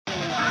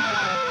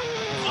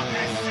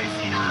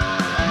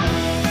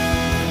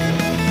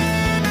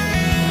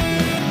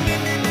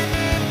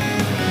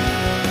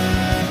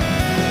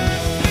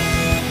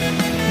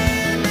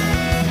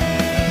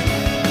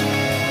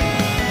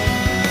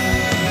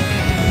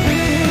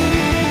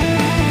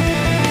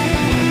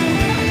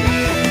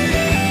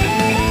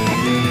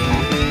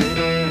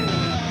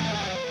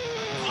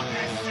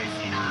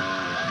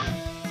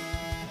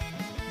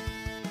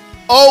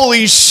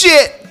Holy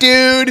shit,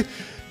 dude.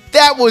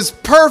 That was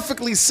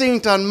perfectly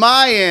synced on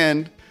my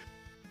end.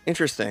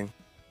 Interesting.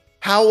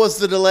 How was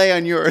the delay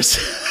on yours?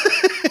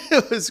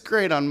 It was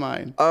great on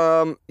mine.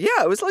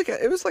 Yeah, it was like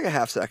a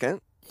half second.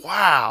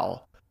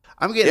 Wow.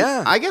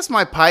 I guess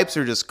my pipes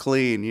are just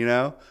clean, you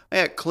know?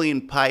 I got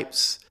clean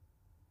pipes.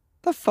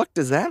 The fuck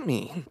does that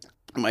mean?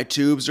 My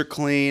tubes are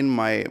clean,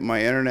 my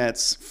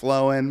internet's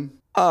flowing.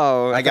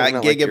 Oh, I got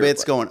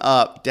gigabits going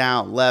up,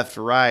 down, left,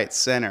 right,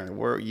 center.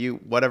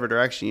 Whatever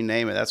direction you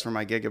name it, that's where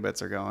my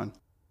gigabits are going.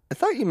 I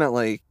thought you meant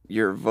like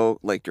your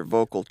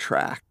vocal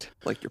tract,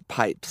 like your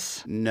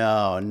pipes.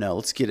 No,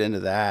 let's get into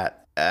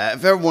that.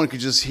 If everyone could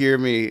just hear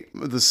me,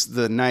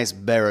 the nice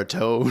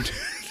baritone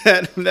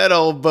that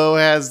old Bo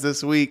has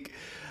this week.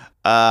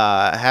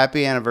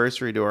 Happy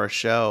anniversary to our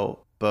show.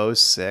 Bo's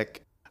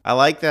sick. I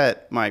like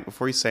that, Mike,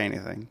 before you say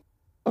anything.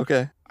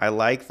 Okay. I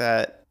like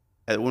that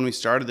when we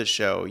started the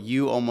show,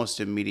 you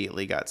almost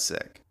immediately got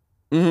sick.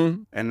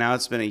 Mm-hmm. And now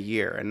it's been a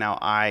year, and now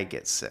I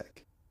get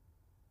sick.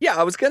 Yeah,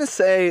 I was going to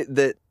say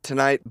that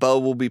tonight Bo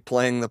will be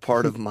playing the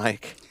part of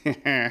Mike.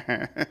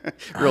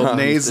 Real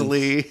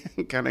nasally,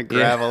 kind of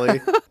gravelly.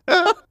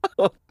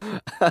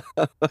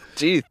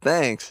 Gee,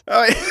 thanks.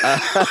 Oh,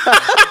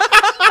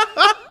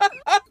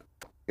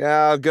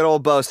 yeah, good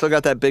old Bo. Still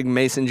got that big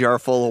mason jar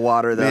full of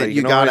water, though. Man,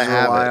 you can gotta always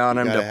have rely it. on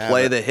him to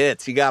play the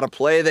hits. You got to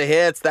play the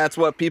hits. That's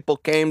what people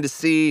came to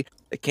see.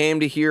 They came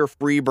to hear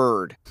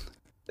Freebird.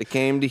 They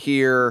came to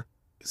hear...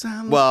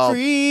 Well,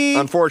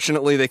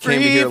 unfortunately, they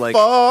came to hear like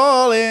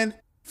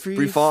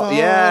free fall.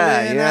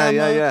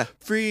 Yeah.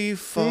 Free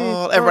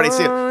fall. Everybody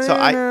sing it. So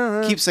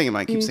I keep singing,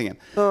 Mike. Keep singing.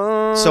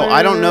 So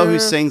I don't know who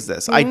sings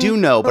this. I do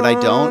know, but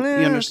I don't.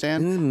 You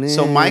understand?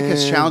 So Mike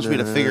has challenged me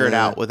to figure it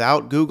out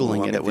without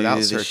Googling it,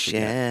 without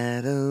searching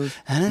it.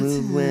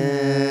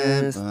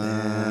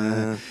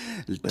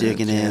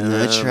 Digging in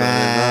the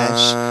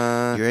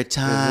trash. You're a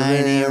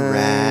tiny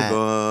rat.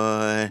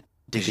 Boy.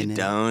 You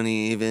don't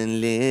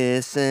even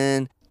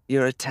listen.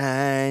 You're a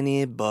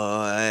tiny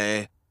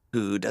boy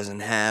who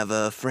doesn't have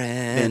a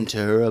friend.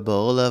 Ventura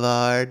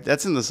Boulevard.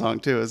 That's in the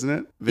song too, isn't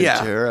it?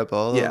 Ventura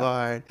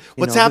Boulevard. Yeah.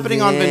 What's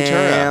happening on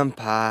Ventura?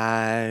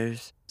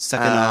 Vampires.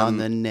 Sucking on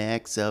the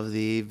necks of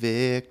the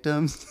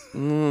victims.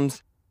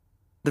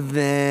 The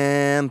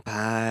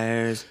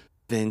vampires.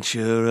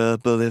 Ventura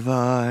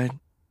Boulevard.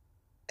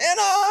 And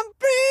I'm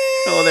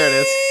free. Oh, there it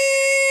is.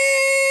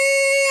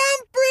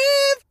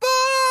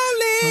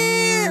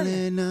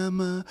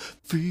 I'm a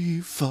free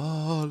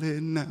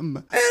falling, I'm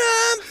a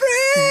free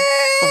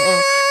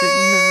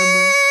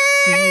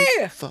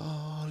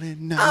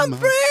falling, I'm a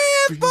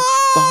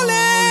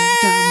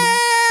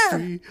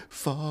free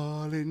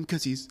falling,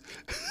 cause he's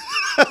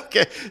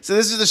okay. So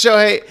this is the show.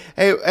 Hey,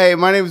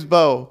 my name's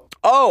Bo.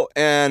 Oh,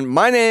 and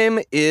my name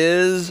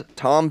is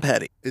Tom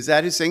Petty. Is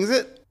that who sings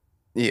it?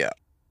 Yeah.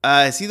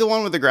 Is he the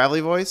one with the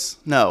gravelly voice?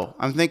 No,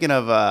 I'm thinking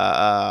of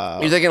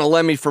You're thinking of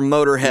Lemmy from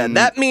Motorhead.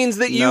 That means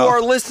that you are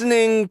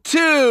listening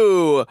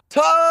to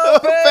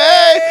Tope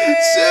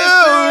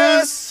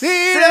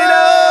Suicida.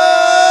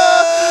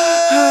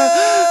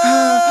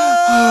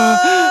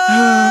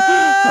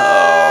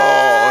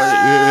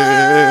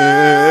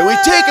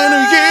 We've taken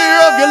a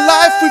year of your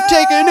life.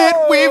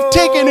 We've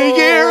taken a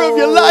year of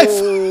your life.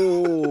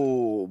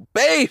 Oh,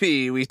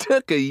 baby, we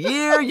took a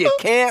year. You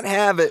can't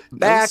have it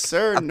back. No,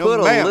 sir. I No,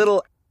 put ma'am. a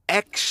little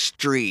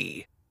extra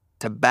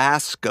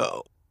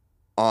Tabasco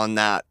on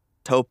that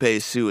Tope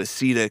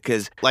Suicida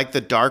because... Like the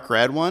dark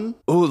red one?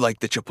 Ooh, like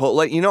the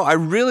Chipotle. You know, I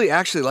really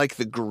actually like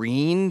the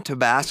green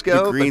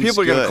Tabasco. The green's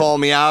people are going to good. call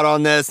me out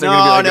on this. They're No,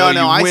 gonna be like,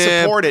 no, you I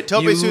wimp, support it.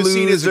 Tope you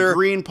Suicida is a loser.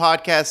 green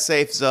podcast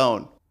safe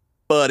zone.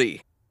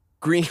 Buddy.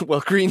 Green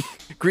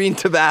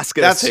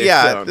Tabasco. That's safe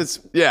yeah. zone. It's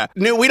yeah.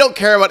 No, we don't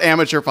care about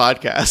amateur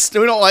podcasts.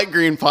 We don't like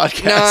green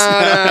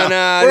podcasts.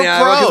 No. We're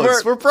yeah,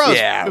 pros. We're pros.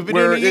 Yeah, We've been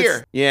doing a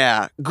year.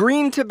 Yeah.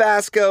 Green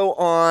Tabasco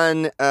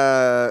on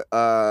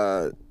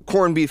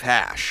corned beef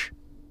hash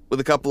with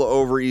a couple of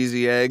over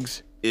easy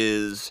eggs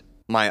is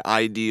my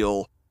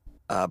ideal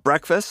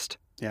breakfast.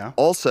 Yeah.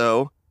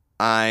 Also,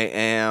 I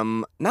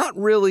am not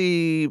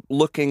really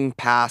looking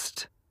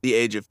past the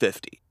age of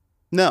 50.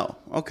 No.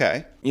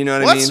 Okay. You know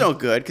what I mean? That's no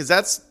good because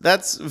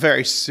that's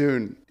very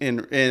soon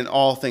in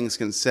all things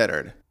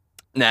considered.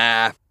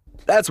 Nah,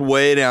 that's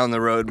way down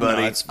the road,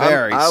 buddy. No, it's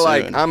very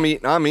soon. I'm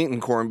eating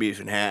corned beef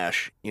and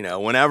hash. You know,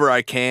 whenever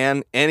I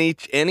can, any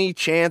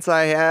chance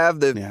I have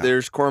that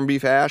there's corned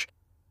beef hash,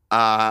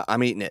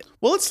 I'm eating it.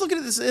 Well, let's look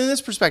at this in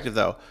this perspective,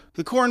 though.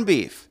 The corned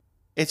beef,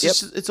 it's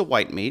just it's a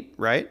white meat,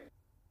 right?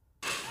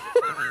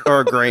 Or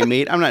a gray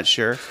meat. I'm not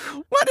sure.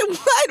 What?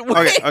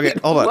 Okay,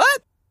 hold on.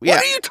 What? Yeah.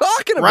 What are you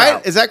talking about?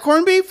 Right? Is that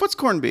corned beef? What's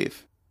corned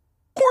beef?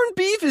 Corned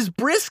beef is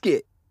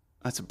brisket.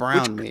 That's a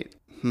brown meat.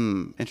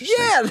 Interesting.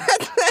 Yeah,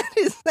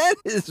 that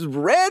is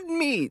red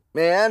meat,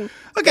 man.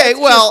 Okay, That's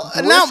well,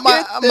 now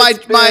my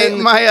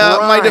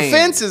brined.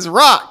 defense is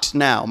rocked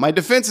now. My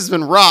defense has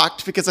been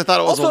rocked because I thought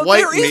it was Also, a white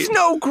there meat. is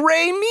no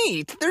gray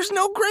meat. There's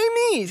no gray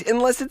meat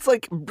unless it's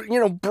like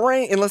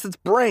brain. Unless it's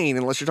brain.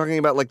 Unless you're talking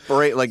about like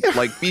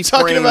beef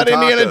Talking brain about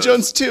Indiana tacos.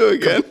 Jones 2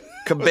 again.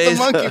 The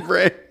monkey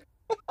brain.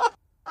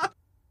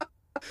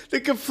 The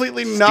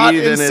completely not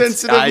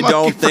insensitive I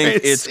don't brain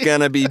think it's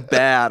going to be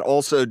bad.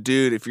 Also,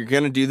 dude, if you're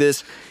going to do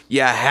this,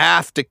 you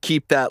have to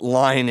keep that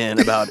line in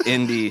about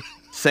Indy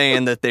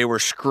saying that they were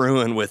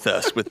screwing with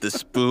us with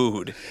this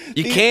food.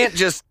 You can't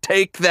just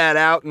take that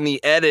out in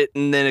the edit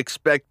and then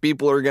expect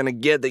people are going to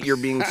get that you're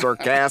being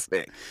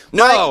sarcastic.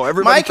 No,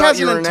 everybody Mike has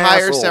an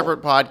entire asshole.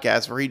 Separate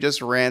podcast where he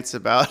just rants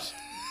about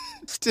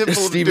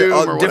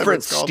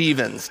different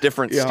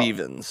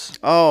Stevens.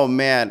 Oh,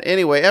 man.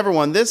 Anyway,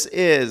 everyone, this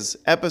is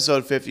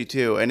episode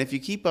 52, and if you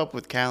keep up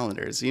with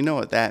calendars, you know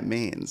what that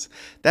means.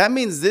 That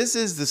means this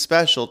is the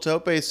special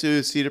Tope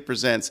Suicida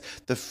presents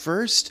the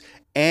first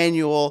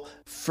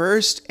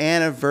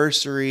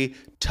anniversary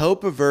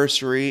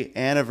Tope-versary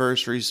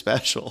anniversary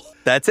special.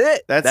 That's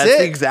it. That's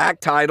the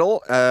exact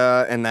title,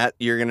 and that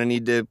you're going to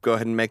need to go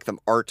ahead and make them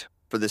art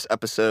for this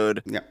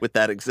episode with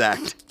that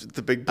exact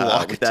the big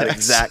block with that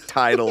exact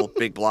title,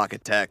 big block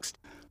of text.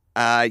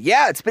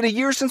 It's been a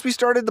year since we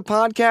started the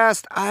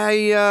podcast.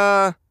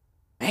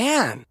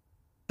 Man,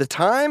 the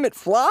time, it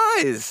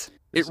flies.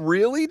 It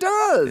really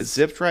does. It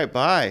zipped right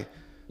by.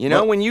 You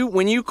know, when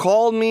you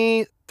called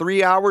me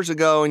 3 hours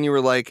ago and you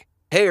were like,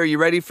 "Hey, are you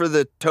ready for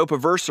the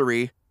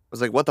Tope-versary?" I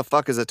was like, "What the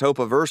fuck is a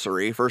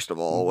Tope-versry?" First of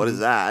all, what is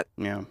that?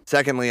 Yeah.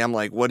 Secondly, I'm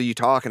like, "What are you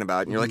talking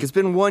about?" And you're like, "It's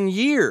been 1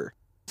 year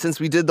since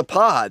we did the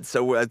pod."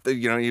 So,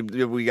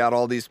 we got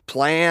all these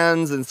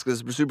plans and it's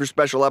a super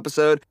special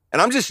episode.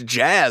 And I'm just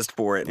jazzed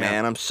for it,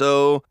 man. I'm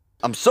so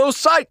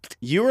psyched.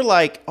 You were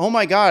like, "Oh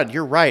my God,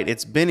 you're right.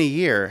 It's been a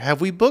year.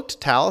 Have we booked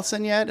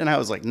Taliesin yet?" And I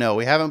was like, "No,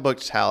 we haven't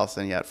booked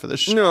Taliesin yet for the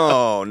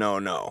show."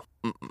 No.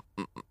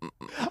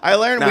 We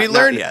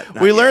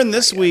learned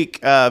this week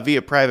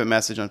via private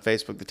message on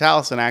Facebook that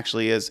Taliesin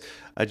actually is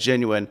a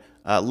genuine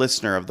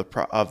listener of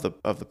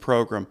the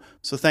program.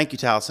 So thank you,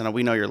 Taliesin.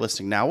 We know you're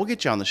listening now. We'll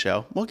get you on the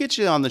show. We'll get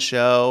you on the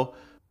show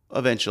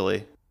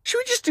eventually. Should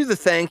we just do the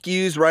thank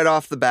yous right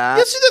off the bat?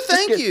 Let's do the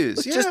thank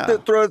yous. Just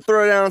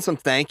throw down some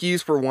thank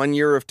yous for 1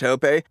 year of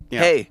Tope. Yeah.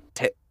 Hey,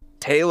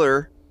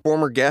 Taylor,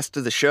 former guest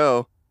of the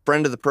show,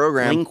 friend of the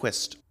program.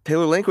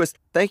 Taylor Lindquist,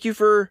 thank you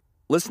for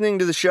listening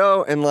to the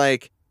show and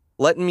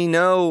letting me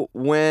know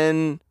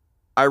when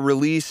I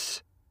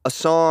release a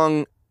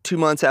song 2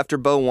 months after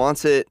Bo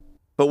wants it,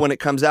 but when it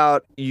comes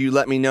out, you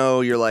let me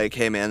know. You're like,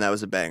 "Hey man, that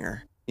was a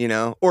banger,"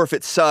 or if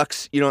it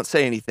sucks, you don't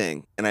say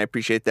anything, and I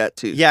appreciate that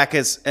too. Yeah,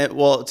 because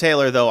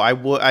Taylor, though,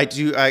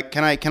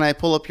 can I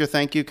pull up your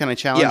thank you? Can I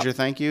challenge your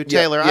thank you,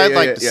 Taylor? I'd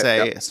like to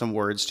say some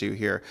words to you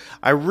here.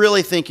 I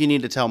really think you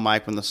need to tell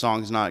Mike when the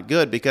song's not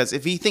good, because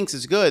if he thinks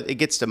it's good, it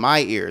gets to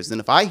my ears,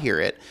 and if I hear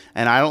it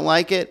and I don't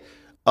like it,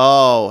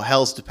 oh,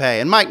 hell's to pay.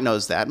 And Mike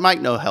knows that.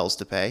 Mike knows hell's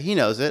to pay. He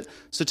knows it.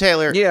 So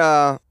Taylor,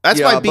 that's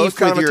my beef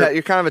with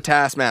you're kind of a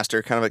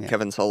taskmaster, kind of a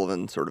Kevin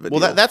Sullivan sort of a deal.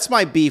 That's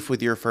my beef with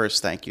your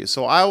first thank you.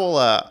 So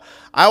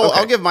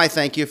I'll give my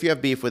thank you. If you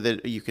have beef with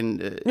it, you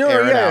can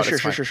air it out. Sure.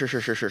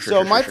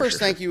 So my first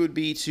thank you would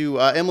be to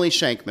Emily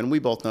Shankman. We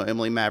both know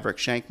Emily Maverick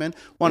Shankman,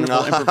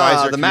 wonderful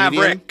improviser, the comedian.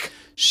 Maverick.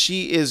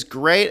 She is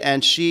great,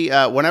 and she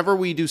whenever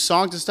we do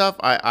songs and stuff,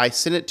 I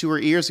send it to her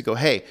ears and go,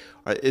 "Hey,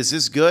 is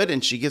this good?"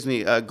 And she gives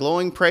me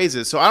glowing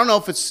praises. So I don't know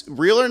if it's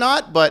real or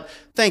not, but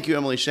thank you,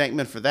 Emily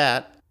Shankman, for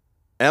that.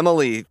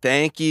 Emily,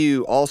 thank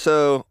you.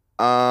 Also,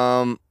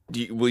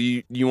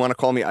 you want to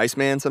call me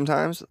Iceman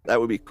sometimes? That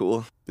would be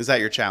cool. Is that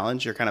your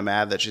challenge? You're kind of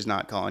mad that she's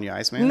not calling you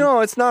Iceman? No,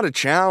 it's not a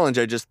challenge.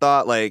 I just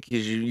thought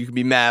you can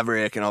be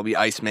Maverick and I'll be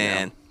Iceman.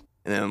 Yeah.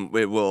 And then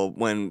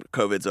when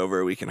COVID's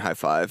over, we can high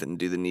five and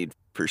do the Need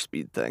for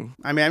Speed thing.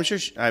 I mean, I'm sure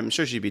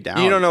she'd be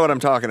down. You don't know what I'm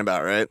talking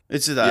about, right?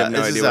 Is it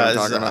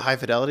a high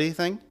fidelity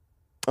thing?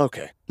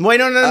 Okay. Wait,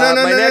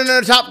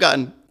 no. Top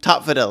Gun.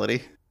 Top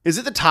Fidelity. Is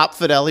it the Top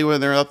Fidelity when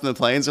they're up in the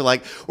planes? They're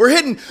like, "We're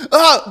hitting,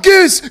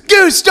 Goose,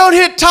 don't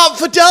hit Top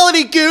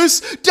Fidelity,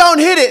 Goose, don't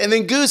hit it." And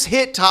then Goose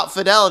hit Top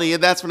Fidelity,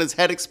 and that's when his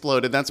head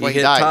exploded. That's why he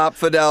died. Hit Top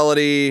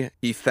Fidelity.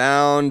 He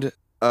found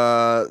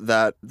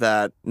that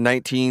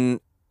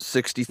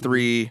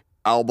 1963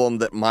 album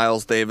that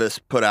Miles Davis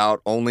put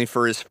out only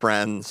for his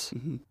friends,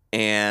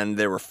 and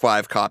there were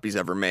 5 copies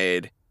ever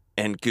made,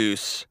 and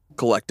Goose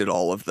collected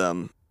all of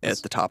them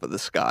at the top of the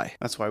sky.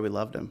 That's why we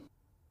loved him.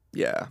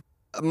 Yeah.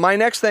 My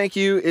next thank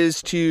you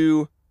is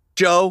to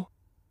Joe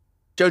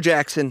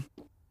Jackson.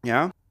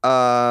 Yeah.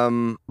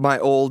 My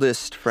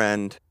oldest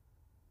friend.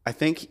 I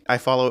think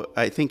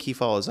he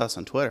follows us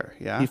on Twitter.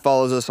 Yeah. He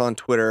follows us on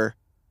Twitter.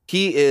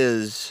 He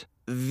is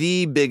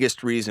the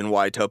biggest reason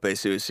why Tope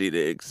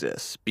Suicida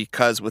exists,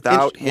 because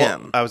without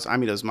him, it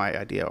was my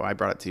idea. I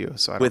brought it to you.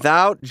 So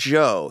without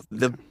Joe,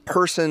 the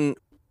person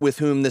with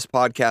whom this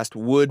podcast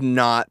would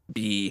not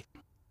be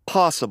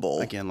possible.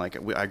 Again,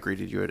 I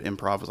greeted you at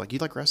improv. I was like, "You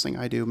like wrestling?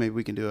 I do. Maybe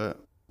we can do a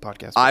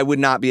podcast." I would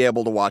not be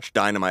able to watch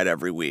Dynamite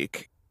every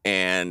week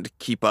and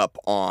keep up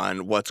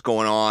on what's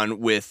going on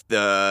with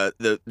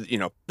the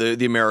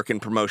American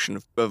promotion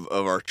of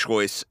our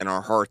choice and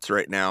our hearts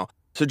right now.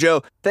 So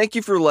Joe, thank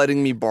you for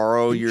letting me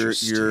borrow your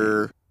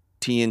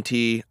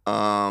TNT,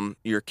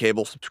 your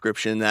cable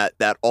subscription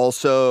that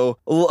also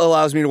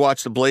allows me to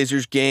watch the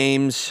Blazers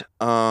games,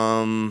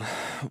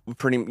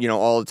 pretty,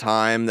 all the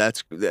time.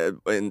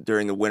 And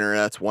during the winter,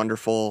 that's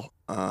wonderful.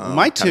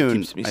 My tune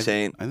keeps me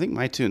sane. I think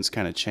my tune's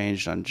kind of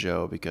changed on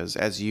Joe because,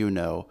 as you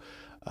know,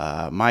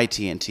 my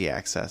TNT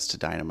access to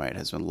Dynamite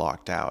has been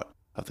locked out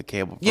of the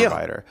cable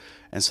provider.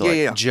 And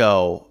so,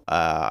 Joe,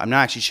 I'm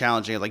not actually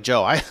challenging it. Like,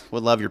 Joe, I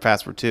would love your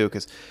password too,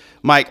 because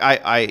Mike,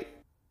 I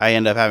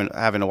end up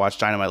having to watch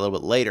Dynamite a little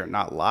bit later,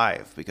 not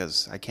live,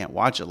 because I can't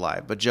watch it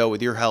live. But Joe,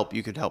 with your help,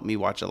 you could help me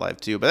watch it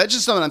live too. But that's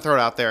just something I'm throwing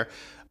out there.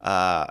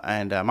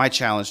 And my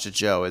challenge to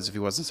Joe is, if he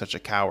wasn't such a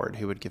coward,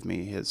 he would give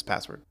me his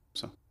password.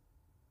 So,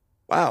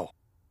 wow.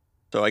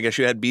 So I guess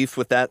you had beef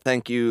with that.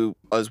 Thank you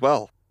as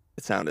well.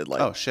 It sounded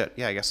like. Oh shit!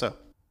 Yeah, I guess so.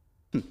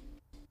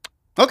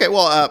 Okay,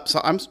 well,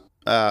 so I'm.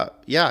 I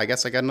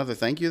guess I got another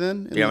thank you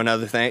then. You have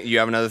another thank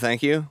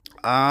you?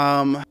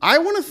 I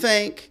want to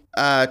thank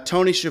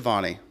Tony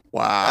Schiavone.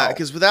 Wow.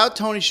 Because without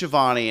Tony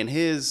Schiavone and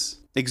his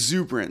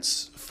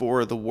exuberance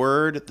for the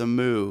word, the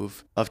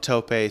move of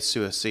Tope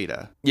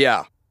Suicida.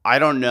 Yeah. I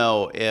don't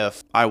know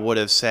if I would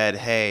have said,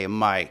 hey,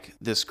 Mike,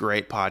 this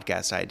great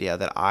podcast idea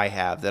that I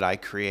have, that I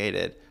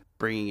created,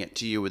 bringing it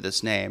to you with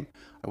this name.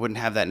 I wouldn't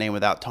have that name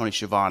without Tony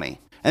Schiavone.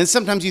 And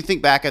sometimes you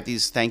think back at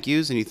these thank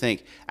yous and you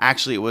think,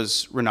 actually, it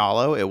was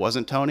Ronaldo. It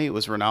wasn't Tony. It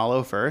was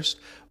Ronaldo first.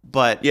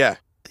 But yeah,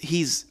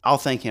 I'll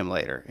thank him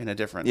later in a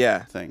different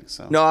thing.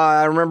 So no,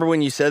 I remember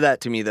when you said that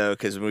to me, though,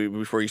 because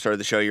before you started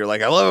the show, you were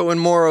like, I love it when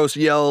Moro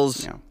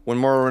yells, when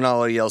Moro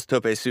Ronaldo yells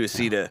Tope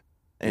Suicida.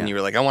 Yeah. And you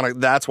were like,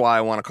 that's why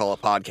I want to call a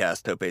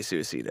podcast Tope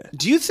Suicida.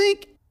 Do you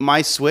think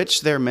my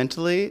switch there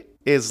mentally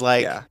is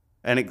like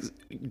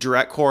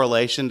direct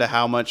correlation to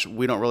how much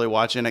we don't really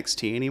watch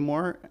NXT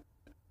anymore?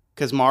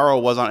 Because Morrow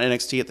was on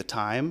NXT at the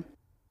time.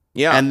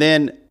 Yeah. And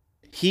then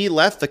he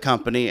left the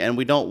company and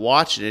we don't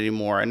watch it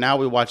anymore. And now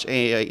we watch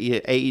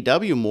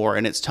AEW more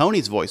and it's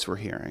Tony's voice we're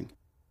hearing.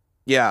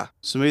 Yeah.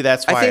 So maybe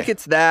that's why. I think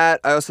it's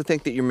that. I also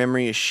think that your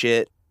memory is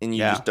shit and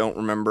you just don't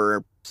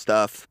remember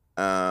stuff.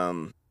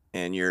 And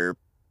you're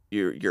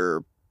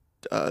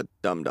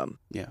dumb.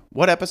 Yeah.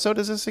 What episode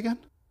is this again?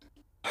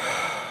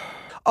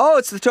 Oh,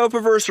 it's the Tope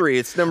versary.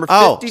 It's number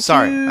 52. Oh,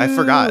 sorry. I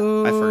forgot.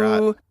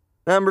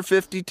 Number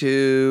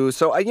 52.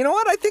 So, you know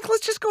what? I think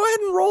let's just go ahead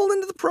and roll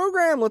into the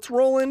program. Let's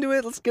roll into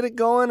it. Let's get it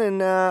going.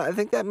 And I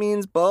think that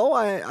means, Bo,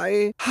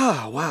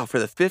 wow, for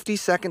the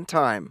 52nd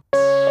time.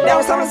 Now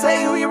it's time to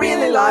say who you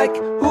really like.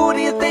 Who do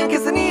you think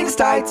is the neatest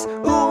tights?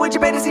 Who would you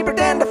pay to see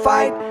pretend to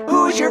fight?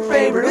 Who's your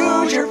favorite?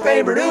 Who's your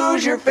favorite?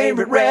 Who's your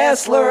favorite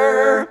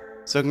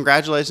wrestler? So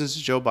congratulations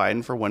to Joe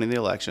Biden for winning the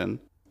election.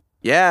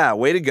 Yeah,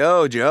 way to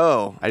go,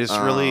 Joe. I just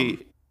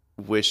really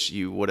wish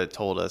you would have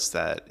told us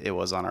that it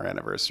was on our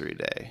anniversary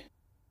day.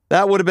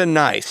 That would have been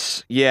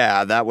nice.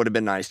 Yeah, that would have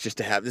been nice just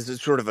to have. This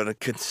is sort of a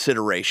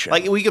consideration.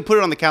 Like, we could put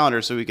it on the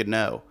calendar so we could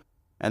know.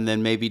 And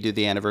then maybe do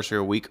the anniversary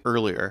a week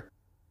earlier.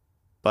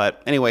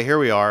 But anyway, here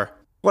we are.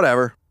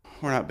 Whatever.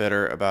 We're not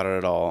bitter about it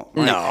at all.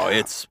 No,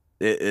 it's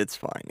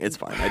fine. It's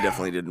fine. I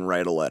definitely didn't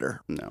write a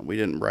letter. No, we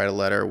didn't write a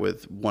letter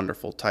with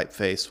wonderful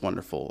typeface,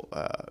 wonderful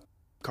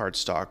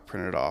cardstock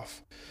printed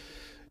off,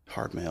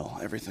 hard mail,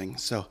 everything.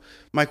 So,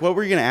 Mike, what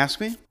were you going to ask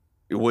me?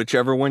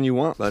 Whichever one you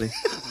want, buddy.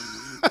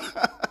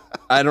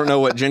 I don't know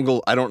what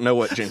jingle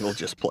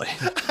just played.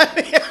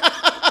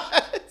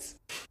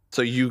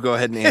 So you go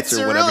ahead and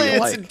answer whatever you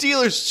like. It's a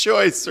dealer's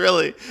choice,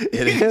 really. You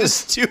can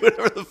just do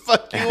whatever the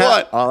fuck you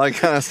want. All I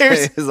gotta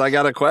say is I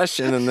got a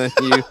question, and then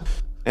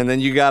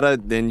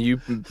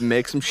you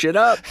make some shit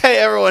up. Hey,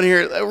 everyone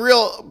here, a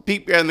real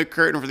peek behind the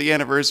curtain for the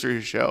anniversary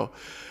show.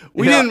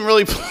 We didn't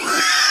really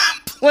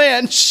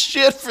plan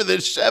shit for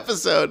this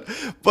episode,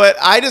 but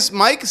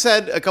Mike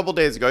said a couple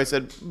days ago, he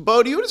said,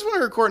 Bo, do you just want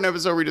to record an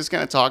episode where we just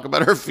kind of talk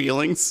about our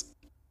feelings?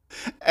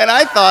 And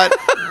I thought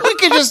we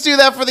could just do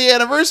that for the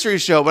anniversary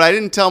show, but I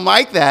didn't tell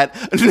Mike that.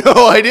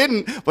 No, I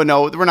didn't. But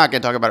no, we're not going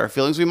to talk about our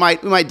feelings. We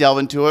might delve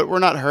into it. We're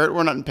not hurt.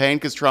 We're not in pain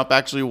because Trump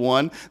actually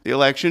won the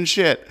election.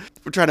 Shit.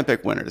 We're trying to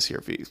pick winners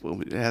here, Fees.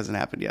 Well, it hasn't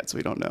happened yet, so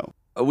we don't know.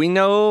 We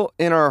know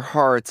in our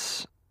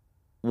hearts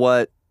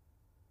what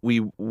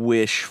we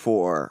wish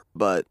for,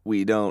 but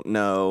we don't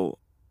know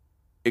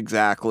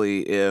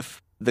exactly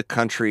if the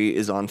country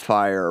is on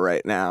fire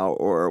right now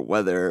or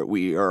whether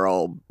we are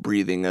all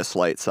breathing a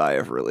slight sigh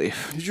of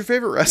relief. Who's your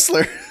favorite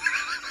wrestler?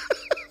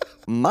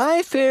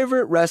 My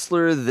favorite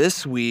wrestler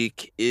this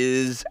week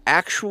is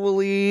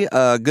actually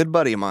a good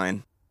buddy of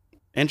mine.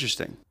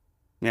 Interesting.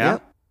 Yeah?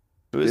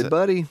 Who is it?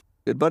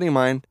 Good buddy of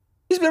mine.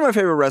 He's been my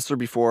favorite wrestler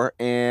before,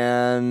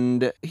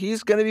 and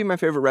he's going to be my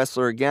favorite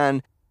wrestler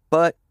again,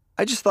 but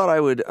I just thought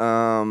I would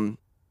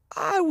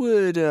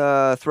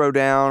throw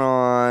down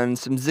on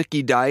some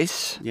Zicky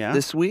Dice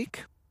this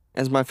week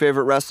as my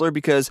favorite wrestler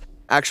because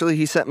actually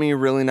he sent me a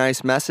really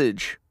nice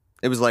message.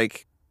 It was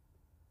like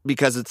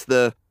because it's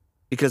the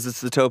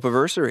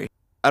Tope-versary.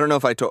 I don't know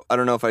if I told. You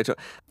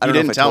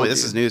didn't tell me.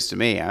 This is news to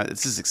me.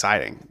 This is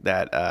exciting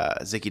that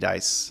Zicky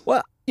Dice.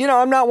 Well,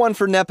 I'm not one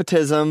for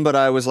nepotism, but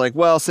I was like,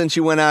 well, since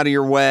you went out of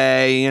your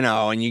way,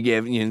 and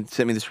you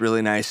sent me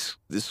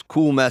this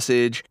cool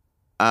message.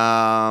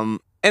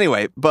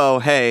 Anyway, Bo,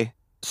 hey,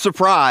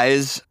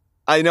 surprise.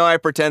 I know I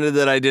pretended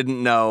that I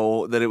didn't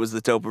know that it was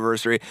the Tope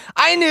versary.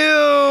 I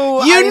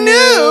knew! You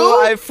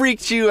knew? I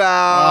freaked you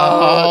out.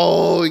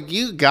 Oh,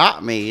 you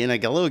got me in a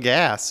little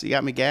gas. You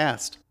got me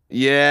gassed.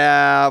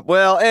 Yeah,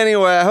 well,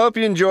 anyway, I hope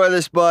you enjoy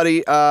this, buddy.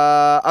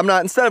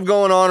 Instead of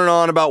going on and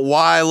on about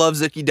why I love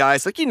Zicky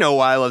Dice,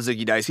 why I love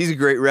Zicky Dice. He's a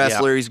great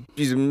wrestler. Yeah.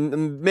 He's an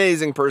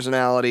amazing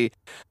personality.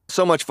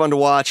 So much fun to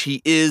watch.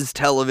 He is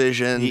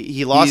television.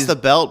 He lost the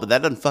belt, but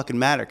that doesn't fucking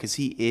matter because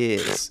he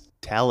is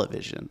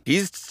television.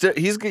 He's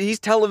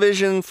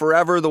television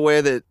forever the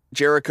way that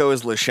Jericho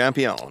is Le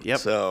Champion. Yep.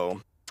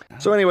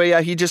 So anyway,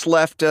 yeah, he just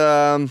left.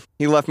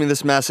 He left me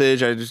this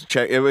message. I just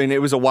checked. I mean,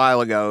 it was a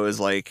while ago.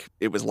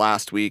 It was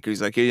last week. He's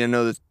like, hey, I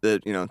know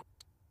that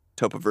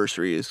Tope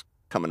versary is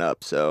coming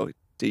up. So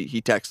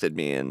he texted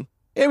me, and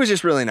it was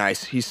just really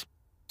nice. He's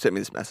sent me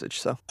this message.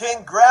 So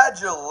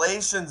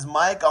congratulations,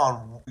 Mike,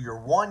 on your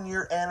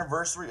 1-year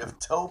anniversary of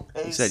Tope.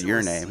 He said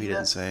your name. He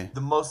didn't say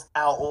the most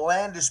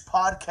outlandish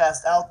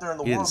podcast out there in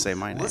the world. He didn't say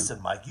my name.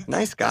 Listen, Mike, you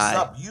nice keep guy. This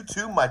up, you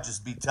too might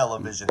just be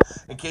television.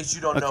 In case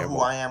you don't know who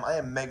I am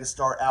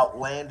megastar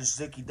outlandish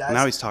Zicky Dice.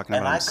 Now he's talking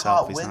about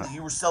himself. And I caught wind that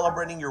you were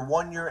celebrating your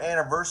 1-year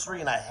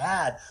anniversary, and I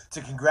had to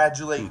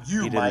congratulate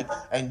you, Mike,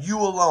 and you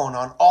alone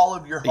on all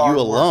of your hard work.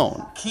 You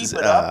alone. Keep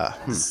it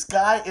up. The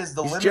sky is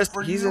the limit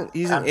for you.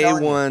 He's an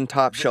A1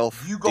 top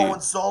shelf. You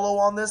going solo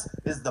on this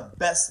is the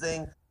best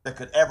thing that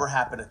could ever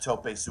happen to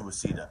Tope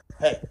Suicida.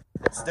 Hey,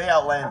 stay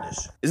outlandish.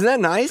 Isn't that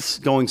nice?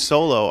 Going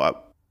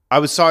solo. I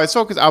was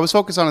focused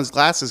on his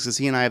glasses because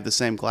he and I have the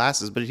same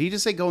glasses. But did he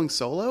just say going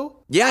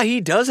solo? Yeah,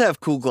 he does have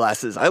cool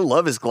glasses. I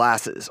love his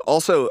glasses.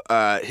 Also,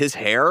 his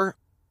hair.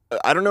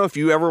 I don't know if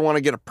you ever want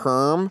to get a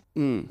perm,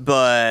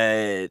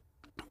 but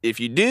if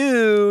you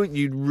do,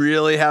 you'd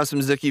really have some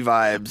Zicky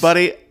vibes,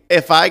 buddy.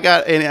 If I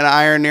got an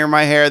iron near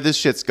my hair, this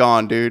shit's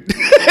gone, dude.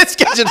 It's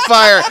catching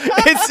fire.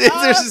 It's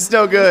just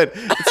no good.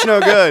 It's no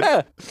good.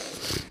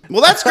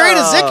 Well, that's great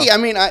as Zicky. I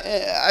mean,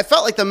 I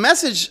felt like the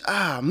message.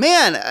 I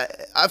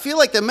feel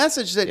like the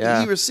message that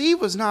he received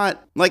was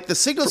not like the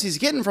signals he's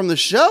getting from the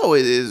show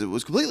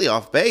was completely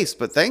off base.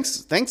 But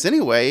thanks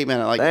anyway,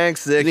 man. Like,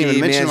 thanks, Zicky. Didn't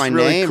even mention my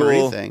name cool. or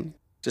anything.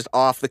 Just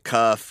off the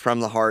cuff, from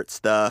the heart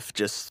stuff.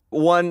 Just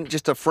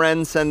a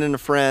friend sending a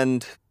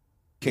friend.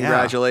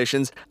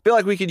 Congratulations. I feel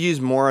like we could use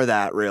more of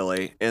that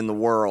really in the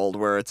world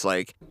where it's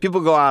like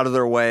people go out of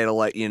their way to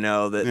let you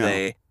know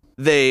that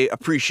they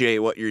appreciate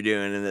what you're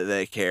doing and that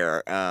they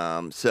care.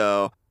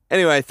 So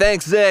anyway,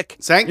 thanks, Zick.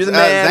 You're the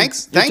man.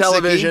 Thanks,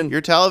 television. Zicky.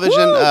 Your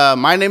television.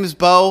 My name is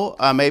Bo.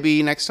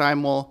 Maybe next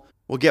time we'll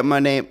get my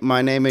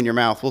name in your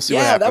mouth. We'll see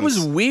what happens. Yeah, that was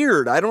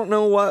weird. I don't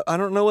know what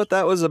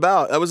that was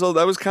about. That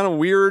was kind of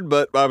weird,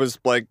 but I was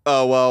like,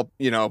 oh well,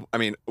 I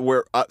mean,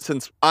 we're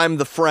since I'm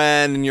the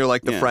friend and you're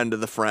like the friend of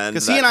the friend.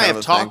 Because he and I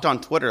have talked on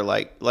Twitter,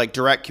 like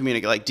direct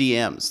communicate, like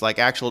DMs, like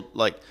actual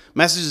like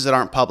messages that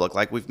aren't public.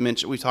 Like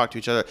we've talked to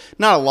each other,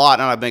 not a lot,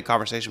 not a big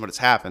conversation, but it's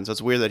happened. So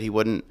it's weird that he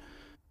wouldn't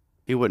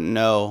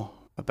know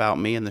about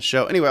me and the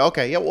show. Anyway,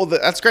 okay, yeah, well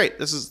that's great.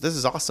 This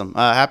is awesome.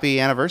 Happy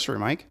anniversary,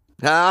 Mike.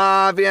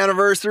 Happy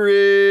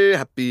anniversary!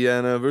 Happy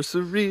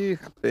anniversary!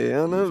 Happy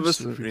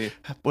anniversary!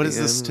 What is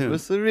this tune?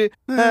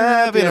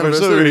 Happy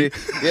anniversary!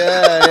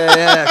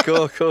 Yeah!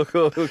 Cool.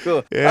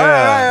 Yeah, all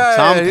right.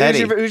 Tom Petty.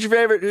 Who's your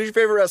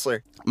favorite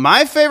wrestler?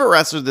 My favorite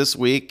wrestler this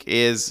week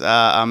is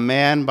a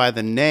man by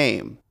the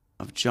name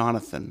of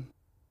Jonathan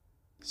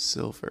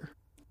Silver.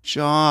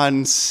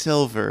 John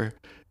Silver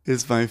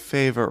is my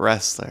favorite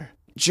wrestler.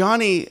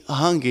 Johnny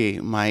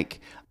Hungy, Mike.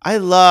 I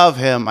love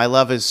him. I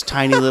love his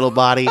tiny little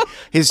body,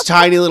 his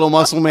tiny little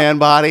muscle man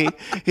body,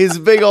 he's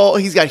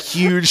got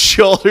huge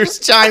shoulders,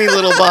 tiny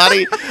little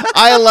body.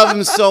 I love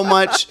him so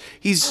much.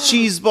 He's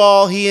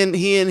cheeseball. He and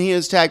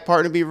his tag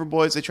partner Beaver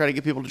Boys, they try to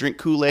get people to drink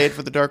Kool-Aid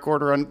for the Dark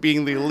Order on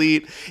Being the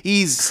Elite.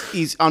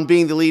 He's on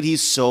Being the Elite.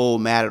 He's so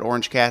mad at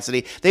Orange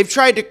Cassidy. They've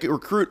tried to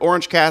recruit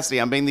Orange Cassidy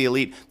on Being the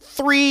Elite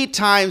 3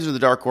 times in the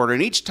Dark Order,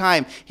 and each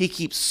time he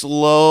keeps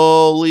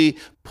slowly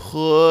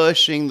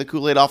pushing the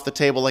Kool-Aid off the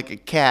table like a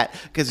cat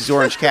because he's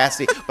Orange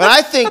Cassidy. But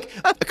I think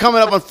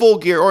coming up on Full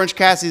Gear, Orange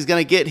Cassidy is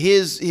going to get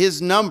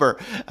his number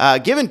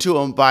given to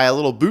him by a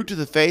little boot to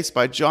the face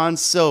by John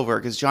Silver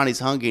because Johnny's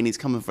hungry and he's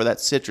coming for that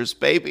citrus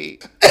baby.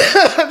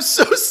 I'm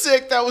so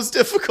sick. That was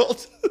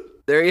difficult.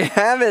 There you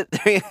have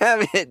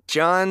it.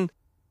 John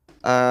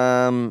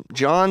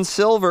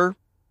Silver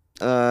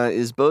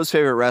is Bo's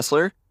favorite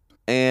wrestler,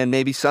 and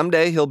maybe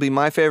someday he'll be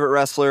my favorite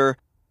wrestler.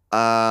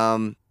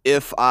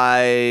 If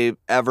I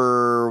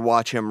ever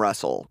watch him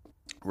wrestle.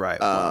 Right.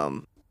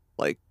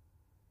 Like,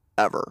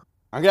 ever.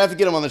 I'm going to have to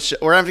get him on the show.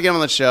 We're going to have to get him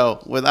on the show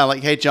with,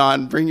 like, hey,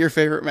 John, bring your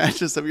favorite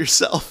matches of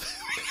yourself.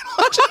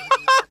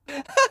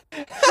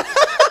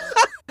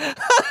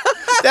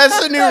 That's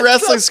the new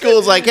wrestling school.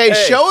 It's like, hey,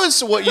 show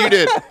us what you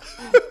did.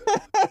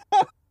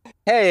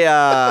 Hey,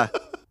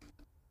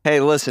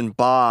 listen,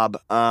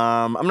 Bob,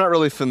 I'm not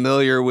really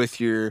familiar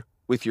with your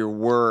with your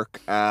work,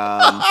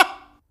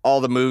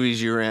 all the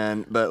movies you're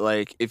in, but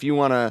like if you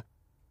want to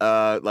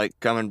like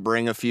come and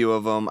bring a few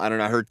of them, I don't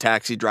know. I heard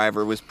Taxi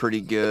Driver was pretty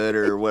good,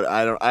 or what?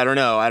 I don't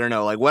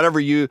know. Like whatever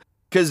you,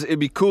 because it'd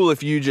be cool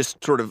if you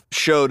just sort of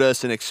showed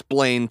us and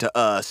explained to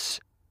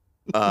us,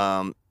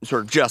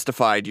 sort of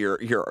justified your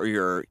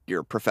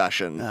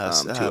profession to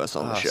us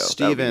on the show.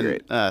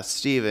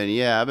 Steven,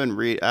 yeah, I've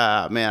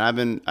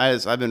been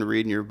I've been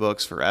reading your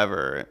books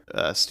forever,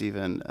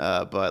 Steven.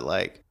 But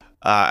like,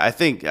 I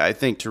think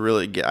to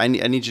really get, I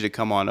need you to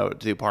come on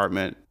out to the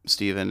apartment,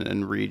 Steven,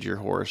 and read your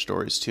horror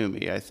stories to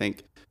me. I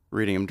think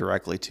reading them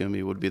directly to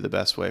me would be the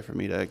best way for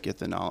me to get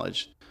the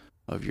knowledge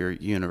of your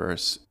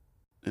universe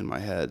in my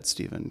head,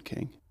 Stephen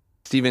King.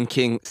 Stephen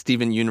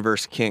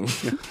Universe King.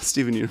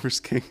 Stephen Universe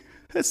King.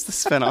 It's the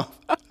spinoff.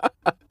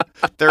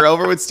 They're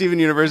over with Steven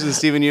Universe and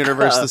Steven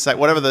Universe,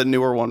 whatever the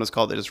newer one was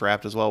called. They just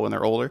wrapped as well when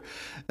they're older.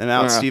 And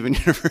now it's Steven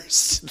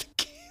Universe.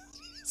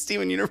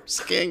 Steven Universe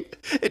King.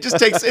 It's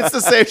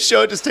the same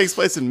show. It just takes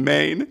place in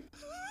Maine.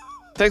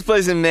 Takes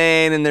place in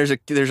Maine, and there's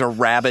a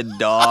rabid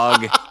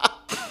dog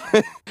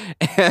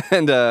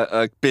and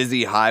a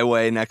busy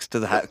highway next to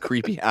the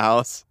creepy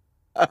house.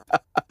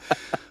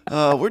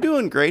 We're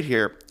doing great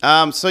here.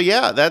 So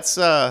yeah, that's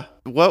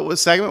what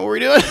segment were we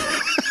doing?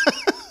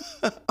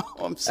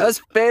 That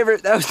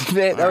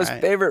was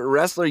favorite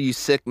wrestler, you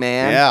sick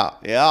man.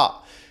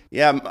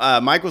 Yeah.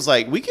 Mike was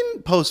like, we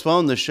can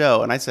postpone the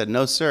show, and I said,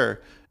 no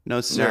sir,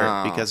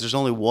 because there's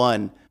only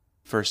one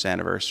first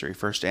anniversary.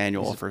 He's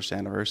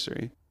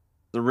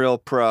a real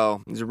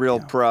pro.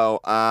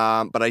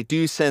 But I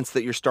do sense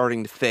that you're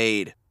starting to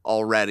fade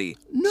already.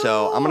 No.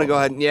 So I'm gonna go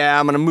ahead and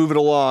I'm gonna move it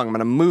along. I'm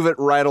gonna move it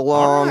right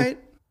along. All right.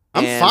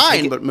 I'm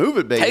fine, but move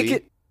it, baby. Take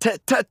it.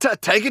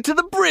 Take it to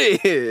the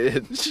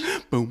bridge.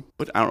 Boom.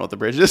 But I don't know what the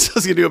bridge is. I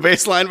was going to do a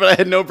bass line, but I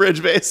had no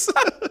bridge bass.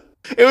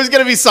 It was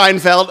going to be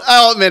Seinfeld.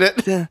 I'll admit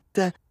it.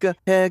 Go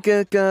ahead,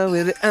 go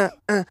with it.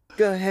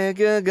 Go ahead,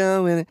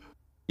 go with it.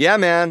 Yeah,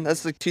 man.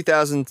 That's like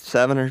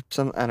 2007 or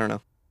something. I don't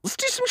know. Let's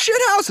do some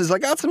shit houses. I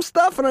got some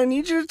stuff, and I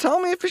need you to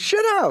tell me if it's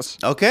shit house.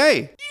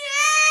 Okay.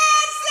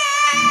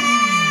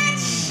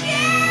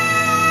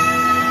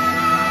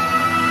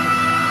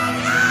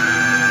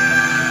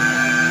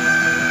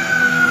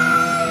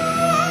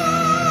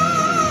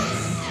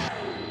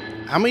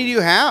 How many do you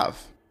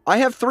have? I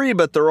have 3,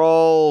 but they're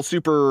all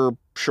super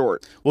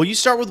short. Well, you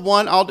start with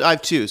one. I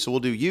have 2. So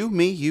we'll do you,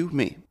 me.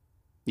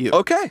 You.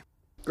 Okay.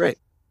 Great.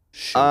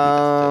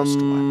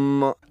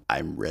 I'm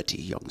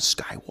ready, young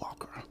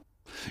Skywalker.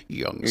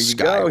 Here you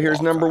go.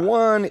 Here's number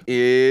 1.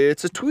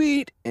 It's a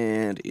tweet,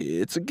 and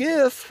it's a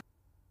GIF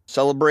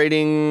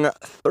celebrating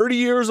 30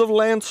 years of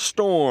Lance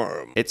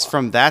Storm. It's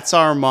from That's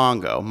Our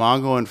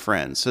Mongo and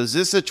Friends. So is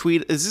this a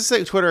tweet? Is this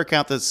a Twitter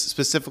account that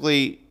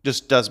specifically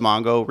just does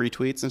Mongo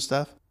retweets and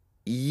stuff?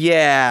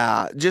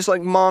 Yeah, just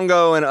like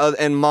Mongo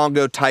and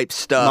Mongo type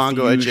stuff.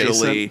 Mongo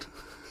usually. Adjacent.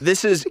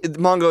 This is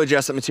Mongo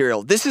adjacent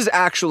material. This is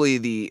actually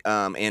the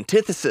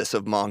antithesis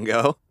of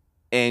Mongo,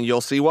 and you'll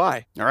see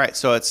why. All right,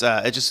 so it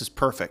just is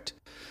perfect.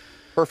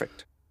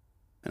 Perfect.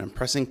 And I'm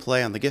pressing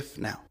play on the GIF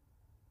now.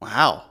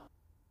 Wow.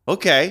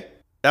 Okay,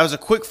 that was a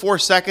quick 4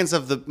 seconds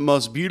of the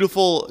most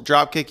beautiful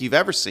dropkick you've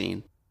ever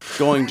seen,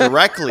 going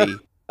directly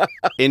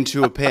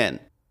into a pin.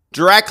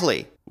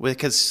 Directly,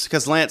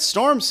 because Lance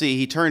Storm,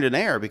 he turned in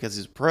air because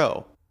he's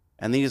pro,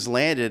 and then he just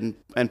landed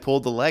and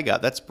pulled the leg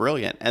out. That's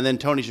brilliant. And then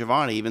Tony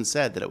Schiavone even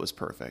said that it was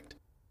perfect.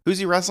 Who's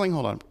he wrestling?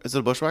 Hold on, is it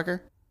a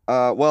Bushwhacker?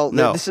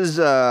 No. This is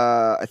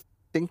I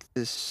think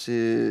this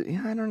is.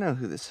 Yeah, I don't know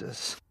who this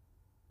is.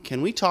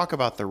 Can we talk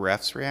about the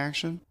ref's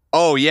reaction?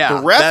 Oh yeah,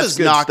 the ref is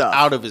knocked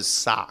out of his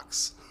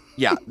socks.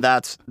 Yeah,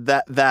 that's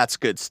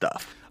good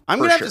stuff. I'm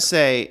gonna have to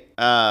say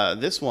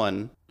this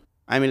one.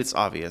 I mean, it's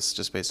obvious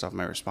just based off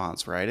my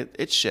response, right?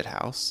 It's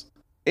shithouse.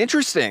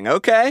 Interesting.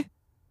 Okay,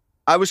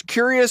 I was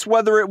curious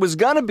whether it was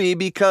gonna be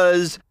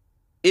because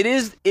it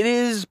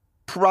is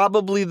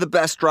probably the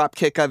best drop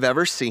kick I've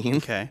ever seen.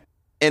 Okay,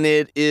 and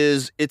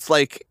it's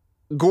like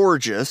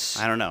gorgeous.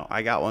 I don't know.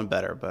 I got one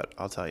better, but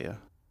I'll tell you.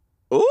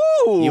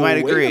 Ooh, you might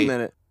agree. Wait a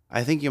minute.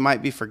 I think you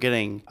might be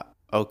forgetting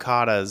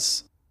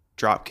Okada's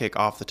drop kick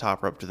off the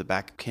top rope to the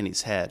back of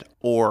Kenny's head,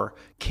 or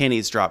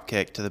Kenny's drop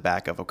kick to the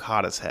back of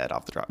Okada's head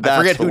off the drop. I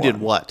forget who did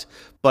what,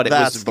 but it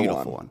was a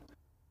beautiful one.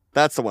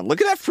 That's the one. Look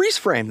at that freeze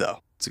frame, though.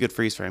 It's a good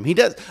freeze frame. He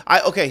does.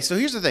 Okay, so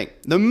here's the thing.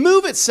 The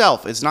move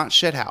itself is not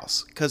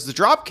shithouse, because the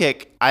drop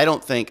kick, I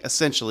don't think,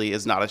 essentially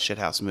is not a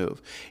shithouse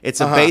move. It's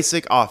a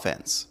basic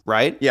offense,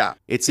 right? Yeah.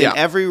 It's in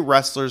every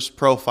wrestler's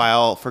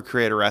profile for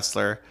Create a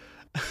Wrestler.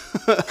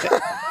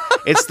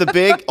 It's the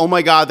big, oh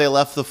my God, they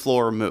left the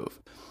floor move.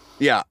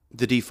 Yeah.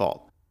 The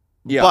default.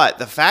 Yeah. But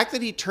the fact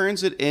that he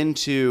turns it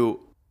into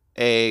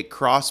a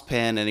cross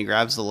pin and he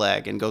grabs the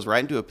leg and goes right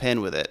into a pin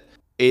with it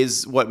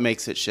is what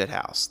makes it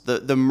shithouse.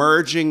 The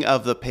merging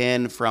of the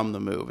pin from the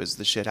move is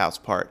the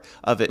shithouse part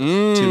of it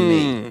to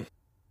me.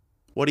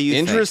 What do you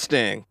think?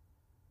 Interesting.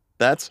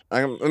 Let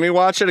me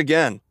watch it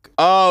again.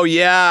 Oh,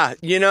 yeah.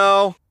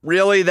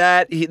 Really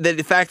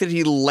the fact that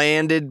he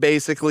landed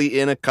basically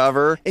in a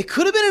cover. It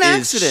could have been an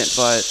accident,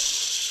 but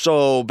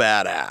so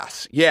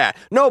badass. Yeah.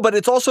 No, but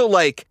it's also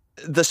like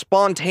the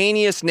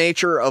spontaneous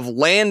nature of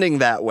landing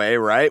that way,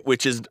 right?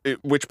 Which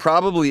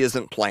probably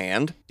isn't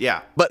planned.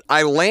 Yeah. But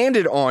I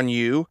landed on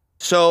you,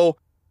 so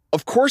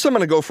of course I'm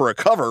going to go for a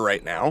cover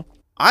right now.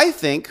 I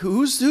think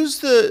who's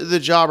the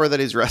jobber that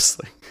he's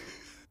wrestling?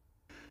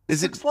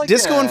 Is it like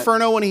Disco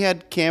Inferno when he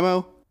had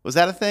camo? Was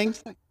that a thing?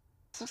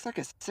 Looks like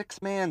a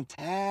 6-man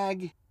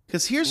tag.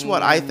 Because here's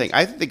what I think.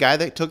 I think the guy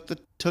that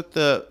took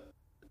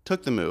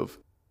the move,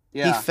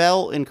 he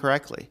fell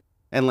incorrectly,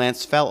 and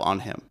Lance fell on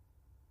him.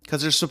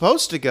 Because they're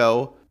supposed to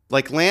go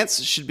like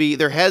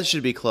their heads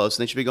should be close,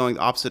 and they should be going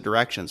opposite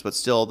directions, but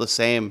still the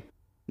same,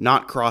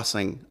 not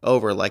crossing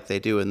over like they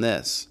do in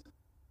this,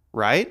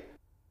 right?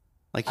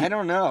 Like I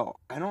don't know.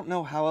 I don't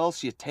know how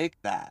else you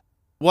take that.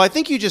 Well, I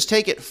think you just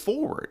take it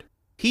forward.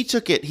 He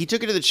took it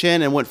to the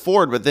chin and went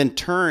forward, but then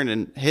turned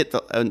and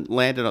and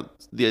landed on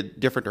the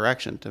different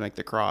direction to make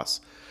the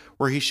cross.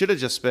 Where he should have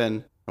just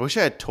been. I wish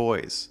I had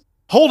toys.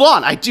 Hold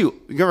on, I do.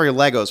 You got your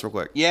Legos real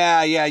quick.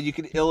 Yeah, you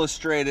can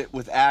illustrate it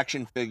with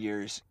action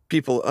figures.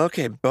 People,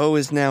 okay, Bo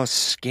is now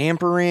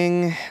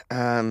scampering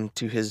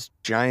to his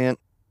giant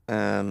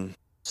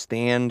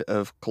stand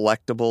of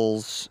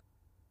collectibles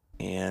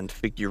and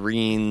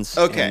figurines.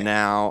 Okay. And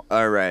now,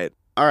 all right,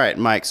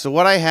 Mike. So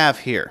what I have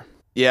here,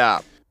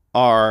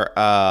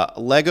 are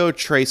Lego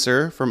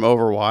Tracer from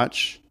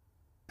Overwatch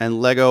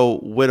and Lego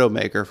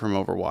Widowmaker from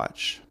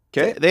Overwatch.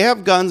 Okay. They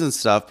have guns and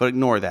stuff, but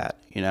ignore that.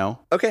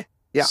 Okay.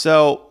 Yeah.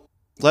 So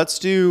let's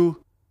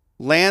do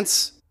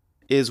Lance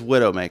is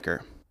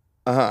Widowmaker.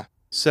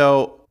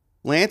 So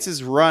Lance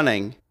is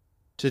running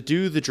to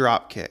do the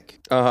drop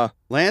kick.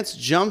 Lance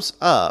jumps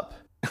up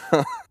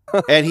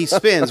and he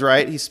spins,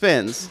 right? He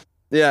spins.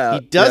 Yeah. He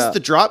does the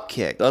drop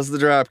kick.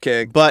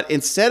 But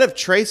instead of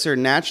Tracer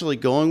naturally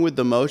going with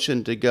the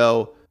motion to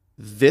go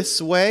this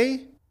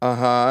way,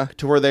 to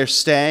where they're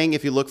staying,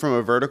 if you look from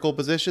a vertical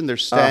position, they're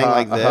staying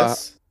like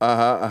this.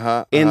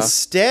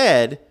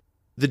 Instead,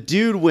 the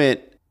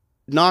dude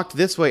knocked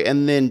this way,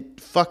 and then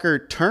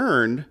fucker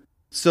turned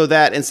so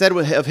that instead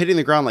of hitting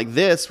the ground like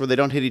this, where they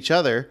don't hit each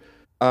other,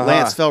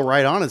 Lance fell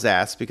right on his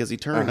ass because he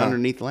turned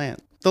underneath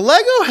Lance. The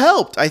Lego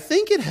helped. I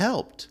think it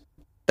helped.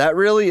 That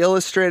really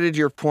illustrated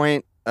your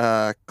point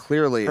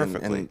clearly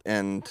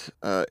and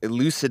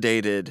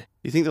elucidated. Do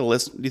you think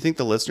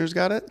the listeners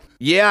got it?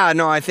 Yeah,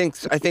 no, I think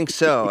so.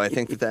 I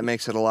think that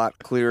makes it a lot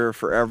clearer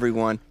for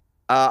everyone.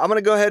 I'm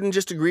gonna go ahead and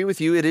just agree with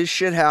you. It is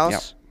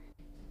shithouse.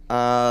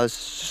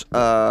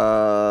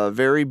 Yep.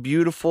 Very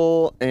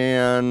beautiful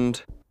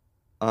and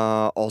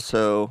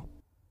also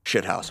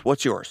shithouse.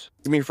 What's yours?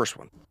 Give me your first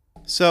one.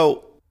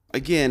 So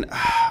again,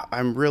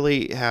 I'm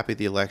really happy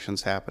the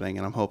election's happening,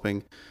 and I'm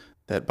hoping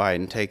that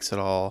Biden takes it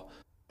all.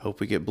 Hope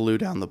we get blue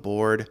down the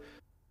board.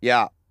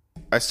 Yeah.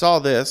 I saw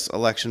this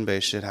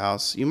election-based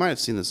shithouse. You might have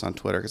seen this on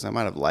Twitter because I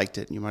might have liked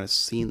it, and you might have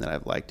seen that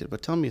I've liked it.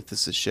 But tell me if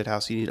this is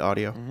shithouse. You need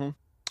audio. Mm-hmm.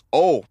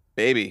 Oh,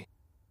 baby.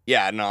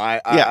 Yeah, no,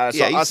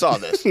 I saw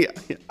this.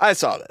 I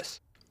saw this.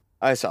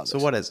 So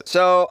what is it?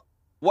 So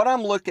what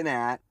I'm looking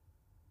at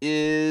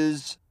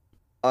is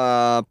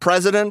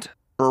President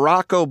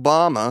Barack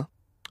Obama,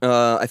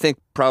 I think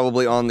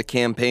probably on the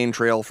campaign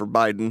trail for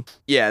Biden.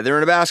 Yeah, they're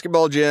in a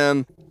basketball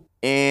gym,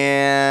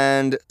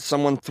 and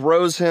someone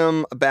throws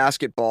him a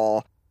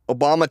basketball.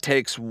 Obama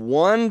takes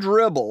one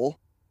dribble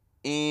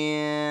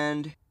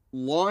and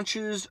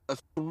launches a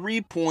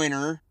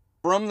three-pointer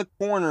from the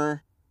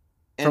corner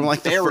and from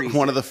like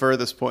one of the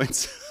furthest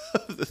points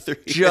of the three.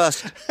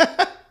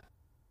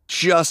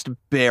 Just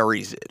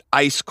buries it,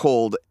 ice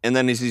cold, and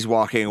then as he's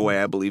walking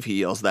away, I believe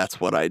he yells, "That's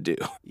what I do."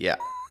 Yeah.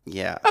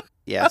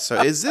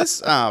 So is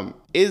this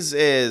is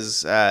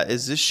this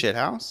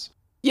shithouse?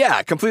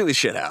 Yeah, completely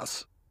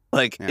shithouse.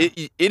 Like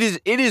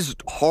it is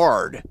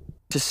hard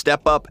to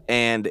step up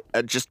and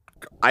just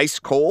ice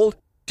cold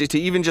to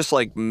even just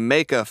like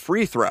make a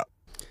free throw.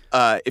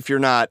 If you're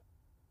not,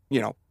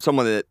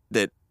 someone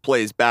that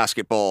plays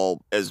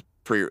basketball as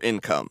for your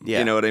income,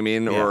 you know what I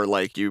mean? Yeah. Or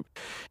like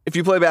if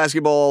you play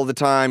basketball all the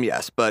time,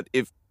 yes, but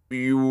if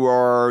you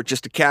are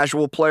just a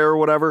casual player or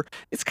whatever,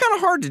 it's kind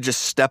of hard to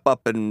just step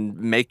up and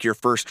make your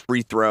first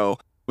free throw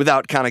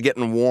without kind of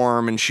getting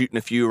warm and shooting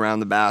a few around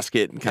the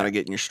basket and kind of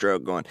getting your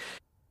stroke going.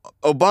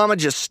 Obama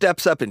just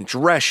steps up in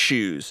dress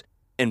shoes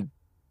and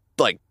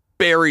like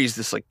buries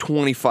this like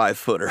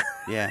 25-footer.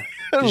 Yeah.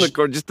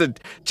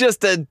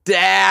 Just a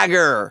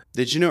dagger.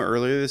 Did you know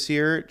earlier this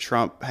year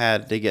Trump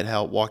had to get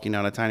help walking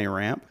down a tiny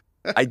ramp?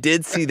 I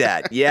did see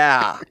that.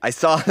 Yeah, I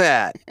saw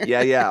that.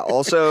 Yeah.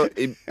 Also,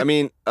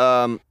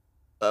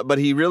 but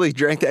he really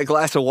drank that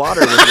glass of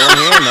water with one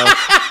hand though.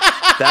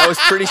 That was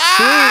pretty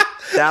sweet.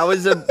 That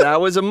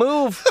was a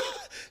move.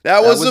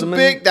 That was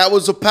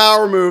a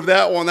power move.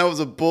 That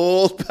was a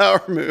bold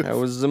power move. That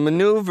was a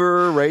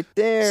maneuver right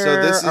there.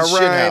 So this is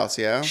shithouse,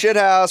 yeah?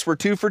 Shithouse. We're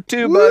 2 for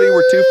 2, buddy.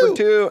 We're 2 for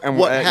 2. And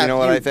what have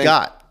you I think?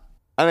 Got?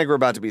 I think we're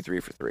about to be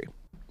 3 for 3.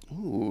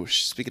 Ooh,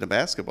 speaking of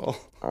basketball.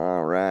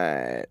 All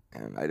right.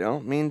 And I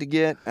don't mean to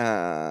get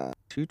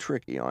too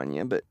tricky on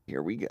you, but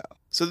here we go.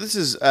 So this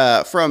is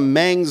from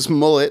Mang's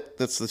Mullet.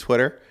 That's the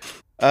Twitter.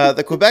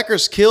 The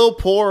Quebecers kill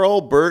poor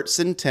old Bert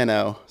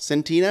Centeno.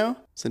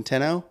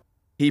 Centeno?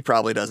 He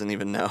probably doesn't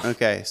even know.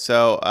 Okay,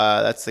 so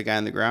that's the guy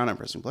on the ground. I'm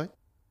pressing play.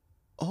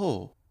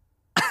 Oh.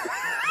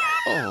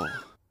 Oh.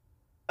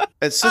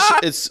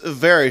 It's a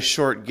very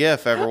short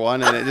GIF,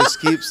 everyone, and it just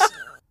keeps...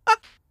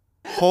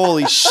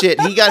 Holy shit,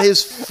 he got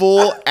his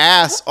full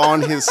ass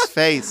on his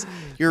face.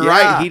 You're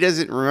right, he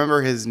doesn't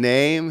remember his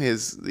name,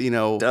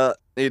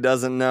 he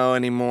doesn't know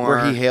anymore.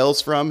 Where he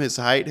hails from, his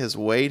height, his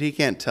weight. He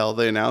can't tell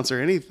the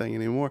announcer anything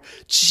anymore.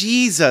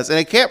 Jesus. And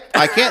I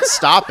can't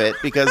stop it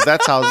because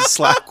that's how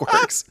Slack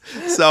works.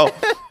 So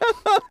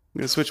I'm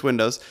gonna switch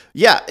windows.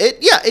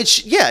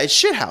 It's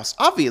shithouse,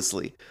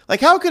 obviously. Like,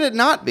 how could it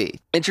not be?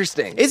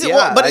 Interesting. Is it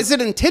is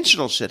it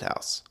intentional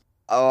shithouse?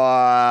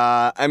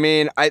 I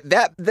mean,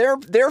 that's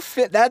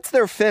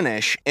their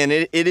finish, and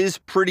it is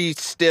pretty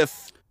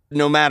stiff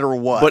no matter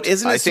what. But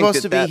isn't it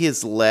supposed to be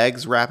his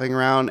legs wrapping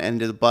around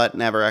and the butt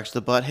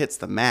the butt hits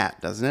the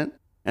mat, doesn't it?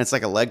 And it's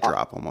like a leg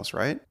drop almost,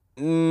 right?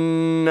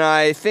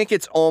 I think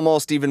it's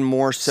almost even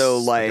more so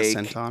like a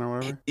senton or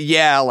whatever.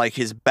 Yeah, like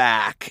his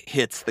back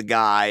hits the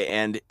guy,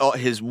 and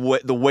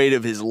the weight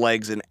of his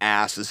legs and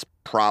ass is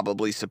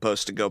probably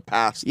supposed to go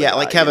past. Yeah,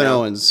 like Kevin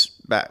Owens'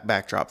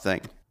 backdrop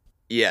thing.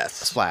 Yes,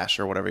 splash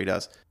or whatever he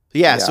does.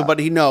 Yeah. So, but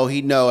he know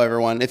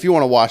everyone. If you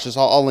want to watch this,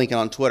 I'll link it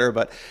on Twitter.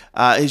 But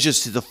he's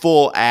just the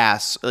full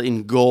ass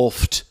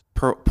engulfed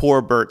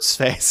poor Bert's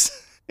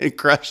face. It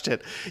crushed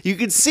it. You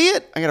can see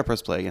it. I gotta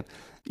press play again.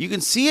 You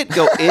can see it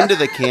go into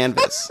the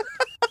canvas.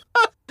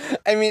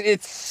 I mean,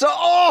 it's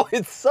so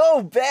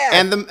bad.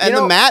 And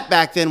the mat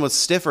back then was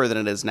stiffer than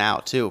it is now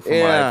too, from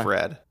what I've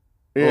read.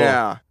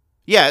 Yeah.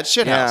 Yeah, it's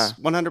shithouse,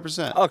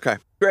 100%. Okay,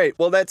 great.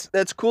 Well,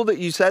 that's cool that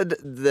you said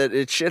that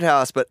it's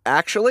shithouse, but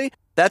actually,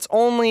 that's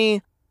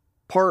only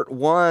part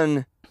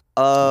one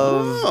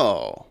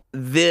of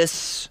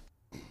this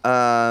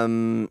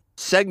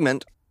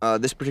segment.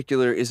 This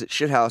particular Is It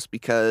Shithouse,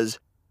 because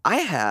I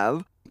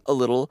have a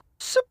little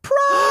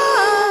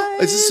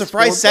surprise. Is this a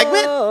surprise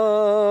segment?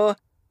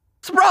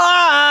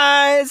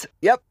 Surprise!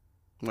 Yep.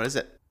 What is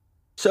it?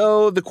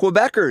 So the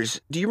Quebecers,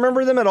 do you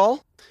remember them at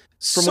all?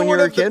 From when you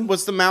were a kid?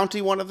 Was the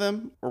Mountie one of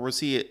them, or was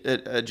he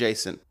an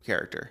adjacent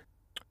character?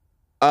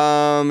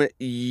 Yes.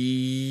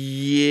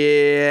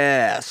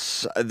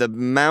 The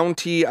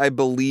Mountie, I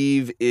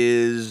believe,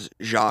 is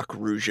Jacques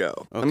Rougeau.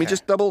 Okay. Let me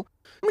just double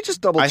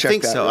check. I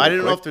think that so. I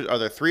don't know if are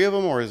there three of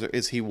them, or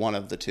is he one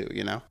of the two?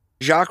 You know,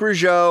 Jacques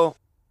Rougeau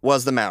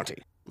was the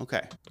Mountie.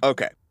 Okay.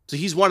 So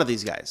he's one of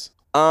these guys.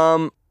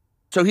 So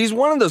he's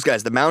one of those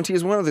guys. The Mountie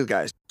is one of those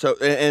guys. So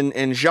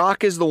and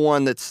Jacques is the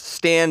one that's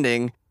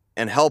standing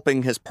and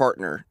helping his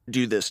partner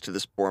do this to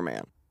this poor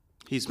man.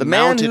 He's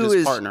mounted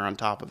his partner on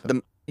top of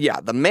him.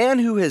 The man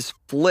who has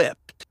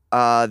flipped,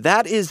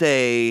 that is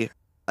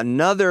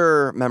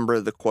another member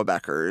of the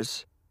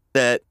Quebecers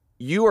that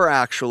you are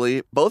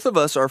actually, both of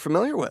us are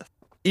familiar with.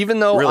 Even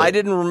though really?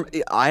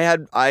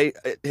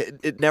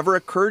 it never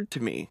occurred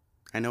to me.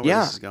 I know where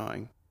this is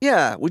going.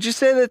 Yeah. Would you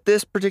say that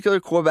this particular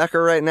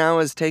Quebecer right now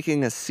is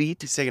taking a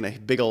seat? He's taking a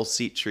big old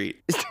seat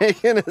treat. He's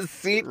taking a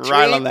seat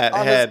right on that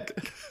head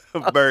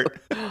of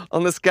Bert.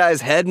 On this guy's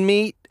head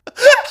meat.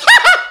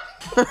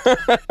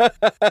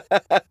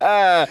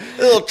 A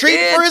little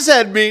treat for his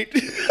head meat.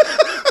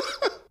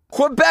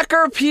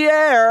 Quebecer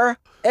Pierre,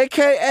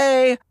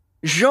 a.k.a.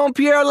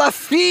 Jean-Pierre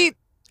Lafitte.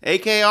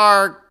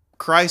 AKR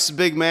Christ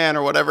Big Man,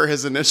 or whatever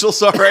his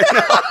initials are right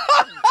now.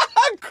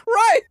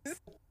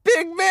 Christ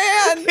Big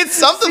Man. It's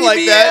something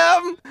like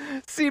that.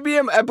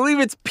 CBM. I believe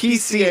it's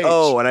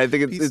PCO, and I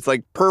think it's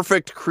like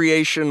Perfect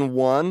Creation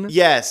 1.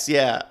 Yes,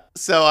 yeah.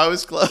 So I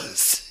was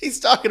close. He's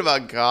talking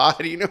about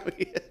God. You know who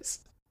he is.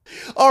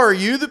 Oh, are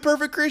you the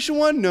Perfect Creation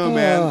 1? No,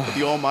 man.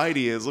 The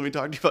Almighty is. Let me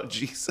talk to you about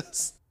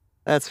Jesus.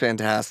 That's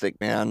fantastic,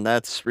 man.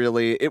 That's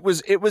really, it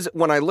was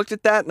when I looked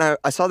at that and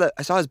I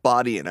saw his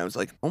body and I was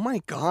like, oh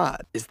my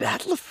God, is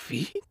that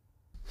Lafitte?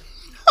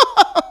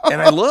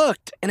 And I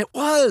looked and it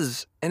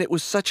was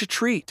such a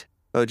treat.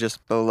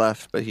 Bo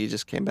left, but he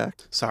just came back.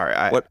 Sorry.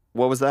 What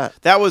was that?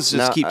 That was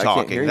just keep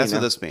talking. That's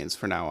what this means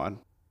for now on.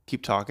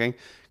 Keep talking.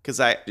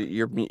 Because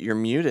you're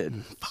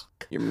muted.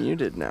 Fuck. You're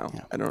muted now.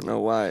 Yeah. I don't know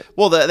why.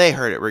 Well, they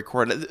heard it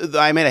recorded.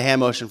 I made a hand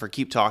motion for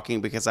keep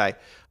talking because I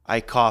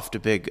coughed a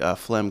big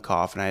phlegm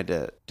cough and I had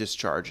to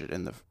discharge it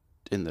in the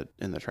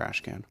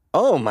trash can.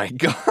 Oh my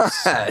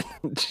God!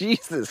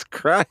 Jesus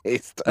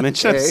Christ! I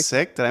mentioned I'm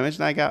sick. Did I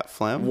mention I got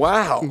phlegm?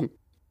 Wow.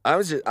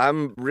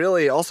 I'm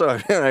really also.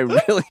 I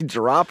really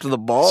dropped the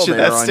ball. Should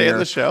there that stay in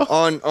the show?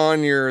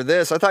 On your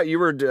this? I thought you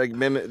were like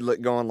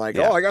going like,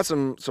 oh, I got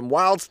some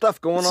wild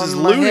stuff going on. This is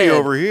in my Looney head.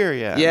 over here.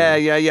 Yeah.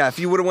 If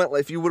you would have went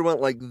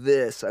like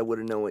this, I would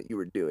have known what you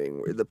were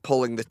doing. The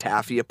pulling the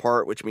taffy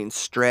apart, which means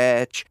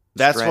stretch.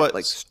 That's stretch, what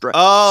like stretch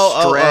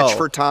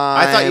for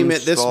time. I thought you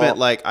meant this meant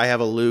like I have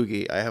a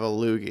loogie. I have a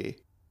loogie.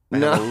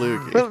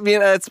 I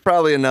mean, that's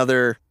probably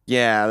another.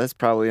 Yeah, that's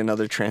probably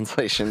another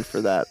translation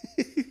for that.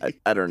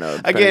 I don't know.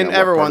 Again,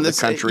 everyone, this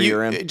country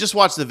you're in. Just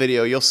watch the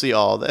video. You'll see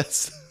all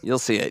this. You'll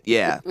see it.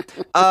 Yeah.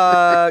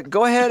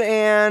 Go ahead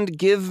and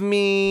give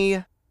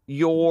me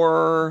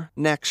your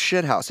next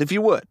shithouse, if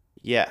you would.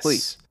 Yes,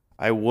 please.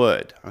 I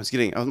would.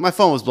 My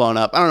phone was blown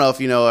up. I don't know if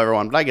you know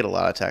everyone, but I get a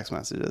lot of text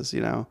messages,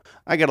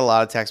 I get a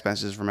lot of text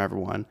messages from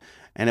everyone,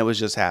 and it was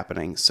just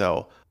happening.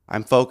 So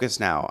I'm focused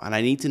now, and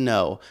I need to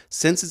know,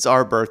 since it's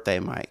our birthday,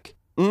 Mike,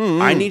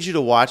 I need you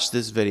to watch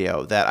this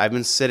video that I've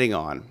been sitting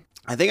on.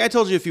 I think I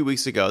told you a few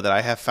weeks ago that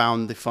I have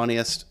found the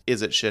funniest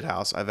Is It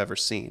Shithouse I've ever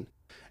seen.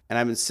 And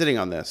I've been sitting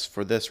on this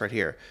for this right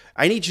here.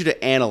 I need you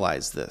to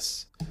analyze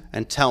this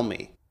and tell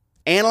me.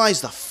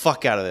 Analyze the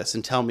fuck out of this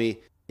and tell me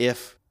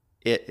if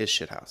it is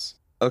shithouse.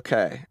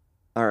 Okay.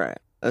 All right.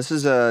 This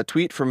is a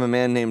tweet from a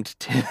man named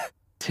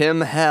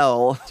Tim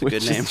Hell. It's a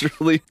good name.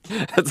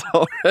 It's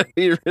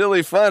already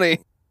really funny.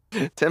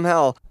 Tim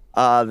Hell.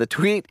 The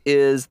tweet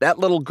is, that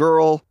little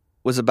girl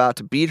was about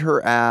to beat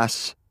her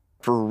ass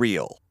for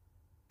real.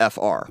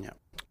 FR. Yeah.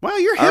 Wow,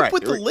 you're hip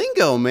with the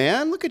lingo,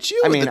 man. Look at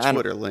you with the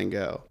Twitter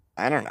lingo.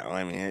 I don't know.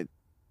 I mean,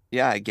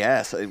 I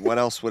guess. What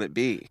else would it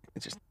be?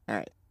 It's just, all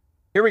right.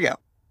 Here we go.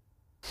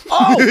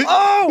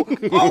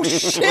 Oh,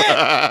 shit.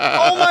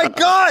 Oh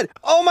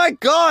my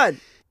God.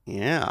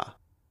 Yeah.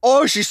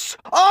 She's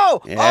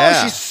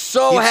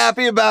so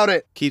happy about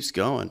it. Keeps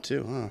going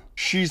too, huh?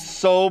 She's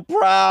so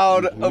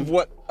proud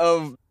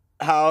of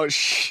how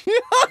she,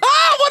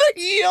 what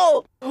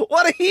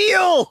a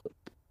heel.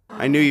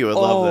 I knew you would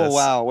love this. Oh,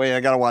 wow. Wait, I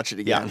got to watch it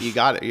again. Yeah, you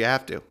got it. You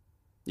have to.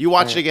 You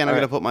watch it again. I'm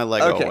going to put my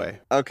Lego away.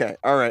 Okay.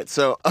 All right.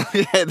 So,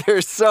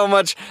 there's so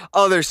much.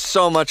 There's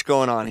so much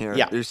going on here.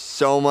 Yeah. There's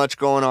so much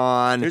going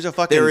on. There's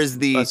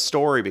a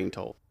story being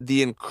told.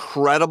 The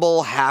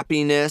incredible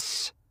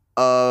happiness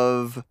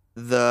of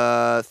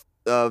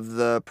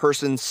the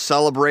person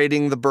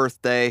celebrating the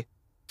birthday.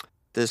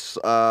 This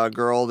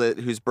girl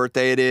whose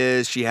birthday it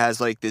is. She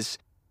has like this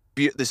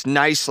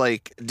nice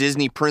like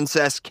Disney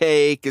princess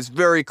cake. It's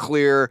very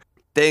clear.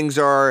 Things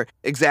are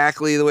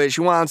exactly the way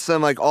she wants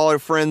them. Like, all her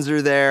friends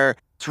are there.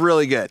 It's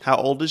really good. How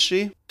old is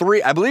she?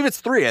 3. I believe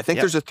it's 3. I think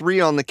there's a 3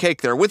 on the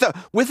cake there with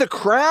a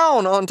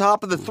crown on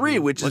top of the 3,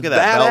 which Look is at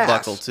that badass. belt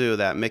buckle too.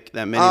 That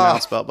Minnie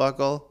Mouse belt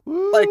buckle.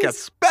 Woo. Like a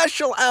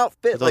special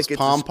outfit. Those like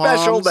it's a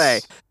special day.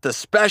 The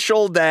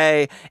special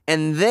day.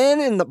 And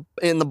then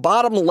in the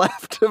bottom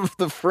left of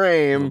the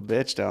frame,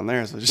 bitch down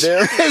there.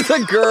 There is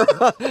a girl.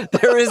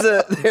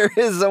 there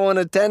is someone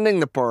attending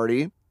the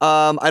party.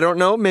 I don't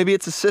know. Maybe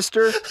it's a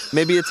sister.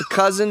 Maybe it's a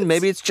cousin.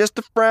 Maybe it's just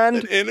a friend.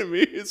 An enemy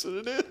is what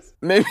it is.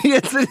 Maybe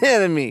it's an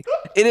enemy.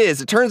 It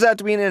is. It turns out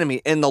to be an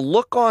enemy. And the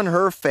look on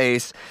her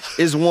face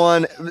is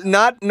one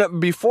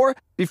before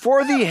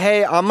the,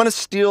 hey, I'm gonna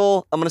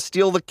steal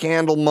the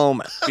candle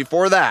moment.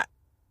 Before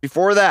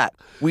that,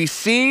 we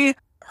see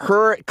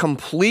her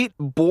complete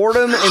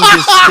boredom and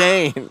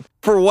disdain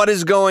for what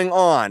is going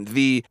on.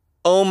 The,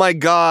 oh my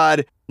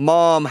God,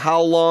 Mom,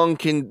 how long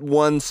can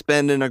one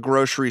spend in a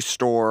grocery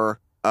store?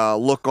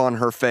 Look on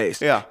her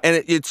face. Yeah.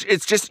 And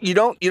it's just, you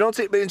don't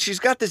see it, and she's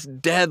got this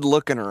dead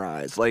look in her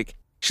eyes. Like,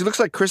 she looks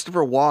like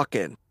Christopher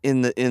Walken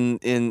in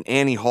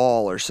Annie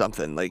Hall or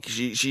something. Like,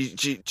 she's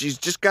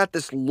just got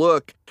this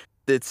look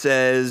that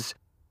says,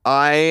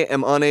 I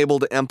am unable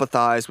to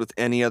empathize with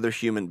any other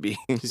human being.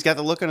 He's got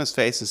the look on his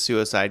face in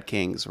Suicide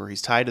Kings where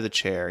he's tied to the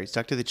chair. He's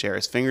stuck to the chair.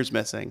 His finger's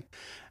missing.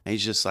 And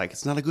he's just like,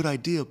 it's not a good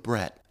idea,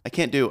 Brett. I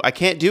can't do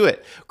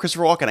it.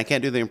 Christopher Walken, I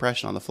can't do the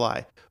impression on the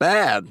fly.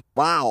 Bad.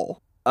 Wow.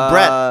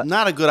 Brett,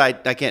 not a good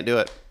idea. I can't do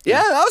it.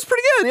 Yeah, that was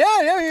pretty good.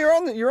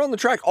 Yeah, you're on the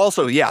track.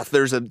 Also, yeah,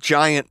 there's a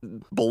giant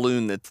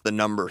balloon that's the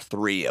number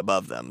 3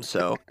 above them.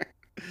 So,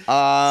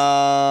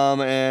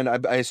 and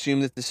I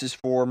assume that this is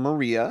for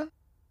Maria.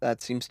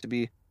 That seems to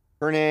be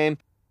her name.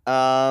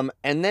 And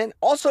then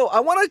also, I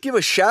want to give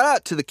a shout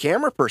out to the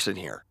camera person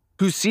here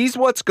who sees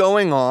what's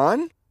going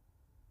on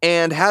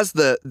and has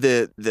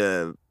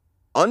the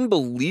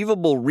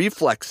unbelievable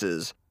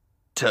reflexes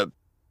to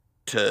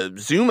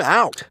zoom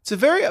out. It's a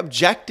very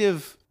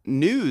objective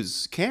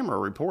news camera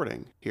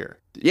reporting here.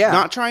 Yeah.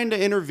 Not trying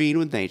to intervene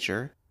with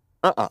nature.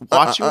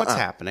 Watching what's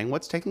happening,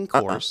 what's taking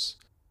course.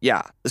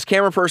 Yeah. This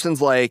camera person's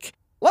like,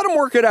 let them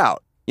work it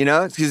out.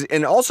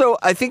 And also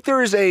I think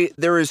there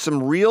is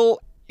some real,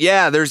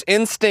 there's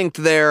instinct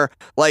there.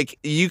 Like,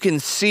 you can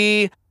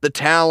see the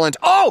talent.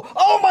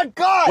 Oh my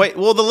God. Wait,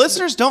 well, the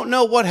listeners don't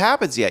know what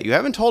happens yet. You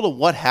haven't told them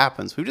what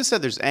happens. We've just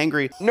said there's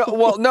angry. No.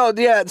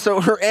 So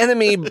her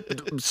enemy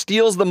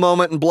steals the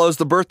moment and blows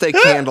the birthday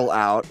candle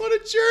out. What a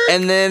jerk.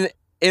 And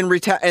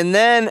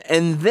then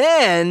and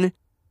then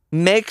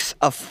makes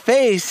a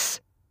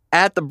face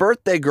at the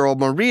birthday girl,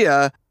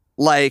 Maria,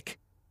 like,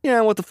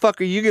 what the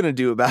fuck are you going to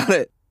do about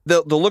it?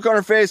 The look on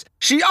her face,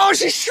 she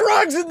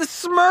shrugs at the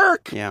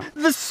smirk. Yeah.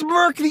 The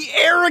smirk, the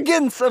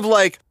arrogance of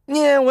like,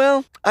 yeah,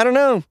 well, I don't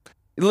know.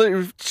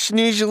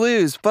 Snooze, you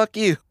lose. Fuck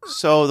you.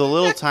 So the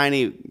little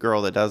tiny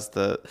girl that does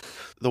the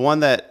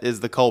one that is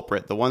the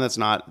culprit, the one that's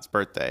not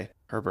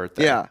her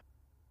birthday. Yeah.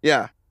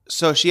 Yeah.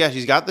 So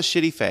she's got the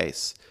shitty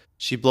face.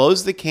 She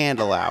blows the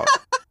candle out.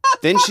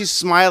 Then she's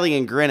smiling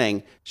and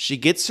grinning. She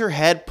gets her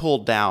head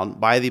pulled down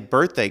by the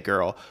birthday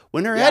girl.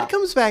 When her head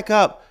comes back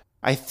up,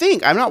 I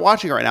think, I'm not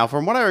watching it right now,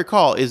 from what I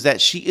recall, is that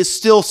she is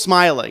still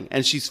smiling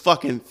and she's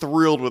fucking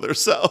thrilled with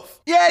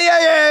herself.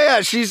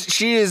 Yeah.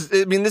 She is.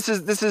 I mean, this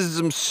is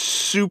some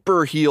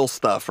super heel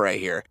stuff right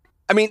here.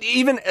 I mean,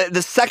 even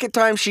the second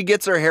time she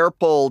gets her hair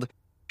pulled,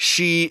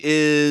 she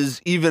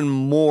is even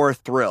more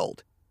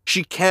thrilled.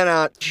 She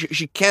cannot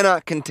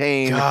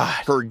contain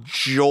her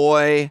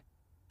joy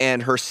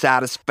and her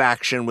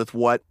satisfaction with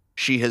what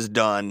she has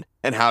done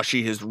and how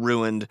she has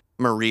ruined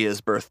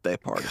Maria's birthday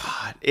party.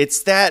 God,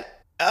 it's that.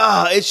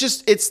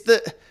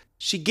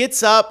 She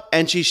gets up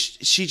and she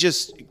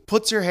just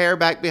puts her hair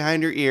back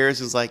behind her ears.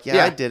 And is like,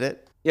 yeah, I did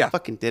it. Yeah. I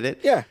fucking did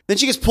it. Yeah. Then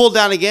she gets pulled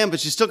down again, but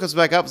she still comes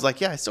back up. Is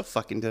like, yeah, I still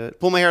fucking did it.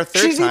 Pull my hair a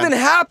third time. She's even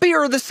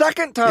happier the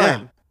second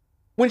time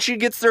when she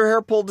gets her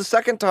hair pulled the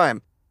second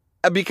time,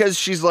 because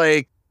she's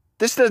like,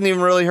 this doesn't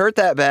even really hurt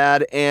that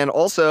bad. And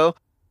also,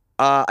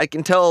 I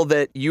can tell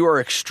that you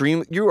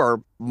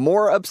are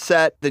more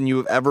upset than you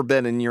have ever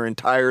been in your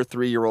entire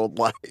 3-year-old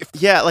life.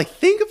 Yeah, like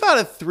think about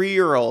a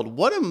 3-year-old.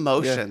 What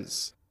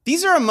emotions? Yeah.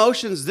 These are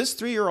emotions this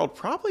 3-year-old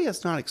probably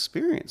has not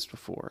experienced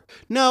before.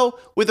 No,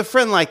 with a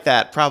friend like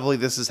that, probably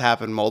this has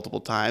happened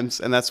multiple times,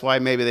 and that's why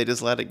maybe they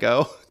just let it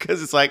go,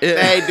 because it's like,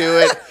 they do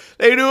it.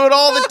 They do it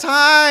all the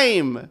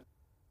time.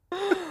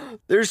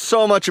 There's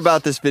so much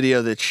about this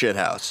video that's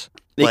shithouse.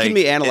 It can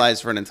be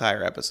analyzed for an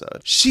entire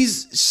episode.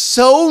 She's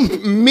so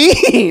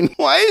mean.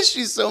 Why is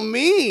she so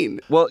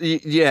mean? Well,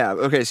 yeah.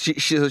 Okay.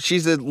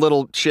 She's a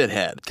little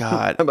shithead.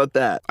 God. How about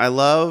that? I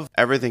love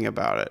everything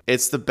about it.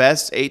 It's the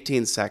best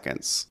 18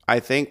 seconds I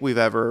think we've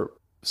ever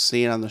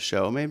seen on the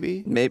show,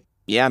 maybe. Maybe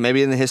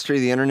in the history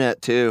of the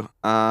internet, too.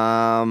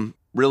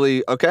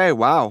 Really, okay,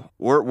 wow.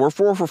 We're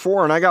 4 for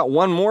 4, and I got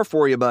one more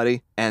for you,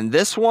 buddy. And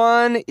this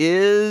one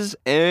is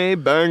a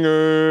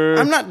banger.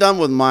 I'm not done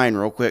with mine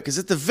real quick, because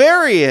at the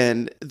very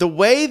end, the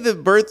way the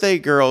birthday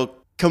girl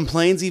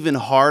complains even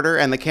harder,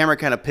 and the camera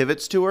kind of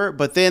pivots to her,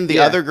 but then the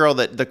other girl,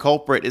 the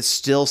culprit, is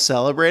still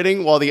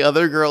celebrating, while the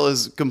other girl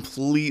is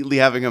completely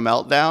having a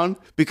meltdown,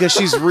 because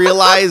she's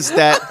realized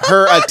that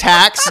her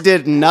attacks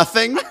did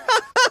nothing.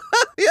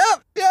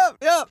 Yep.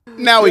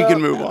 Now we can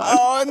move on.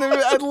 Oh, and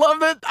I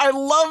love it. I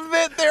love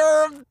it. There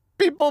are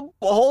people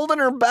holding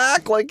her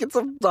back like it's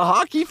a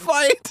hockey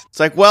fight. It's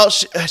like, well,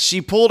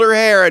 she pulled her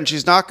hair and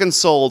she's not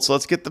consoled, so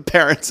let's get the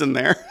parents in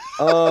there.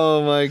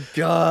 Oh, my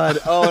God.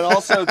 Oh, and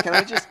also, can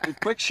I just a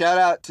quick shout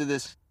out to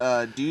this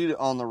dude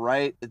on the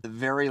right at the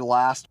very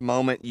last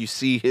moment you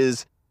see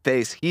his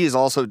face. He is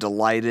also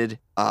delighted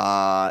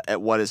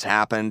at what has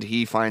happened.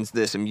 He finds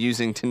this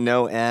amusing to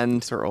no end.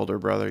 It's her older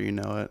brother, you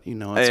know it. You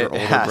know it's her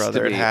older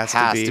brother. It has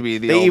to be.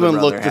 The they even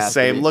look the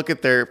same. Look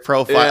at their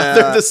profile. Yeah,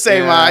 they're the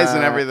same eyes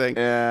and everything.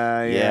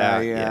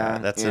 Yeah.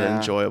 That's an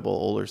enjoyable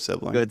older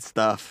sibling. Good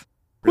stuff.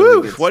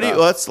 Really good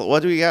stuff.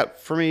 What do we got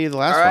for me the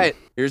last one? All right.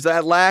 Here's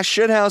that last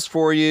shithouse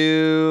for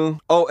you.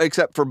 Oh,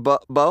 except for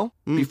Bo,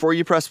 before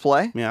you press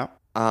play. Yeah.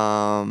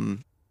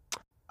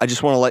 I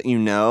just want to let you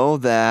know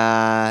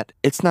that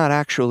it's not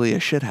actually a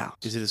shit house.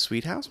 Is it a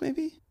sweet house,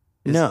 maybe?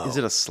 No. Is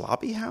it a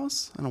sloppy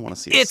house? I don't want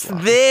to see it. It's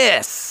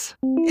this.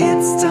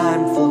 It's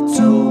time for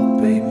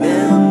Tope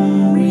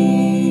Memory.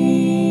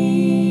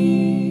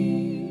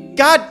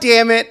 God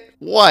damn it.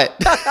 What?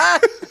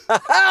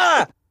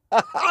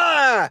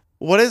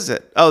 What is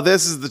it? Oh,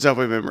 this is the Tope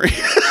Memory.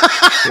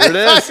 Here it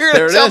is. You're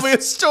going to tell me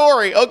a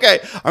story. Okay,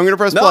 I'm going to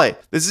press play.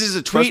 This is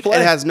a tweet. It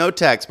has no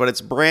text, but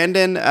it's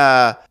Brandon,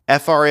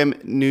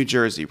 FRM, New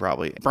Jersey,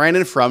 probably.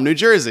 Brandon from New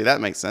Jersey. That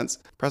makes sense.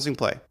 Pressing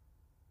play.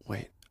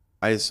 Wait,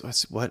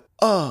 what?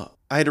 Oh,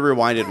 I had to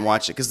rewind it and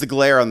watch it because the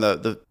glare on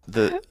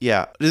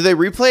yeah. Did they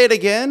replay it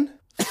again?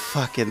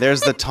 Fucking,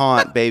 there's the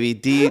taunt, baby.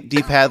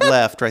 D-pad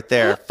left right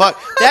there. Fuck,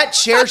 that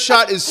chair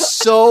shot is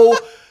so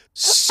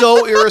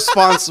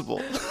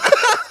irresponsible.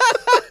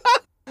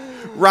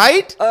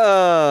 Right?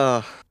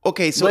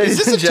 Okay, so is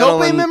this a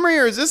Tope memory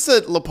or is this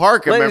a La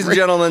Parka memory? Ladies and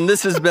gentlemen,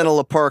 this has been a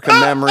La Parka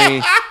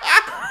memory.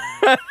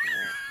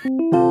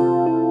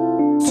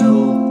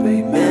 Tope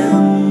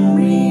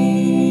memory.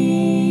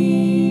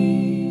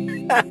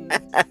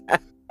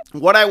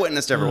 What I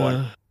witnessed,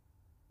 everyone,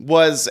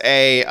 was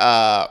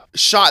a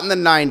shot in the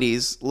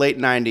 90s, late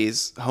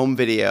 90s home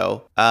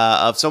video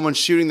of someone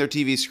shooting their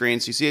TV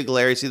screen. So you see a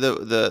glare, you see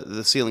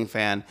the ceiling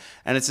fan,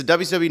 and it's a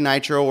WCW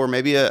Nitro or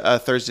maybe a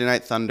Thursday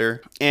Night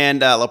Thunder.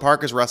 And La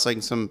Parka's wrestling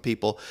some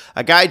people.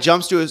 A guy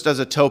jumps to does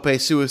a Tope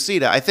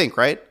Suicida, I think,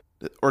 right?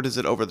 Or does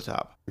it over the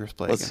top?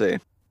 Let's see.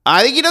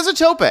 I think he does a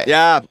Tope.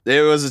 Yeah,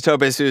 it was a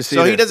Tope Suicida.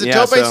 So he does a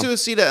Tope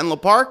Suicida, and La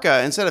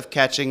Parka, instead of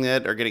catching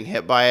it or getting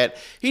hit by it,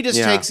 he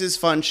just takes his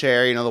fun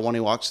chair, the one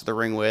he walks to the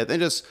ring with,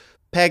 and just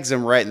pegs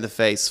him right in the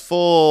face.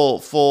 Full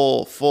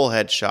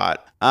headshot.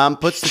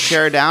 Puts the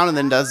chair down and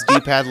then does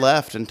D-pad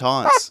left and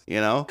taunts, He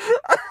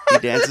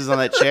dances on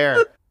that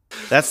chair.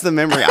 That's the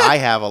memory I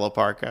have of La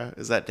Parka.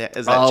 Is that chair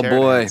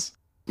dance.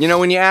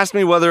 When you asked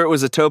me whether it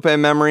was a Tope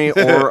memory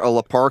or a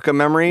La Parka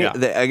memory,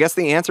 I guess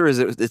the answer is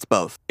it's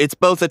both. It's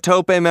both a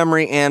Tope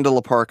memory and a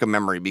La Parka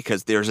memory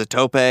because there's a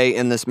Tope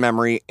in this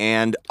memory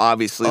and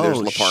obviously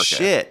there's La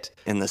Parka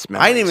in this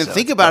memory. I didn't even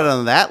think about it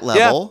on that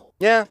level.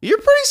 Yeah. You're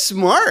pretty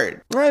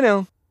smart. I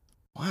know.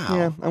 Wow.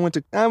 Yeah, I went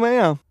to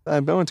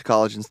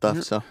college and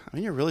stuff. So I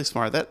mean, you're really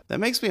smart. That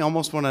makes me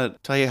almost want to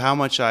tell you how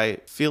much I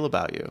feel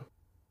about you,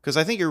 because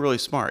I think you're really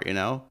smart. You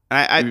know.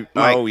 And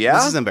Mike, yeah.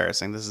 This is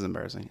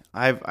embarrassing.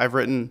 I've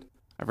written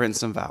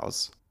some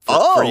vows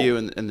for you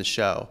in the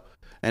show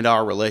and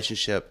our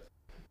relationship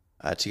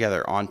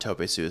together on Tope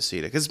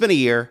Suicida, because it's been a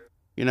year.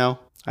 You know.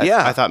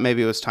 I thought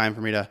maybe it was time for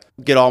me to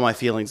get all my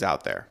feelings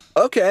out there.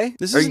 Okay.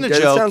 This isn't a joke.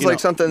 It sounds like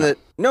something that...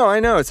 No, I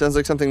know. It sounds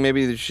like something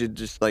maybe you should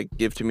just, like,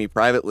 give to me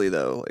privately,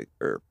 though. Like,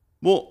 or...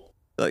 Well...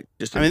 Like,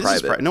 just in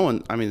private. No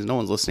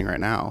one's listening right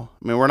now.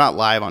 I mean, we're not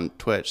live on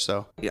Twitch,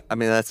 so... Yeah, I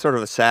mean, that's sort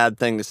of a sad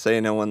thing to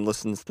say. No one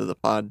listens to the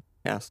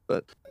podcast,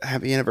 but...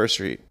 Happy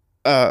anniversary.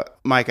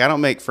 Mike, I don't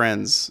make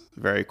friends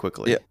very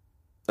quickly.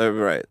 Yeah.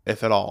 Right.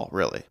 If at all,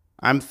 really.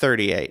 I'm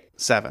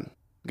 7.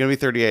 I'm going to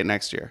be 38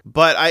 next year.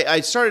 But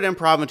I started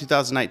improv in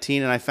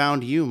 2019, and I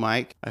found you,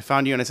 Mike. I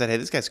found you, and I said, hey,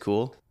 this guy's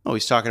cool. Oh,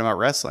 he's talking about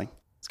wrestling.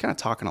 He's kind of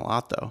talking a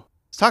lot, though.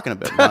 He's talking a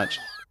bit much.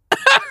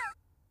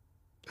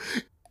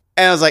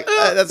 And I was like,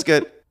 that's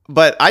good.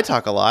 But I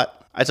talk a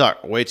lot. I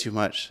talk way too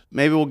much.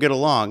 Maybe we'll get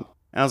along.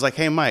 And I was like,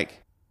 hey,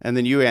 Mike. And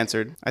then you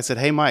answered. I said,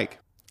 hey, Mike.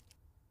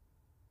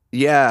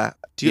 Yeah.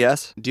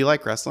 Yes. Do you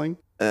like wrestling?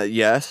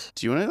 Yes.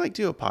 Do you want to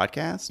do a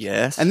podcast?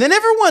 Yes. And then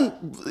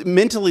everyone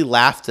mentally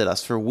laughed at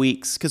us for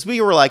weeks because we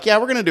were like, yeah,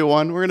 we're going to do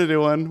one. We're going to do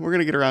one. We're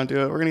going to get around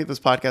to it. We're going to get this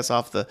podcast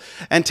off the...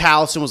 And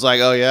Taliesin was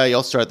like, oh, yeah,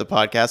 you'll start the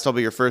podcast. I'll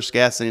be your first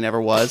guest. And he never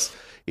was,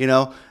 you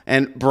know?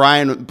 And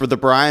the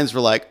Bryans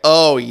were like,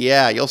 oh,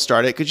 yeah, you'll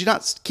start it. Could you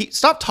not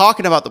stop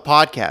talking about the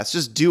podcast?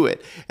 Just do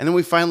it. And then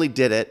we finally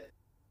did it,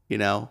 you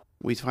know?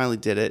 We finally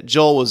did it.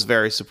 Joel was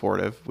very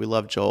supportive. We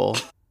love Joel.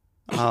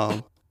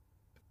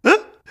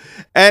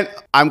 And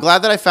I'm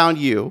glad that I found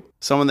you,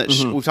 someone that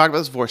we've talked about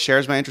this before,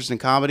 shares my interest in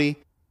comedy,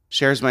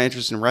 shares my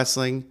interest in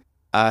wrestling,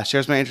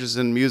 shares my interest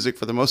in music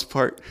for the most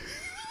part.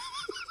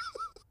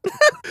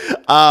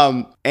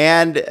 Mike,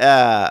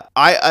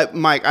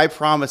 I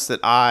promise that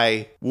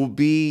I will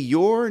be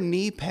your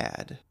knee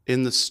pad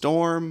in the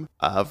storm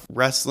of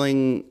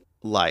wrestling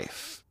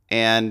life.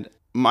 And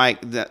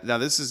Mike, now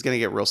this is going to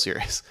get real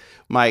serious.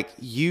 Mike,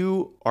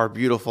 you are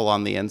beautiful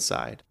on the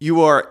inside.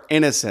 You are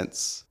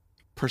innocence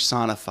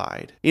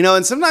personified, you know,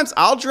 and sometimes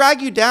I'll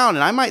drag you down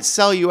and I might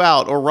sell you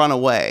out or run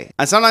away.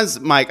 And sometimes,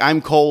 Mike, I'm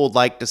cold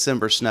like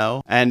December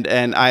snow, and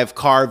I've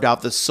carved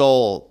out the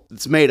soul.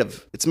 It's made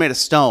of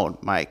stone,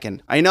 Mike.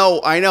 And I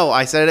know,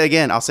 I said it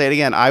again. I'll say it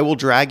again. I will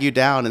drag you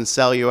down and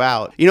sell you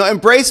out. You know,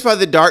 embraced by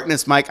the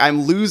darkness, Mike,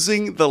 I'm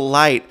losing the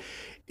light.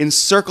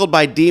 Encircled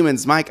by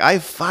demons, Mike, I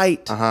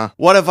fight.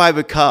 What have I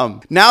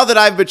become? Now that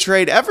I've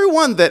betrayed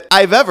everyone that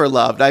I've ever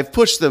loved, I've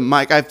pushed them,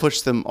 Mike, I've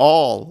pushed them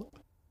all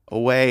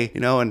away, you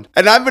know, and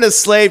I've been a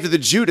slave to the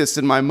Judas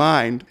in my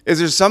mind. Is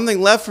there something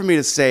left for me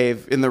to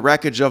save in the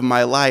wreckage of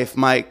my life,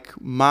 Mike?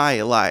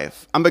 My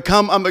life. I'm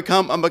becoming.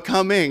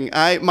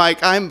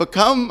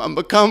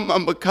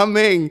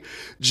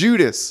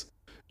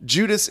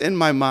 Judas in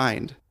my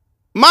mind.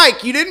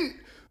 Mike,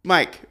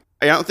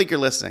 I don't think you're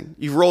listeing.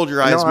 You've rolled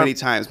your eyes many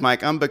times,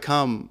 Mike. I'm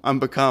becoming.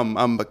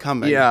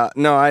 Yeah,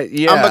 no,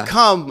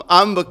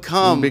 I'm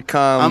becoming.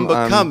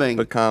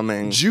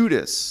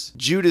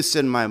 Judas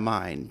in my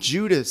mind.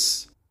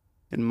 Judas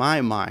in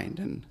my mind.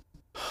 And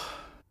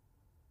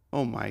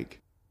oh, Mike,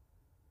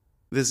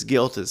 this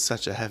guilt is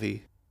such a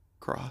heavy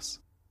cross.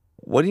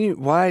 What do you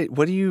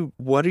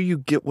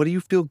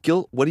feel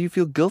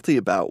guilty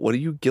about? What are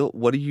you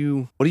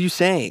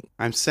saying?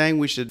 I'm saying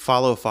we should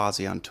follow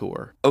Fozzy on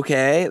tour.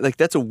 Okay, like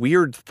that's a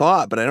weird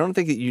thought, but I don't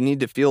think that you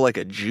need to feel like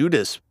a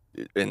Judas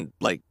and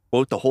like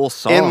quote the whole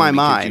song. In my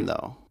mind,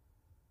 though.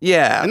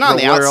 Yeah, and not on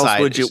the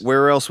outside.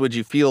 Where else would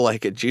you feel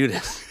like a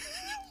Judas?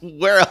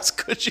 Where else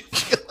could you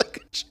feel like a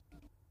Judas?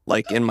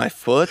 Like in my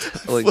foot?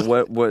 Like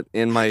what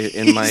in my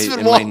kneecap?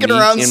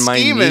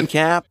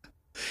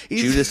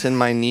 Judas in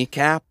my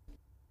kneecap?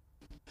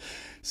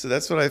 So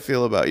that's what I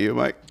feel about you,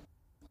 Mike.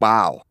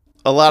 Wow.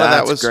 A lot of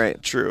that was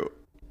great. True.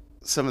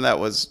 Some of that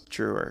was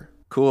truer.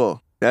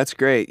 Cool. That's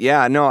great.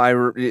 Yeah,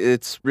 no,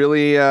 it's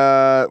really,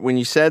 when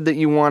you said that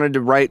you wanted to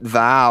write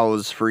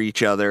vows for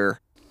each other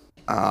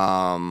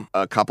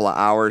a couple of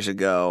hours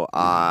ago,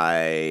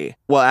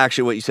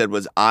 actually what you said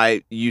was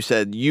you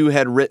said you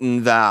had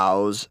written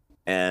vows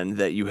and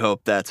that you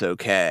hope that's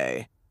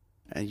okay.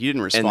 And you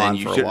didn't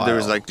respond for a while. There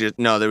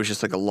was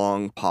just like a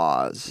long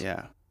pause.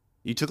 Yeah.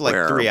 You took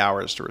like 3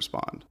 hours to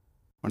respond.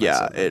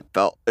 Yeah, it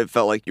felt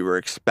like you were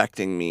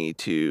expecting me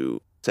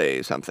to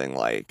say something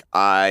like,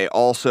 I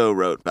also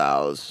wrote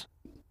vows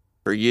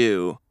for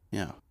you.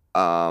 Yeah.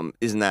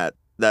 Isn't that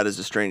is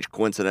a strange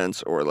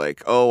coincidence, or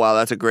like, oh wow,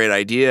 that's a great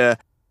idea.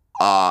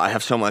 I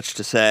have so much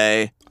to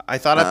say. I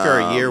thought after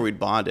a year we'd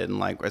bonded, and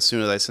like as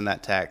soon as I sent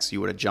that text, you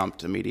would have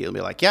jumped immediately and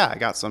be like, yeah, I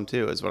got some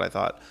too, is what I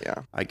thought.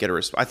 Yeah. I'd get a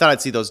response. I thought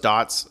I'd see those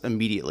dots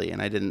immediately,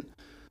 and I didn't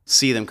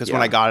see them because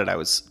when I got it, I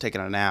was taking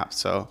a nap.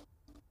 So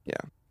yeah,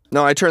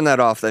 no, I turned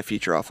that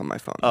feature off on my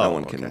phone.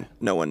 Oh,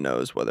 no one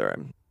knows whether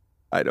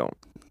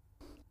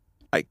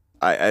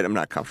I'm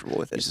not comfortable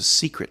with it. He's a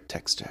secret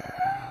texter.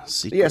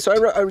 Secret. Yeah, so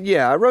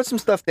I wrote some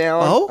stuff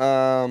down.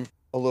 Oh?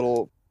 A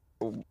little,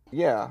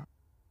 yeah.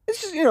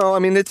 It's just,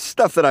 it's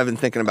stuff that I've been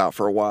thinking about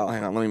for a while.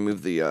 Hang on, let me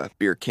move the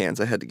beer cans.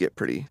 I had to get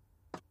pretty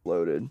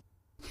loaded.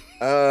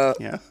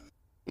 Yeah.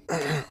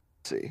 Let's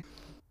see.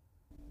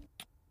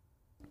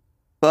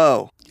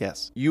 Bo.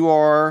 Yes. You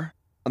are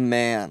a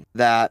man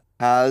that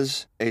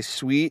has a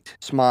sweet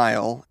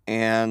smile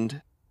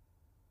and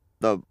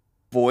the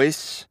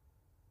voice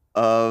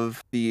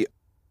of the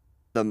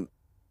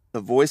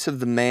voice of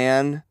the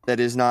man that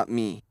is not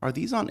me. Are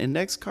these on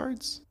index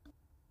cards?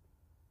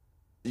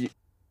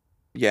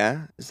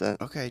 Yeah, is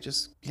that okay?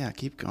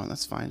 Keep going.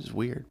 That's fine. It's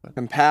weird, but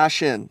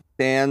compassion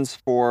stands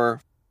for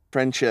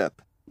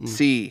friendship.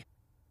 C.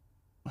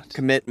 What?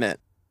 Commitment.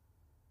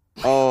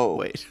 O.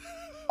 Wait.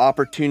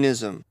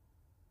 Opportunism.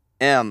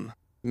 M.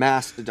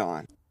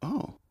 Mastodon.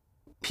 Oh.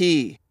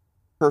 P.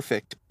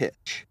 Perfect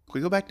pitch. Can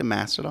we go back to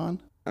Mastodon?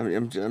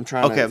 I'm trying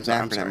to. Okay, I'm sorry.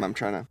 I'm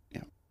trying to.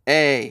 Yeah.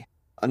 A.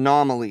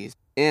 Anomalies.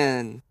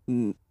 N.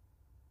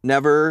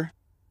 Never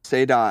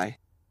say die.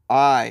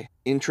 I.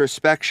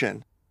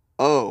 Introspection.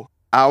 O.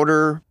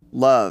 Outer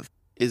love.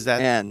 Is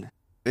that N.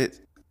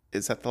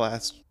 Is that the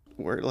last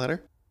word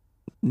letter?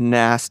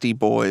 Nasty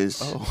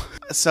boys. Oh.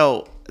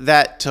 So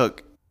that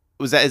took.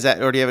 Is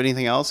that? Or do you have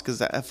anything else?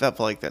 Because I felt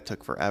like that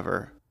took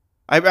forever.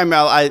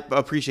 I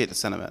appreciate the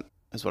sentiment.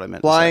 Is what I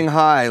meant. Flying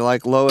high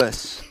like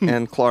Lois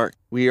and Clark.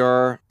 We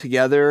are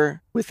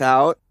together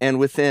without and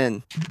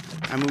within.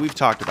 I mean, we've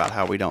talked about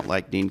how we don't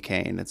like Dean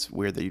Cain. It's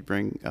weird that you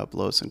bring up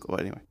Lois and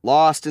Clark. Anyway.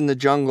 Lost in the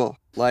jungle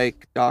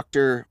like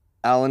Dr.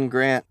 Alan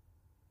Grant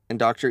and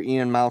Dr.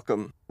 Ian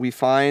Malcolm. We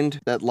find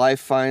that life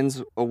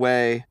finds a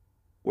way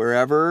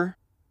wherever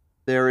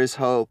there is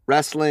hope.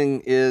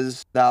 Wrestling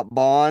is that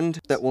bond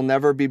that will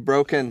never be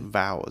broken.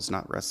 Vows,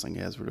 not wrestling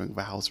is. We're doing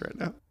vows right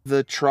now.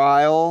 The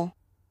trial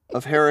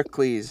of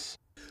Heracles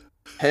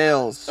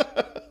hails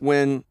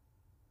when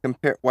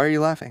compare. Why are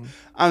you laughing?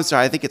 I'm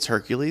sorry. I think it's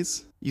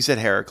Hercules. You said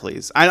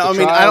Heracles. I don't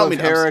mean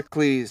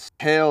Heracles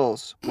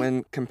hails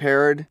when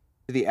compared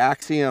to the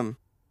axiom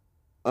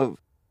of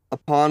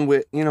upon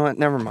which. You know what?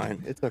 Never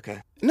mind. It's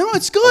okay. No,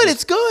 it's good.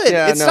 It's good.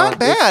 Yeah, it's not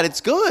bad.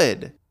 It's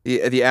good.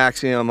 The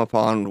axiom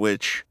upon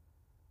which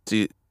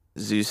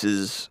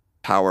Zeus's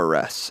power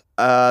rests.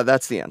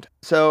 That's the end.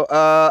 So,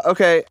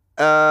 okay.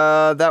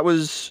 That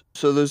was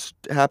so. Those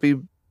happy,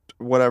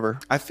 whatever.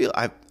 I feel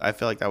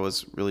like that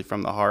was really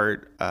from the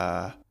heart.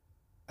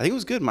 I think it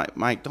was good,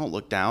 Mike. Don't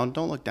look down.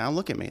 Don't look down.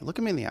 Look at me. Look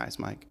at me in the eyes,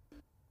 Mike.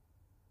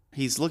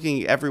 He's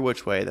looking every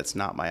which way. That's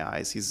not my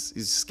eyes. He's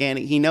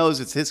scanning. He knows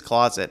it's his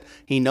closet.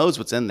 He knows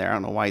what's in there. I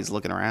don't know why he's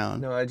looking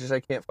around. No, I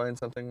can't find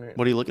something right now.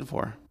 What are you looking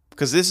for?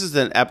 Because this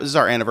is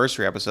our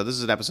anniversary episode. This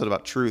is an episode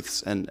about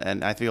truths,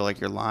 and I feel like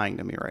you're lying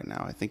to me right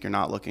now. I think you're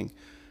not looking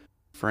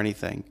for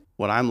anything.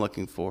 What I'm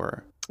looking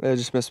for. I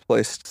just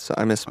misplaced.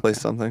 I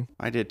misplaced something.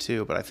 I did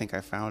too, but I think I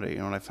found it. You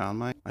know what I found,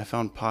 Mike? I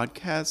found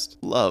podcast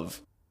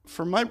love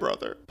for my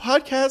brother.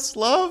 Podcast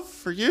love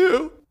for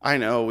you. I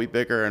know we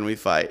bicker and we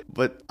fight,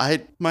 but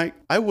I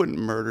wouldn't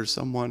murder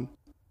someone,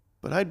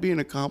 but I'd be an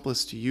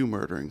accomplice to you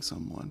murdering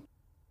someone.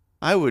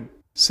 I would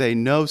say,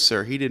 no,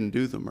 sir, he didn't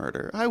do the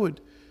murder.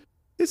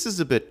 This is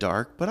a bit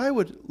dark, but I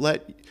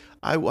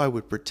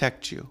would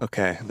protect you.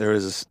 Okay,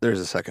 there's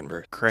a second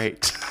verse.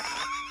 Great.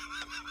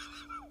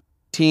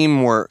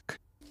 Teamwork.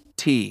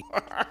 T.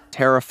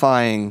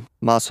 Terrifying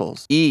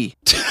muscles. E.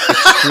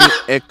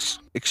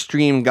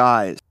 Extreme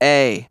guys.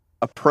 A.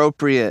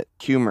 Appropriate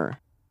humor.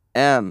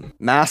 M.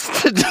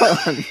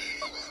 Mastodon.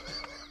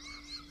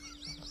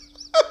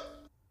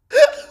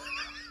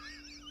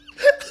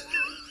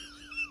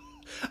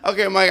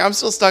 Okay, Mike, I'm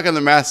still stuck on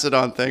the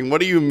Mastodon thing. What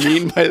do you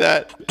mean by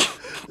that?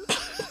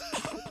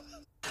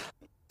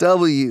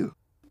 W.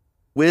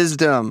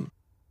 Wisdom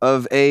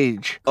of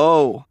age.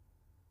 O.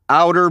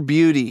 Outer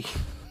beauty.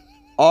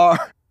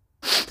 R.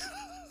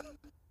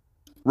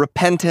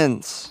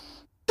 Repentance.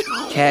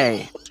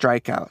 K.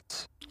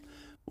 Strikeouts.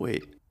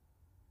 Wait.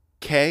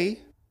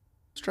 K?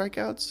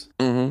 Strikeouts?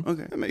 Mm-hmm.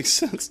 Okay, that makes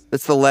sense.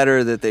 It's the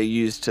letter that they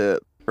use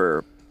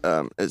for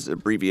as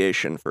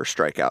abbreviation for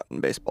strikeout in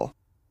baseball.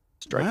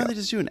 Why don't they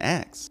just do an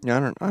X?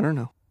 Yeah, I don't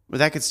know. But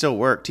that could still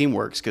work.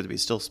 Teamwork's good to be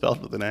still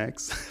spelled with an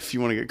X if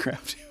you want to get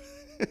crafty.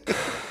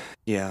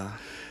 Yeah.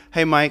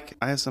 Hey, Mike,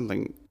 I have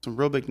some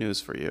real big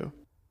news for you.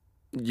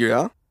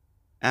 Yeah?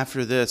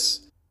 After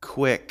this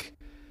quick,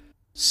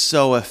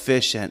 so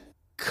efficient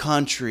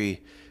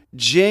country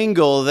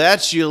jingle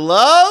that you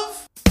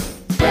love,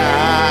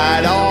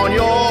 ride on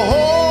your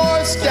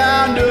horse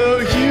down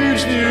to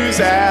Huge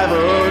News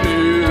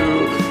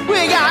Avenue.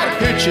 We got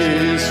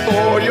pitches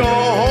for your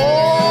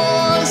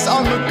horse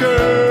on the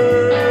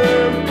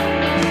curb.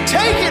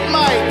 Take it,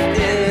 Mike.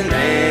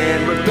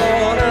 And we're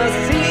gonna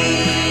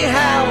see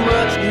how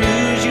much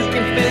news you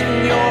can fit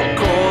in your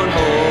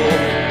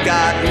cornhole.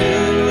 Got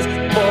news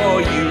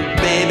for you,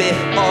 baby,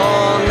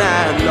 all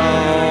night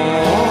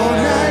long. All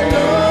night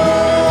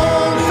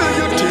long. Fill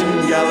your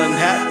 10-gallon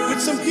hat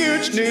with some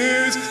huge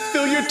news.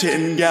 Fill your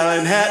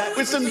 10-gallon hat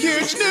with some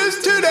huge news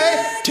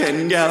today.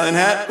 10-gallon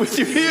hat with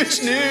your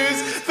huge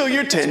news. Fill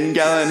your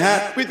 10-gallon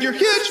hat with your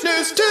huge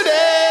news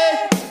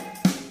today.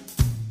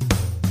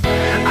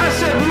 I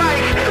said, Mike,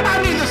 I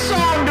need the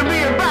song to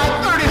be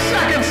about 30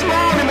 seconds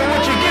longer than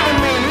what you're giving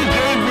me. He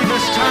gave me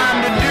this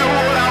time to do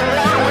what I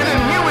want with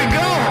it. Here we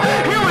go.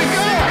 Here we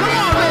go. Come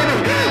on,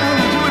 baby. Let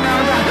me do it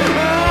now.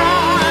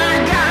 Oh, I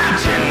got a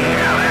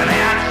 10-gallon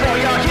hat for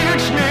your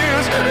huge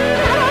news.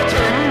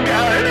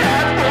 10-gallon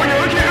hat for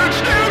your huge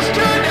news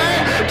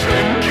today.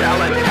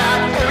 10-gallon hat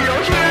for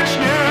your huge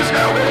news.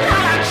 We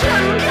got a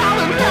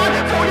 10-gallon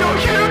hat for your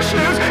huge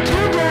news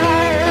today.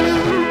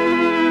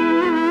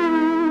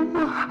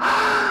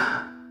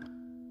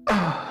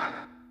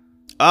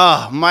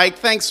 Oh, Mike,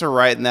 thanks for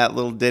writing that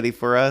little ditty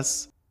for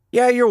us.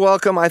 Yeah, you're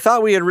welcome. I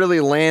thought we had really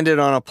landed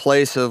on a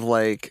place of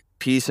like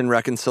peace and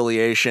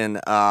reconciliation,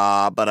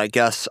 but I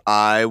guess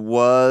I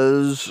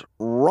was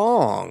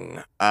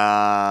wrong.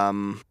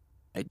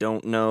 I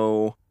don't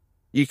know.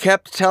 You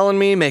kept telling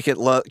me,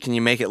 can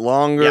you make it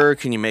longer? Yeah.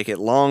 Can you make it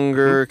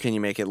longer? Can you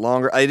make it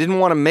longer? I didn't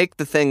want to make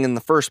the thing in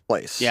the first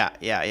place. Yeah.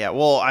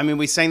 Well, I mean,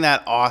 we sang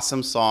that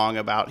awesome song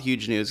about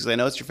huge news because I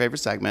know it's your favorite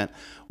segment.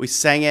 We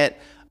sang it.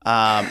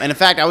 And in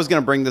fact, I was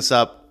going to bring this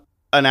up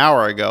an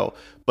hour ago,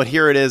 but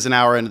here it is an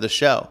hour into the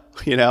show,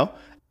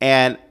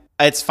 and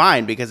it's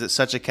fine because it's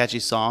such a catchy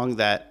song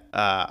that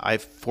I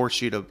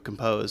forced you to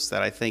compose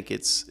that I think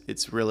it's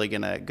really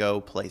going to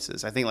go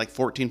places. I think like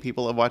 14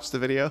 people have watched the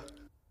video.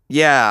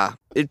 Yeah,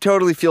 it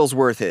totally feels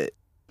worth it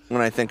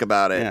when I think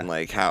about it. Yeah. And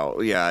like how,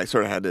 I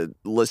sort of had to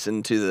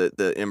listen to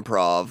the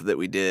improv that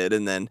we did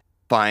and then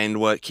find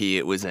what key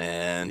it was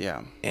in.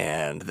 Yeah.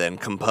 And then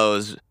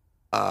compose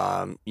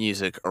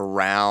music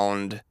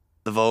around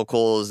the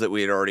vocals that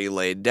we had already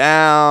laid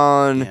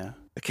down,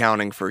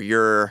 accounting for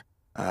your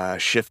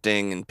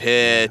shifting and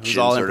pitch. It was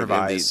all sort of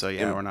improvised, so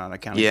we're not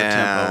accounting for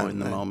tempo in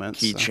the moment.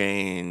 Key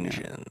change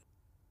and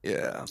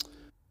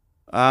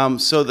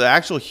So the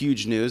actual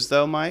huge news,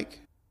 though, Mike.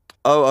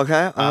 Oh,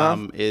 okay.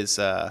 Is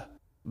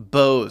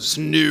Bo's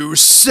new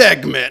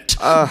segment.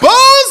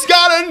 Bo's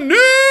got a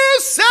new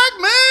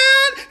segment.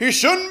 He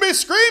shouldn't be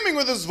screaming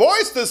with his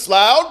voice this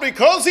loud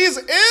because he's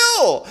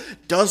ill.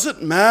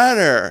 Doesn't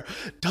matter.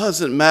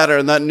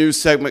 And that new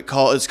segment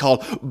is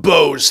called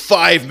Bo's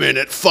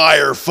 5-Minute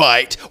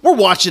Firefight. We're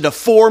watching a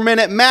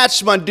 4-minute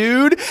match, my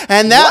dude.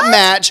 And that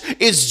match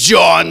is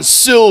John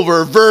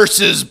Silver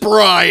versus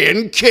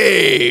Brian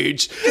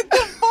Cage. Get the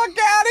fuck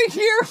out of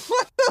here.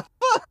 What the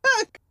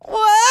fuck?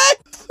 What?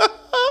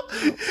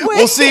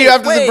 We'll see you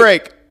after the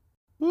break.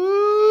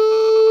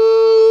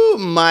 Woo!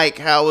 Mike,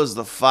 how was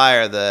the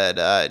fire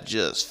that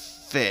just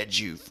fed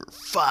you for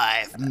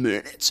 5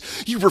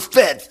 minutes? You were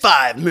fed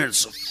 5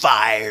 minutes of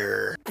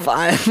fire.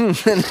 5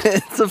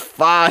 minutes of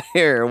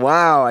fire.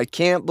 Wow, I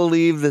can't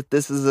believe that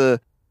this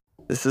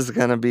is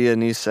gonna be a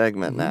new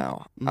segment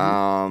now.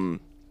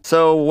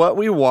 So what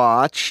we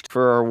watched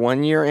for our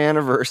 1-year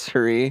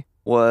anniversary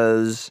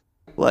was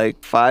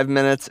like 5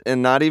 minutes,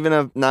 and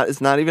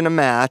it's not even a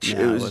match.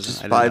 Yeah, it was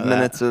just 5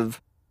 minutes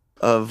of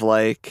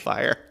like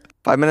fire.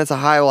 5 minutes of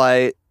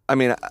highlight. I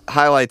mean,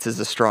 highlights is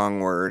a strong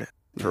word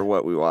for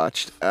what we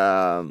watched.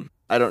 I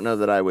don't know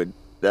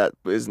that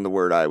isn't the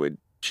word I would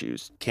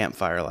choose.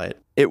 Campfire light.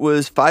 It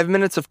was 5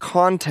 minutes of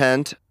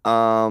content,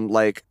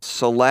 like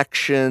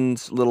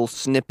selections, little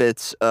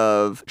snippets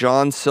of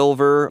John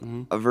Silver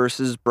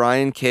versus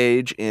Brian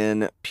Cage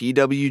in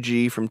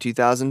PWG from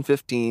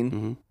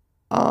 2015.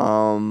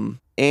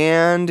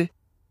 And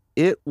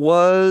it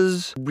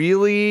was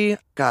really,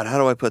 God, how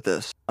do I put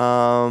this?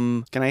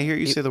 Can I hear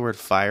you say the word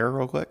fire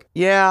real quick?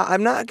 Yeah,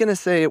 I'm not going to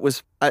say it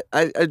was,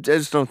 I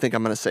just don't think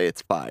I'm going to say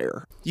it's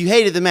fire. You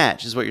hated the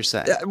match is what you're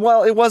saying.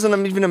 Well, it wasn't a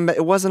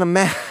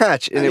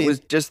match, and it was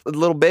just a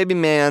little baby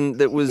man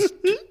that was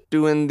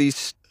doing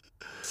these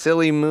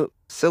silly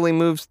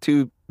moves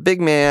to big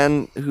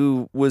man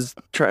who was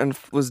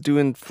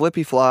doing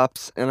flippy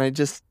flops, and I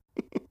just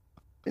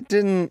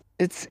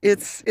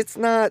it's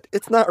not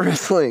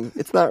wrestling.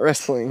 It's not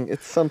wrestling.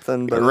 It's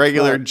something. But a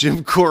regular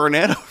Jim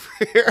Cornette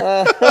over here.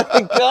 Oh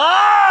my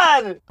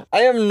God!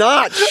 I am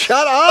not.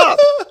 Shut up.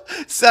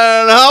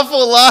 Sound an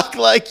awful lot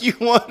like you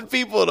want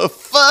people to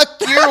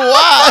fuck your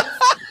wife.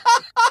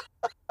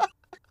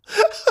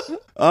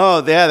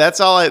 Oh yeah,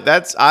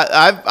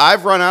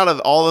 I've run out of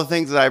all the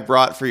things that I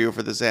brought for you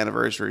for this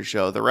anniversary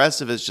show. The rest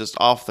of it's just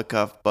off the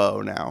cuff Bo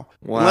now.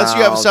 Wow, unless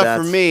you have stuff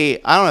for me,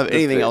 I don't have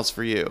anything else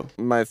for you.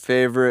 My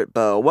favorite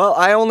Bo. Well,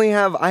 I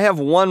have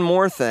one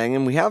more thing,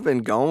 and we have been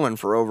going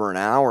for over an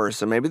hour,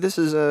 so maybe this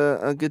is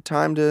a good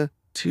time to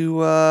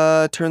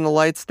turn the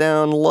lights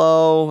down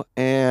low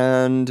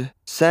and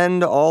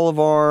send all of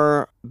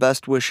our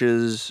best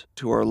wishes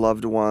to our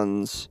loved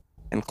ones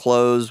and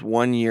close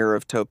 1 year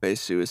of Tope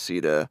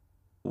Suicida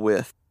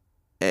with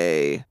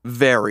a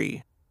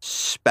very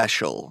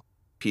special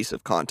piece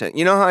of content.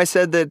 You know how I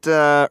said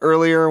that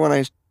earlier when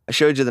I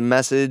showed you the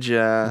message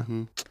that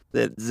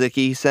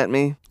Zicky sent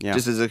me? Yeah.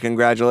 Just as a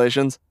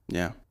congratulations?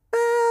 Yeah.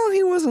 Well,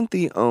 he wasn't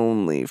the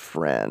only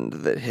friend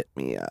that hit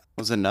me up.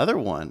 Was another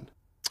one.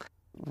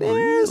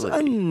 There's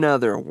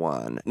another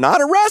one.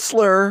 Not a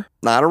wrestler.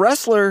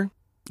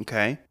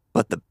 Okay.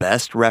 But the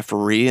best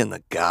referee in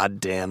the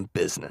goddamn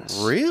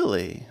business.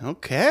 Really?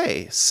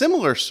 Okay.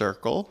 Similar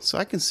circle, so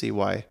I can see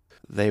why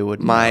they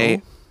would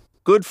My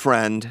good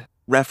friend,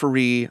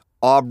 referee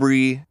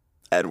Aubrey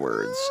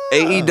Edwards,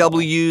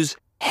 AEW's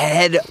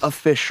head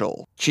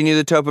official. She knew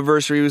the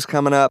Topiversary was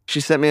coming up.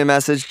 She sent me a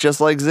message just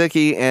like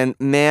Zicky, and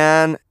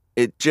man,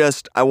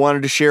 I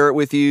wanted to share it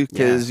with you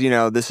because,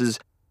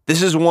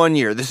 this is 1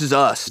 year. This is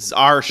us. It's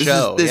our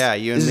show.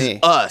 You and me. This is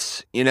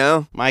us,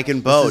 Mike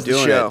and Bo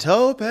doing it.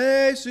 Tope,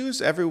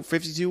 Zeus, every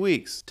 52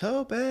 weeks.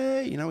 Tope,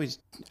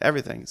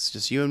 everything. It's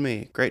just you and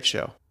me. Great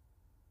show.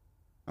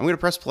 I'm going to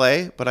press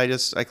play, but I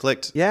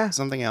clicked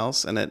something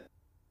else and it,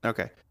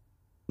 okay.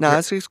 No,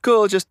 it's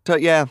cool. Just,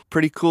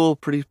 pretty cool,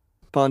 pretty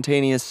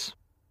spontaneous.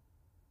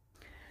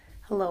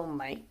 Hello,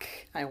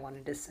 Mike. I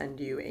wanted to send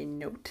you a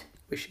note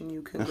wishing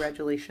you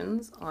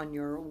congratulations on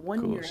your 1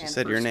 year anniversary. She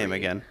said your name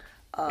again.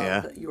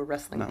 Your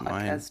wrestling Not podcast,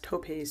 mine.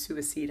 Tope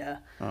Suicida.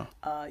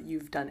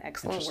 You've done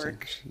excellent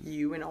work.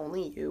 You and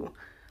only you.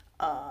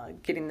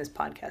 Getting this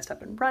podcast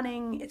up and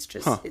running. It's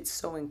just, it's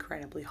so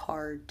incredibly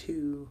hard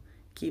to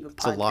keep a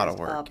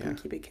podcast up and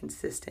keep it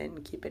consistent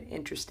and keep it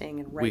interesting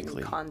and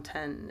writing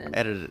content and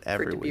edit it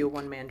every for it to week. Be a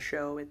one-man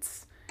show.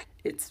 It's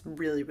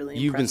really, really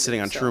You've impressive. been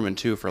sitting on Truman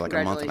too for like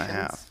a month and a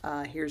half.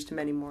 Here's to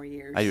many more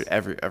years. I do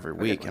it every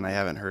week, and I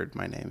haven't heard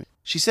my name.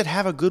 She said,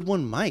 "Have a good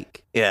one,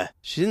 Mike." Yeah.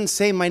 She didn't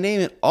say my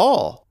name at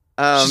all.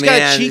 Oh, She's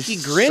got a cheeky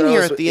grin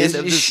here at the end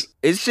of this.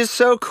 It's just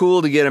so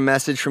cool to get a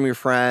message from your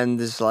friend.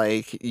 This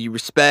like you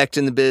respect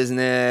in the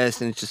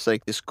business, and it's just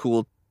like this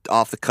cool,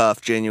 off the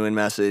cuff, genuine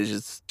message.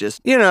 It's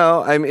just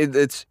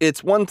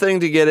it's one thing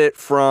to get it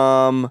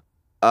from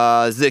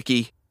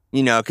Zicky.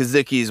 Because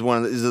Zicky's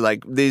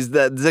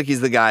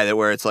Zicky's the guy that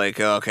where it's like,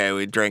 okay,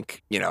 we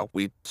drink,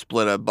 we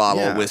split a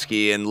bottle of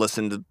whiskey and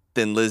listened to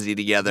Thin Lizzy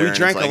together. We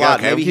drank a lot.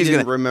 Okay, maybe he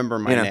didn't remember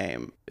my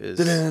name.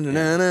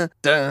 I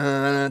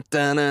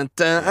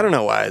don't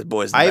know why his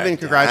boys. I even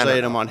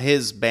congratulated him on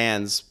his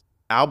band's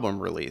album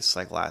release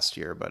like last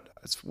year, but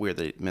it's weird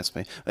that he missed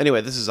me.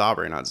 Anyway, this is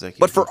Aubrey, not Zicky.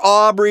 But for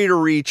Aubrey to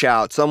reach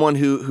out, someone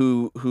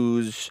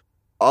whose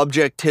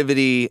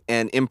objectivity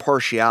and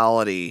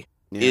impartiality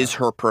is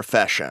her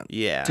profession.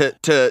 Yeah.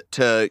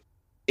 To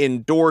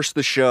endorse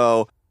the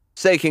show,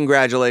 say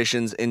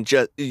congratulations, and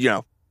just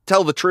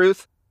tell the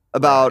truth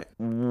about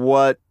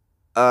what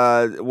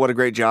a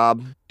great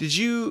job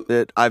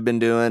that I've been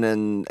doing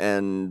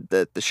and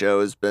that the show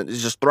is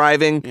just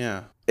thriving.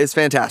 Yeah. It's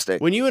fantastic.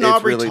 When you and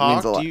Aubrey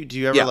talk, do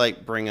you ever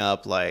bring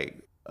up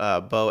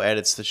Bo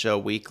edits the show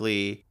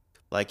weekly?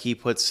 Like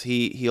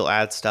he'll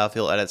add stuff,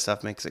 he'll edit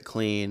stuff, makes it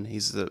clean.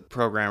 He's the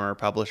programmer,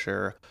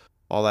 publisher,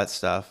 all that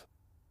stuff.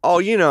 Oh,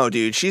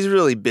 dude, she's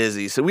really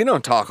busy, so we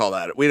don't talk all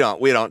that. We don't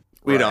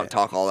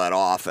talk all that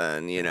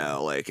often.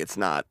 It's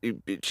not.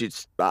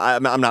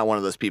 I'm not one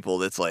of those people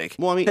that's like,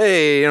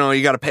 hey,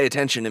 you got to pay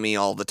attention to me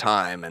all the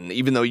time, and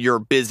even though you're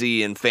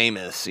busy and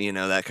famous,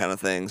 that kind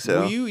of thing.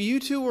 So you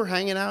two were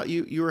hanging out.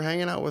 You were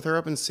hanging out with her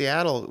up in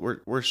Seattle,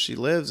 where she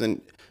lives,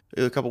 and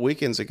a couple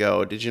weekends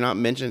ago. Did you not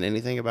mention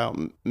anything about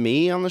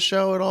me on the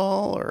show at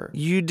all, or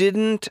you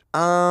didn't?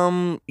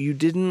 You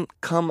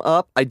didn't come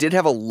up. I did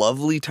have a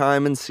lovely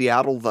time in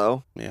Seattle,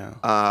 though. Yeah.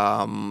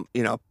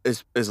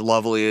 As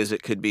lovely as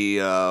it could be.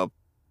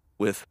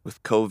 With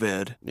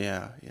COVID.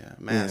 Yeah.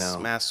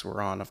 Masks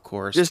were on, of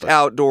course. Just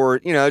outdoor,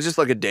 just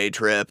like a day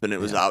trip, and it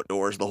was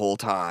outdoors the whole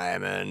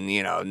time, and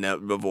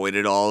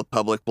avoided all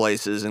public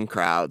places and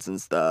crowds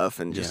and stuff,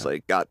 and just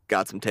got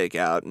some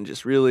takeout, and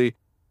just really.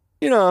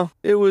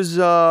 It was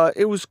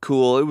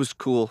cool. It was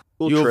cool.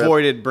 You trip.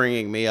 Avoided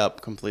bringing me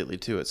up completely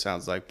too. It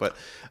sounds like, but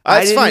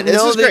I it's fine. didn't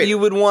know that you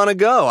would want to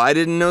go. I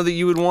didn't know that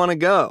you would want to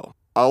go.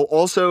 I'll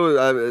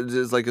also,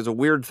 it's a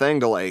weird thing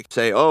to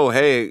say, oh,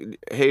 hey,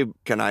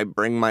 can I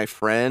bring my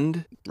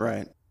friend?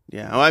 Right.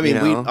 Yeah. Well, I mean,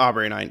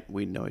 Aubrey and I,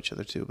 we know each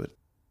other too, but.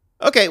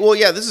 Okay, well,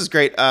 yeah, this is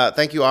great.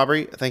 Thank you,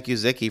 Aubrey. Thank you,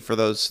 Zicky, for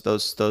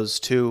those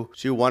two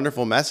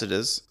wonderful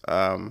messages.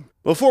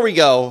 Before we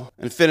go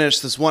and finish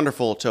this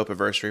wonderful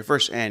Topiversary,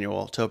 first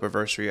annual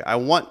Topiversary, I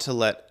want to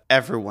let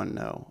everyone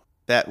know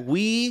that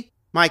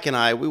Mike and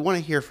I, we want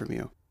to hear from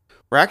you.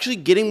 We're actually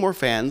getting more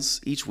fans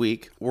each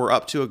week. We're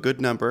up to a good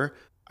number.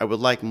 I would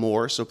like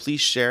more, so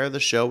please share the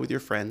show with your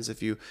friends.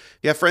 If you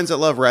have friends that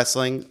love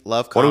wrestling,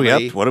 love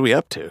comedy. What are we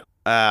up to?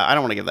 I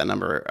don't want to give that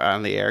number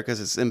on the air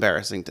because it's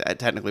embarrassing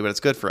technically, but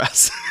it's good for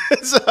us.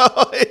 So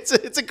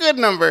it's a good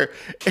number.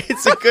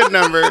 It's a good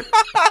number.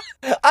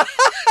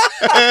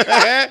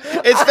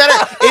 It's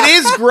better. It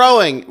is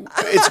growing.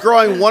 It's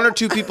growing 1 or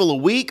 2 people a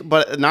week,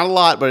 but not a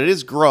lot. But it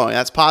is growing.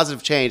 That's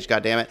positive change.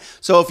 God damn it.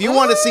 So if you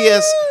want to see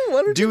us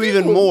do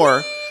even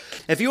more.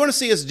 If you want to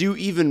see us do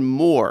even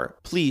more,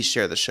 please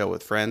share the show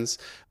with friends.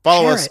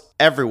 Follow us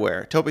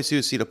everywhere. Tope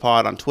Suicida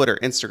Pod on Twitter,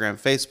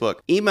 Instagram, Facebook.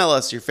 Email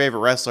us your favorite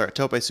wrestler at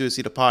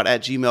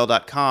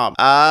topesuicidapod@gmail.com.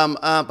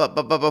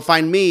 But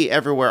find me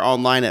everywhere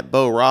online at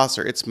Bo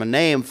Rosser. It's my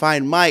name.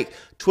 Find Mike,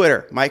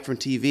 Twitter, Mike from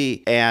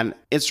TV, and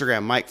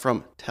Instagram, Mike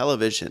from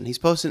Television. He's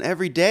posting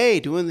every day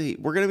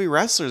we're going to be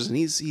wrestlers, and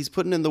he's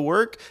putting in the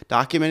work,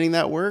 documenting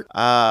that work.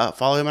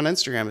 Follow him on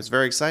Instagram. It's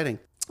very exciting.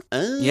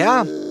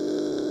 Yeah.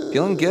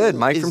 Feeling good.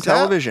 Mike from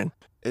Television.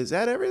 Is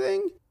that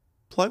everything?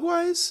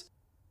 Plug-wise?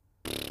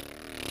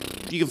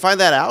 You can find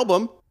that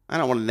album. I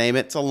don't want to name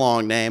it. It's a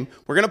long name.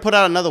 We're going to put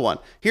out another one.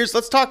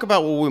 Let's talk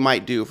about what we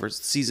might do for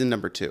season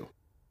number 2.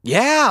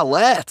 Yeah,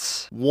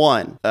 let's.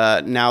 1.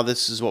 Now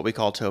this is what we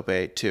call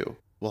Tope 2.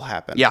 Will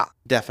happen. Yeah.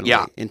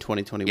 Definitely in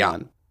 2021. Yeah.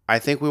 I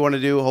think we want to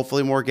do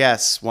hopefully more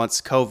guests once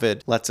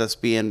COVID lets us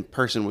be in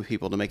person with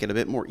people to make it a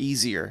bit more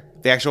easier.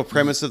 The actual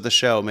premise of the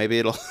show, maybe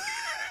it'll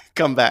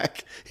come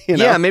back.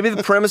 Yeah, maybe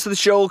the premise of the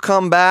show will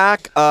come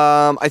back.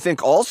 I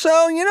think also,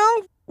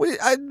 I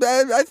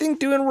think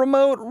doing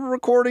remote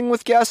recording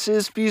with guests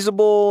is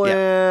feasible,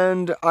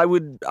 and I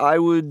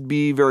would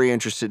be very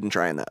interested in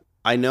trying that.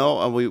 I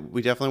know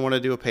we definitely want to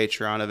do a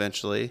Patreon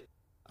eventually,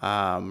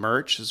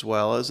 merch as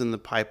well as in the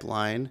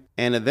pipeline,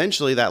 and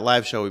eventually that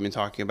live show we've been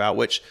talking about,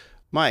 which,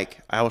 Mike,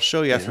 I will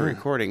show you after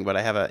recording, but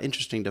I have an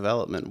interesting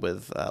development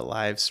with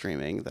live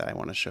streaming that I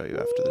want to show you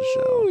after the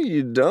show.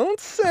 You don't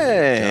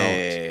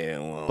say.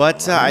 Well,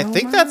 but I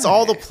think that's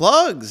all the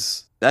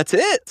plugs. That's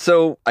it.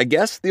 So I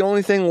guess the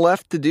only thing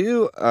left to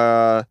do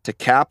to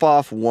cap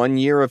off 1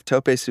 year of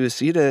Tope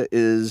Suicida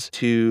is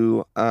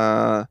to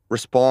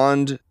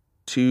respond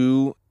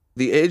to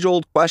the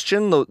age-old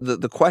question,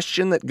 the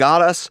question that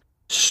got us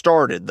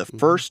started. The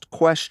first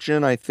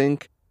question I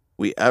think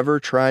we ever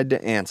tried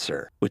to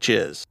answer, which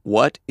is,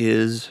 what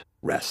is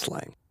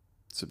wrestling?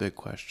 It's a big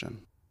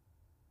question.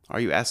 Are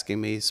you asking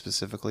me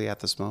specifically at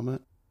this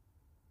moment?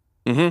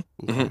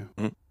 Mm-hmm. Okay.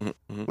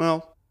 Mm-hmm.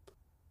 Well,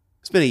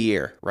 it's been a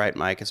year, right,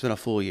 Mike? It's been a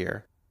full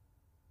year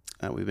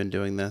that we've been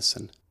doing this.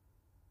 And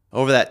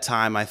over that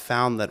time, I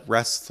found that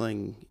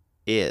wrestling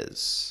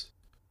is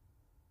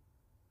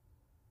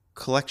a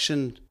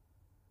collection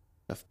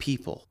of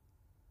people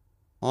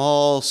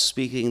all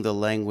speaking the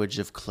language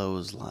of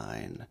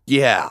clothesline.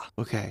 Yeah.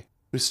 Okay, let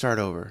me start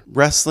over.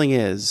 Wrestling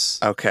is...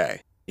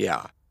 Okay,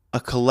 yeah. A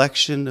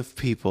collection of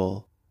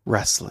people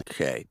wrestling.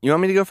 Okay. You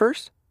want me to go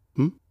first?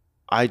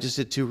 I just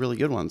did 2 really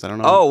good ones. I don't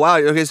know. Oh, wow.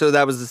 Okay, so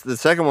that was the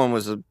second one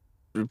was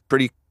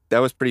pretty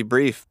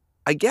brief.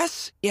 I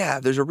guess, yeah,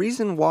 there's a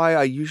reason why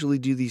I usually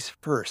do these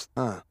first.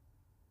 All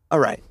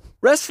right.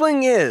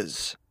 Wrestling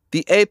is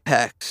the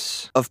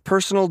apex of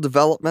personal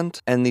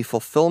development and the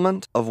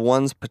fulfillment of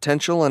one's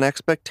potential and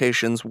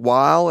expectations,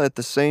 while at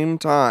the same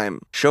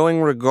time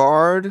showing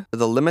regard to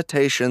the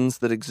limitations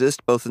that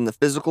exist both in the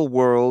physical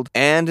world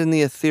and in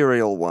the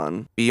ethereal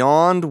one,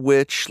 beyond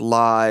which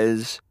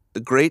lies the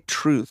great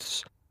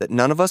truths that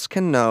none of us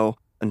can know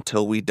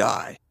until we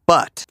die.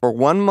 But for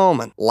one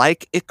moment,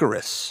 like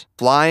Icarus,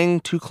 flying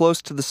too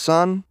close to the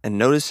sun and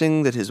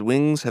noticing that his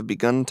wings have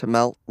begun to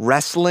melt,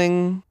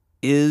 wrestling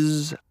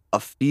is a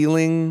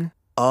feeling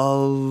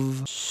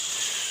of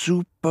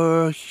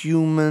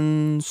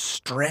superhuman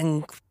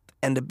strength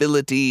and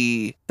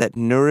ability that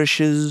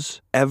nourishes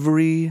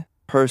every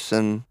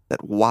person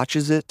that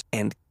watches it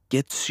and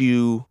gets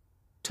you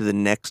to the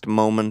next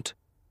moment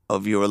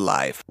of your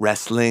life.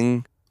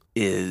 Wrestling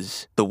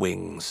is the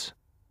wings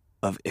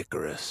of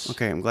Icarus.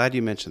 Okay, I'm glad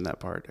you mentioned that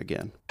part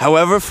again.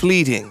 However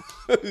fleeting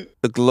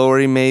the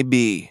glory may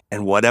be,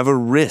 and whatever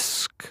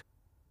risk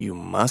you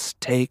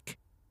must take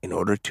in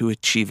order to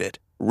achieve it,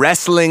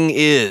 wrestling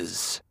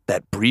is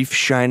that brief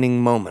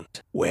shining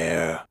moment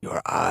where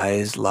your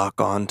eyes lock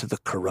on to the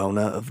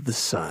corona of the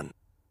sun,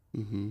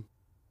 and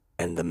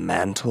the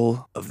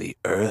mantle of the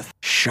earth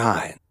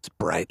shines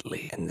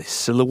brightly, and the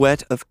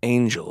silhouette of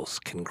angels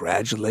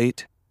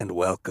congratulate and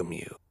welcome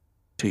you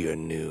to your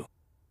new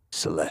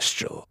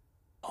celestial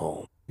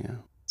home. Yeah.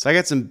 So I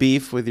got some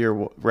beef with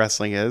your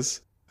wrestling is.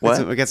 What?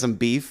 I got some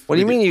beef. What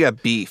do you mean you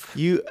got beef?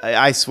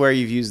 I swear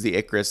you've used the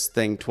Icarus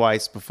thing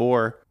twice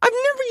before. I've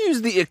never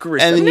used the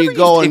Icarus. And then you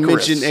go and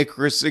mention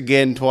Icarus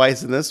again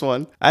twice in this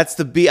one. That's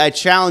the beef. I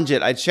challenge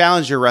it. I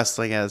challenge your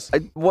wrestling as.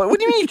 What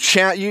do you mean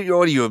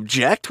what do you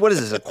object? What is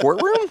this, a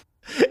courtroom?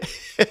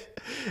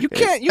 You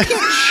can't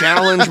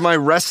challenge my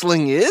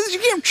wrestling is. You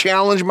can't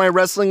challenge my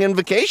wrestling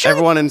invocation.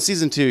 Everyone, in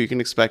season 2, you can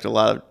expect a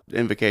lot of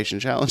invocation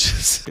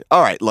challenges.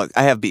 All right, look,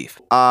 I have beef.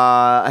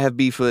 I have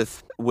beef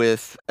with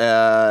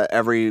how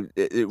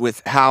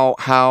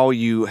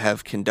you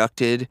have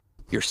conducted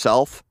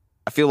yourself.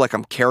 I feel like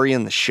I'm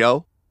carrying the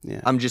show.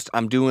 Yeah. I'm the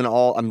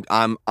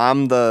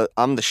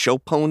show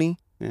pony.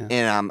 Yeah.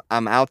 And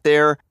I'm out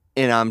there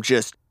and I'm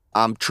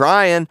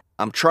trying,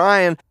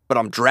 but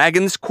I'm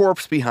dragging this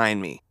corpse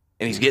behind me.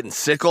 And he's getting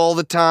sick all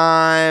the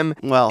time.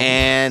 Well,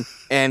 and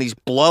he's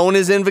blowing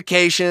his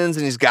invocations,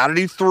 and he's got to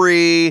do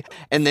 3.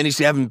 And then he's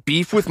having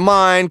beef with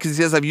mine because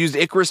he says I've used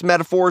Icarus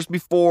metaphors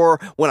before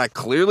when I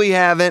clearly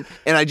haven't.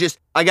 And I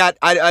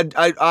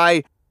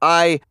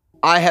I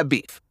have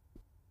beef.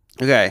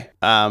 Okay.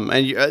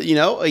 And you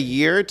know, a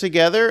year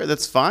together,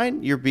 that's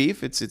fine. Your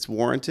beef, it's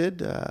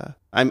warranted.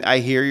 I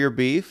hear your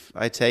beef.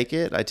 I take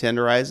it. I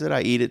tenderize it.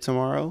 I eat it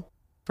tomorrow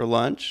for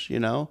lunch. You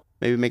know,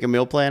 maybe make a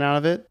meal plan out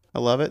of it. I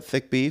love it.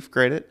 Thick beef,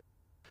 grate it.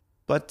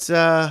 But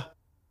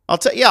I'll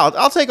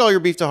take all your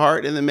beef to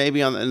heart, and then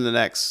maybe in the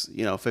next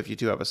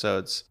 52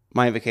 episodes,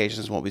 my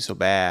invocations won't be so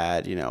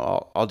bad. You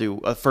know, I'll do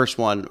a first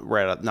one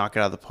knock it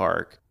out of the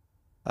park.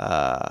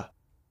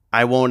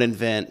 I won't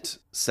invent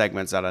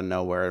segments out of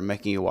nowhere and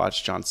making you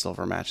watch John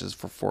Silver matches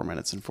for 4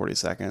 minutes and 40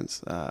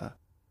 seconds.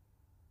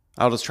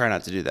 I'll just try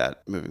not to do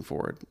that moving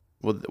forward.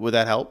 Would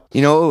that help?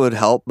 You know what would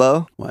help,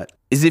 Bo? What?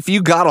 Is if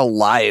you got a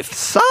life.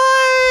 Psych!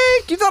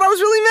 You thought I was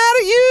really mad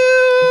at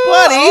you,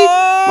 buddy.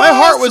 My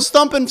heart was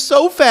thumping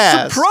so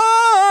fast.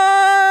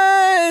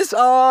 Surprise!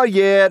 Oh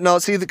yeah. No,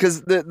 see,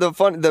 because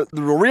the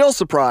real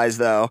surprise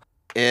though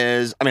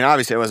is, I mean,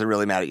 obviously I wasn't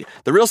really mad at you.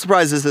 The real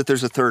surprise is that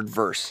there's a third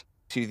verse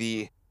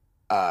to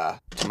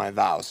my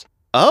vows.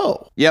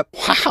 Oh. Yep.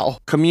 Wow.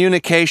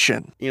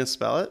 Communication. You gonna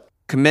spell it?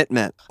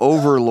 Commitment.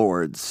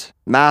 Overlords.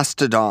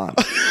 Mastodon.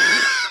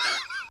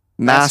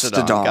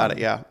 Mastodon. Got it,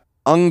 yeah.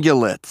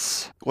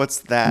 Ungulates. What's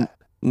that?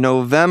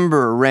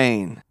 November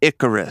rain.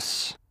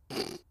 Icarus.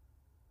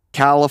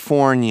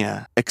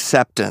 California.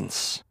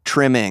 Acceptance.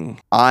 Trimming.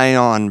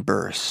 Ion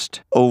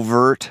burst.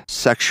 Overt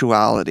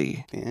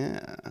sexuality.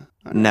 Yeah.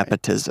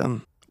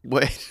 Nepotism.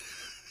 Wait.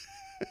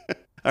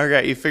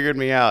 Okay, you figured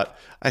me out.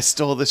 I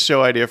stole this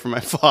show idea from my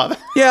father.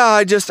 Yeah,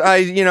 I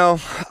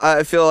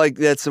feel like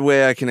that's the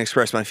way I can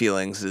express my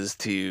feelings is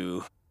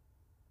to,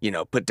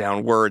 put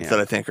down words that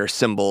I think are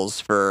symbols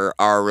for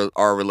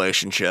our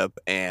relationship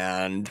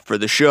and for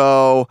the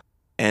show,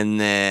 and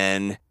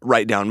then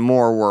write down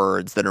more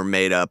words that are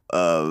made up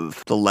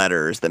of the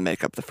letters that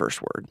make up the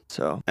first word.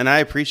 So, and I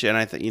appreciate it. And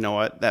I think, you know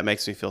what? That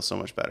makes me feel so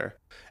much better.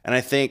 And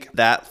I think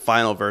that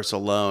final verse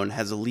alone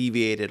has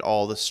alleviated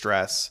all the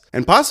stress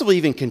and possibly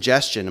even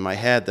congestion in my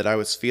head that I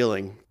was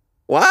feeling.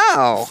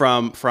 Wow.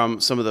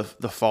 From some of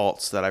the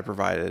faults that I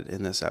provided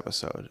in this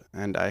episode.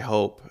 And I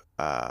hope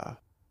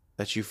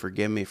that you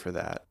forgive me for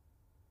that.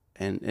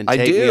 And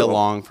take me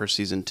along for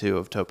season 2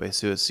 of Tope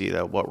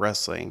Suicida, what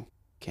wrestling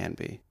can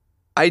be.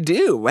 I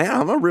do. Man,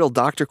 I'm a real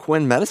Dr.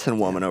 Quinn medicine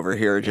woman over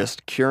here,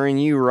 just curing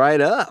you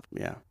right up.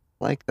 Yeah.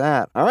 Like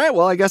that. All right,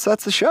 well, I guess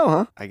that's the show,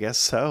 huh? I guess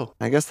so.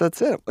 I guess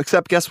that's it.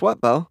 Except guess what,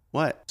 Bo?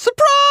 What?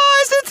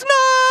 Surprise! It's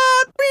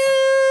not!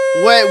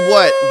 Wait,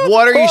 what?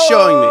 What are you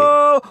showing me?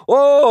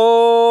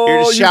 Whoa!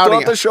 You're just shouting. You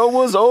thought the show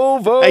was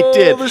over. I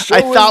did.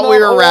 I thought we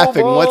were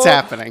rapping. What's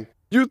happening?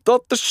 You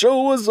thought the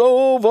show was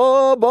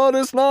over, but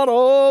it's not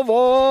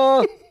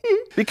over.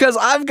 Because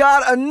I've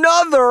got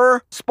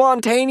another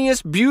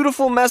spontaneous,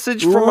 beautiful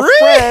message from a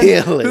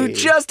friend who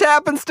just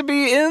happens to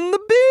be in the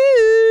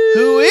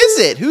biz. Who is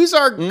it? Who's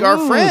our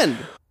friend?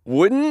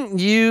 Wouldn't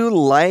you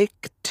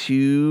like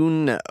to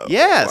know?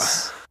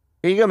 Yes.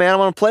 Here you go, man. I'm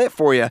going to play it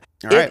for you.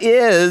 It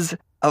is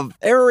a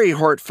very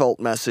heartfelt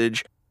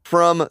message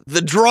from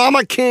the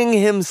drama king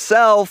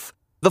himself,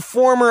 the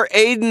former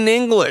Aiden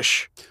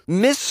English,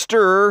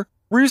 Mr.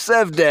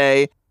 Rusev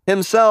Day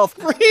himself.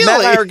 Really? Matt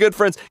and I are good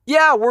friends.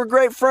 Yeah, we're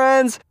great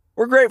friends.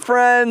 We're great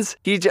friends.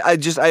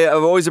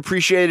 I've always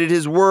appreciated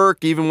his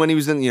work, even when he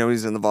was in,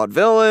 he's in the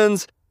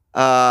Vaudevillains.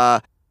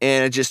 And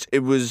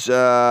it was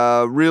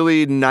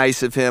really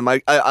nice of him.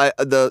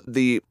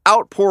 The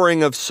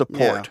outpouring of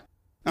support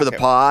for the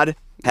pod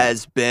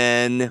has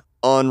been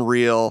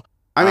unreal.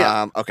 I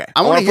mean, okay.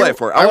 I want to play it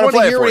for you. I want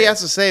to hear what he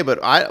has to say, but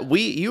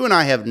you and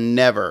I have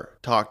never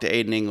talked to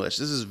Aiden English.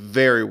 This is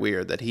very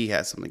weird that he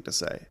has something to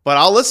say. But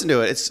I'll listen to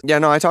it.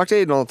 I talk to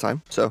Aiden all the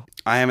time. So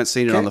I haven't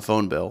seen it on the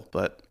phone bill,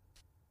 but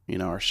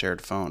our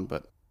shared phone.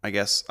 But I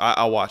guess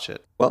I'll watch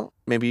it. Well,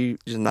 maybe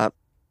just not.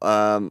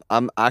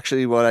 I'm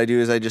actually what I do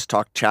is I just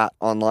talk chat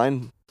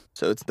online,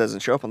 so it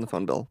doesn't show up on the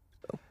phone bill.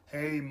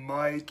 Hey,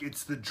 Mike,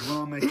 it's the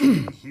Drama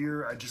King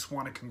here. I just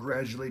want to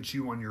congratulate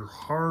you on your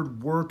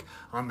hard work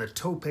on the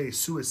Tope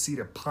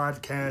Suicida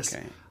podcast.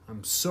 Okay.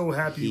 I'm so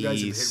happy you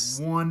guys have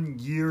hit 1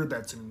 year.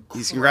 That's an incredible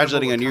He's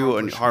congratulating on you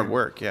on your hard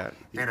work, yeah.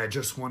 And I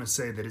just want to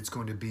say that it's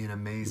going to be an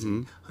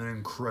amazing, an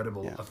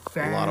incredible, a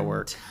fantastic, a lot of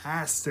work.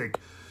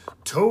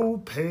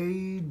 Tope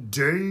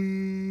Day.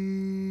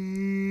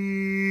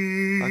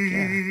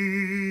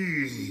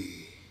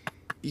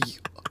 Yeah.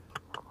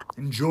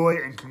 Enjoy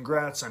and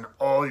congrats on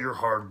all your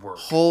hard work.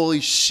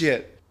 Holy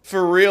shit.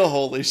 For real,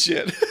 holy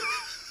shit.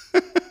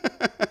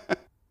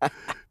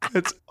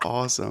 That's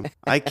awesome.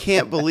 I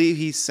can't believe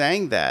he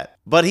sang that.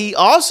 But he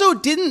also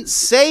didn't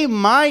say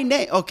my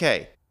name.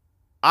 Okay.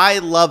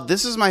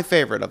 This is my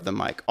favorite of them,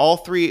 Mike. All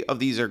 3 of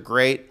these are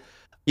great.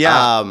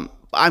 Yeah.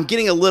 I'm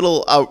getting a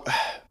little...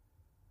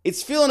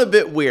 it's feeling a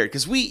bit weird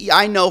because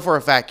I know for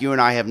a fact you and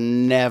I have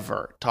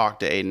never talked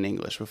to Aiden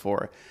English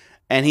before.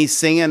 And he's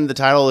singing the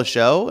title of the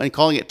show and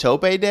calling it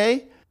Tope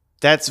Day.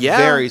 That's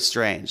very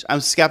strange. I'm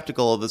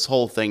skeptical of this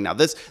whole thing now.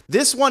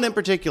 This one in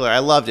particular, I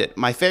loved it.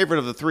 My favorite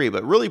of the 3,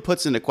 but really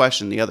puts into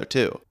question the other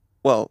 2.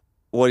 Well,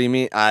 what do you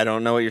mean? I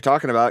don't know what you're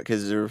talking about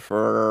because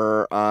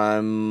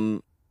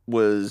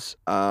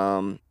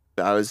I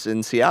was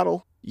in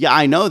Seattle. Yeah,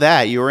 I know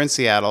that you were in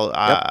Seattle,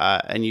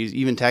 and you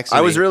even texted me.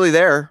 I was really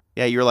there.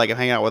 Yeah, you were like, I'm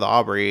hanging out with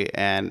Aubrey,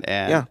 and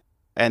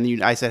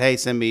I said, hey,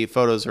 send me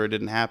photos, or it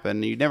didn't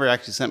happen. You never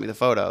actually sent me the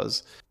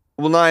photos.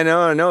 Well, no,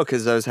 I know,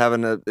 because I was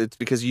it's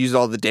because you used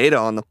all the data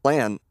on the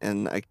plan,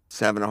 and I was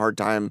having a hard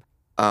time.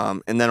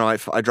 And then I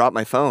dropped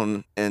my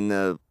phone in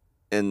the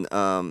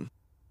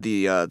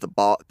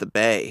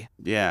bay.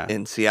 Yeah.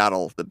 In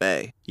Seattle, the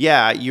bay.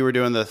 Yeah, you were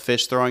doing the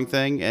fish throwing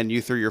thing, and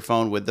you threw your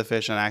phone with the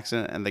fish on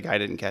accident, and the guy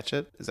didn't catch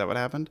it. Is that what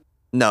happened?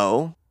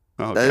 No.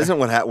 Oh, okay. That isn't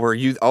what happened. Were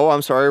you? Oh,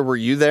 I'm sorry. Were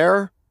you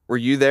there? Were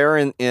you there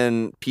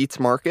in Pete's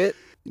Market?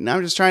 No,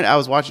 I'm just I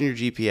was watching your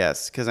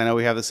GPS because I know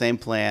we have the same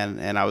plan,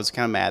 and I was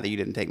kind of mad that you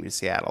didn't take me to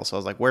Seattle. So I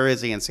was like, where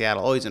is he in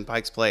Seattle? Oh, he's in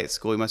Pike's Place.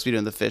 Cool. He must be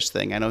doing the fish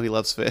thing. I know he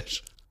loves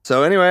fish.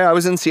 So anyway, I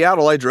was in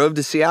Seattle. I drove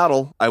to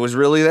Seattle. I was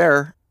really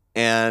there,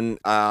 and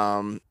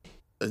hung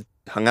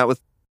out with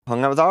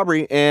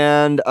Aubrey,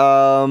 and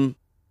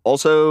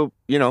also,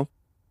 me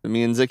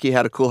and Zicky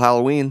had a cool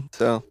Halloween.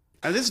 So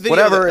this video,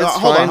 whatever.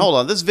 Hold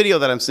on. This video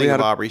that I'm seeing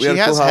of Aubrey, she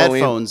has cool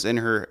headphones in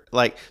her.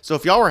 Like, so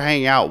if y'all were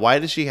hanging out, why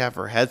does she have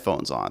her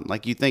headphones on?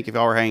 Like, you think if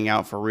y'all were hanging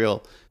out for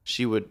real,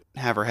 she would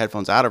have her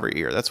headphones out of her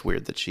ear. That's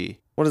weird that she.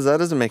 What is that?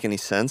 Doesn't make any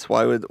sense.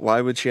 Why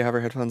would she have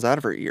her headphones out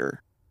of her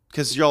ear?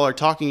 Because y'all are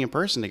talking in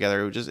person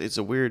together. It's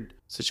a weird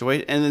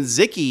situation. And then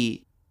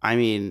Zicky, I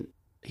mean,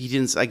 he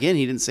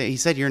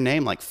said your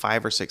name like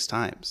 5 or 6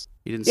 times.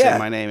 He didn't say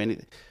my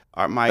name.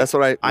 That's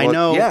what I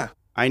know. Yeah.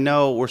 I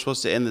know we're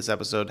supposed to end this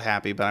episode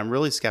happy, but I'm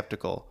really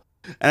skeptical.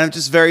 And I'm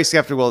just very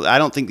skeptical. I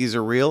don't think these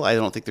are real. I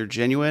don't think they're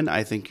genuine.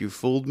 I think you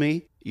fooled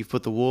me. You've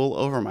put the wool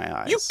over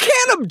my eyes. You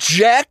can't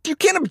object. You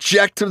can't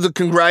object to the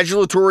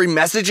congratulatory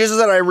messages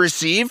that I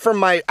receive from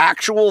my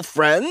actual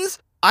friends.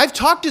 I've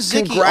talked to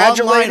Zicky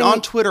online on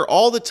Twitter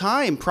all the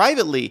time,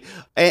 privately,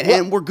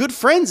 and we're good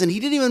friends, and he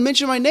didn't even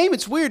mention my name.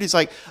 It's weird. He's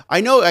like, I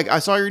know, I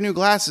saw your new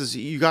glasses.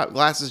 You got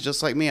glasses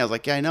just like me. I was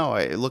like, yeah, I know.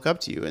 I look up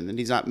to you. And then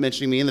he's not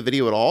mentioning me in the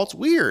video at all. It's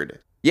weird.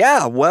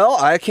 Yeah, well,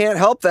 I can't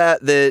help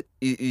that they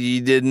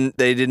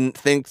didn't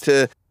think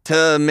to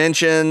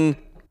mention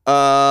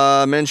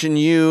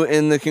you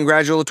in the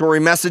congratulatory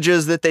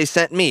messages that they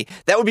sent me.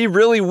 That would be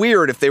really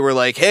weird if they were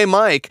like, hey,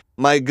 Mike,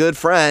 my good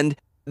friend,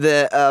 would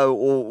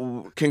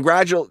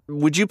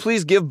you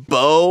please give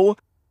Bo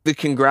the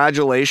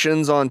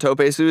congratulations on Tope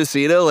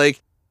Suicida?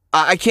 Like,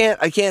 I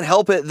can't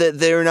help it that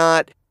they're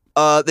not,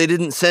 they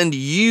didn't send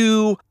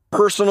you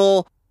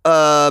personal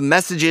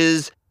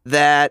messages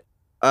that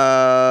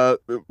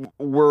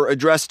were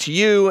addressed to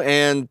you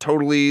and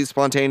totally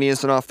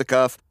spontaneous and off the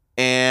cuff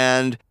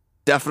and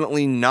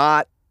definitely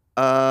not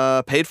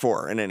paid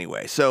for in any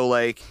way. So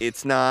like,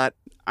 it's not.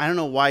 I don't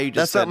know why you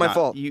just. That's not my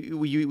fault. When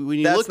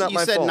you That's looked, not you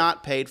my said fault.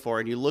 Not paid for,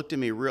 and you looked at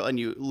me real, and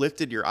you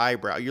lifted your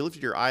eyebrow. You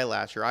lifted your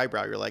eyelash, your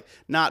eyebrow. You're like,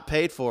 not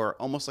paid for,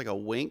 almost like a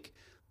wink,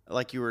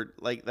 like you were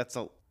like that's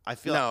a. I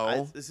feel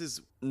no. This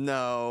is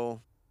no.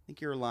 I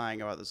think you're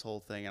lying about this whole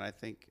thing, and I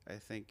think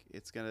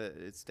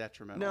it's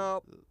detrimental.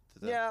 No.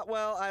 Yeah,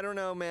 well, I don't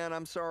know, man.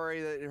 I'm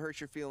sorry that it hurts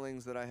your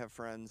feelings that I have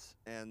friends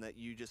and that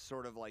you just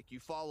sort of like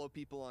you follow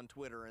people on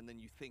Twitter and then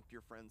you think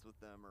you're friends with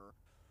them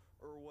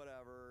or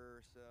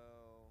whatever. So.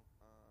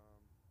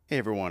 Hey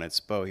everyone, it's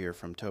Bo here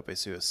from Tope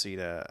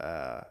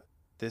Suicida.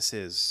 This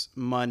is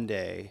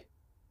Monday,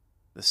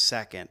 the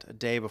 2nd, a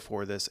day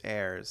before this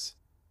airs.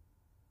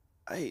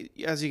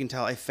 As you can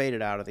tell, I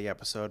faded out of the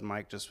episode.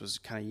 Mike just was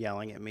kind of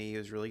yelling at me. He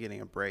was really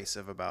getting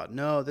abrasive about,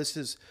 no,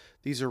 these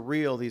are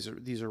real. These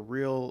are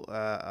real,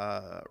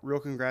 real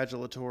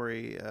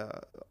congratulatory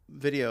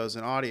videos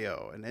and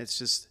audio. And it's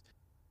just,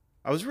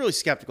 I was really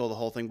skeptical of the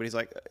whole thing. But he's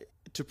like,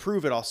 to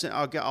prove it, I'll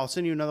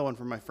send you another one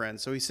from my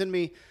friend. So he sent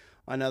me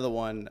another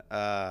one,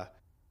 and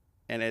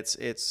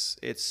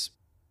it's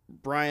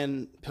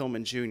Brian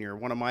Pillman Jr.,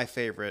 one of my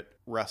favorite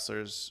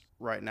wrestlers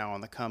right now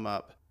on the come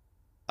up.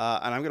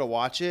 And I'm gonna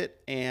watch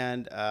it,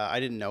 and I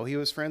didn't know he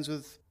was friends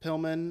with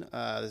Pillman.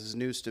 This is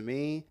news to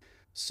me,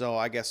 so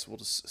I guess we'll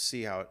just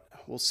see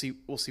we'll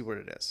see what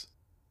it is.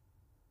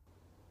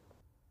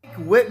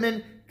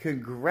 Whitman,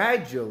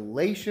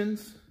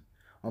 congratulations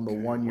on the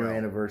 1-year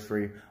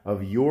anniversary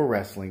of your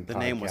wrestling podcast. The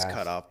name was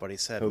cut off, but he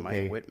said Tope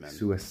Mike Whitman.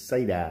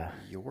 Suicida.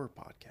 Your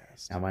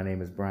podcast. Now, my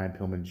name is Brian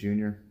Pillman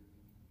Jr.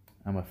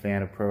 I'm a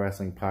fan of pro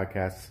wrestling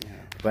podcasts,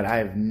 but I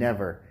have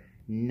never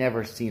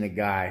seen a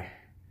guy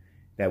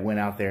that went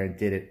out there and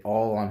did it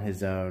all on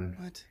his own.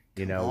 What?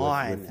 You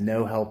know, with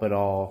no help at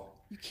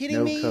all. You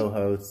kidding me? No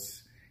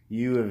co-hosts.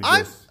 You have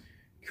just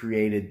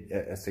created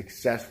a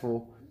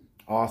successful,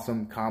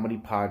 awesome comedy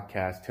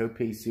podcast, Tope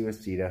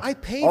Suicida. I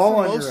paid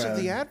for most of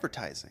the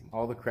advertising.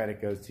 All the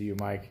credit goes to you,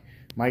 Mike.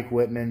 Mike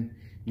Whitman,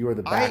 you are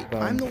the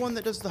backbone. I'm the one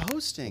that does the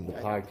hosting. Of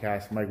the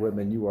podcast. Mike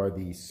Whitman, you are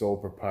the sole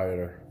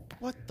proprietor.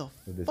 What the of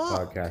this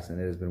podcast,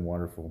 and it has been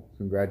wonderful.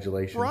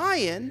 Congratulations,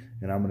 Brian.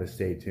 And I'm going to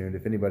stay tuned.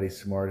 If anybody's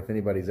smart, if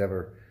anybody's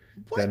ever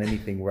done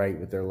anything right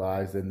with their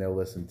lives, then they'll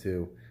listen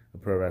to a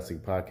pro wrestling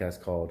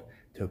podcast called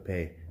Tope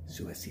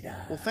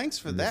Suicida. Well, thanks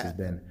for that. This has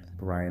been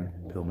Brian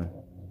Pillman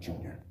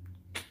Jr.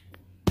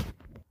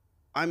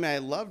 I mean, I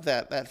loved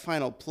that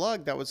final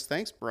plug. That was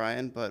thanks,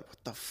 Brian. But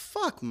what the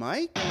fuck,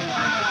 Mike?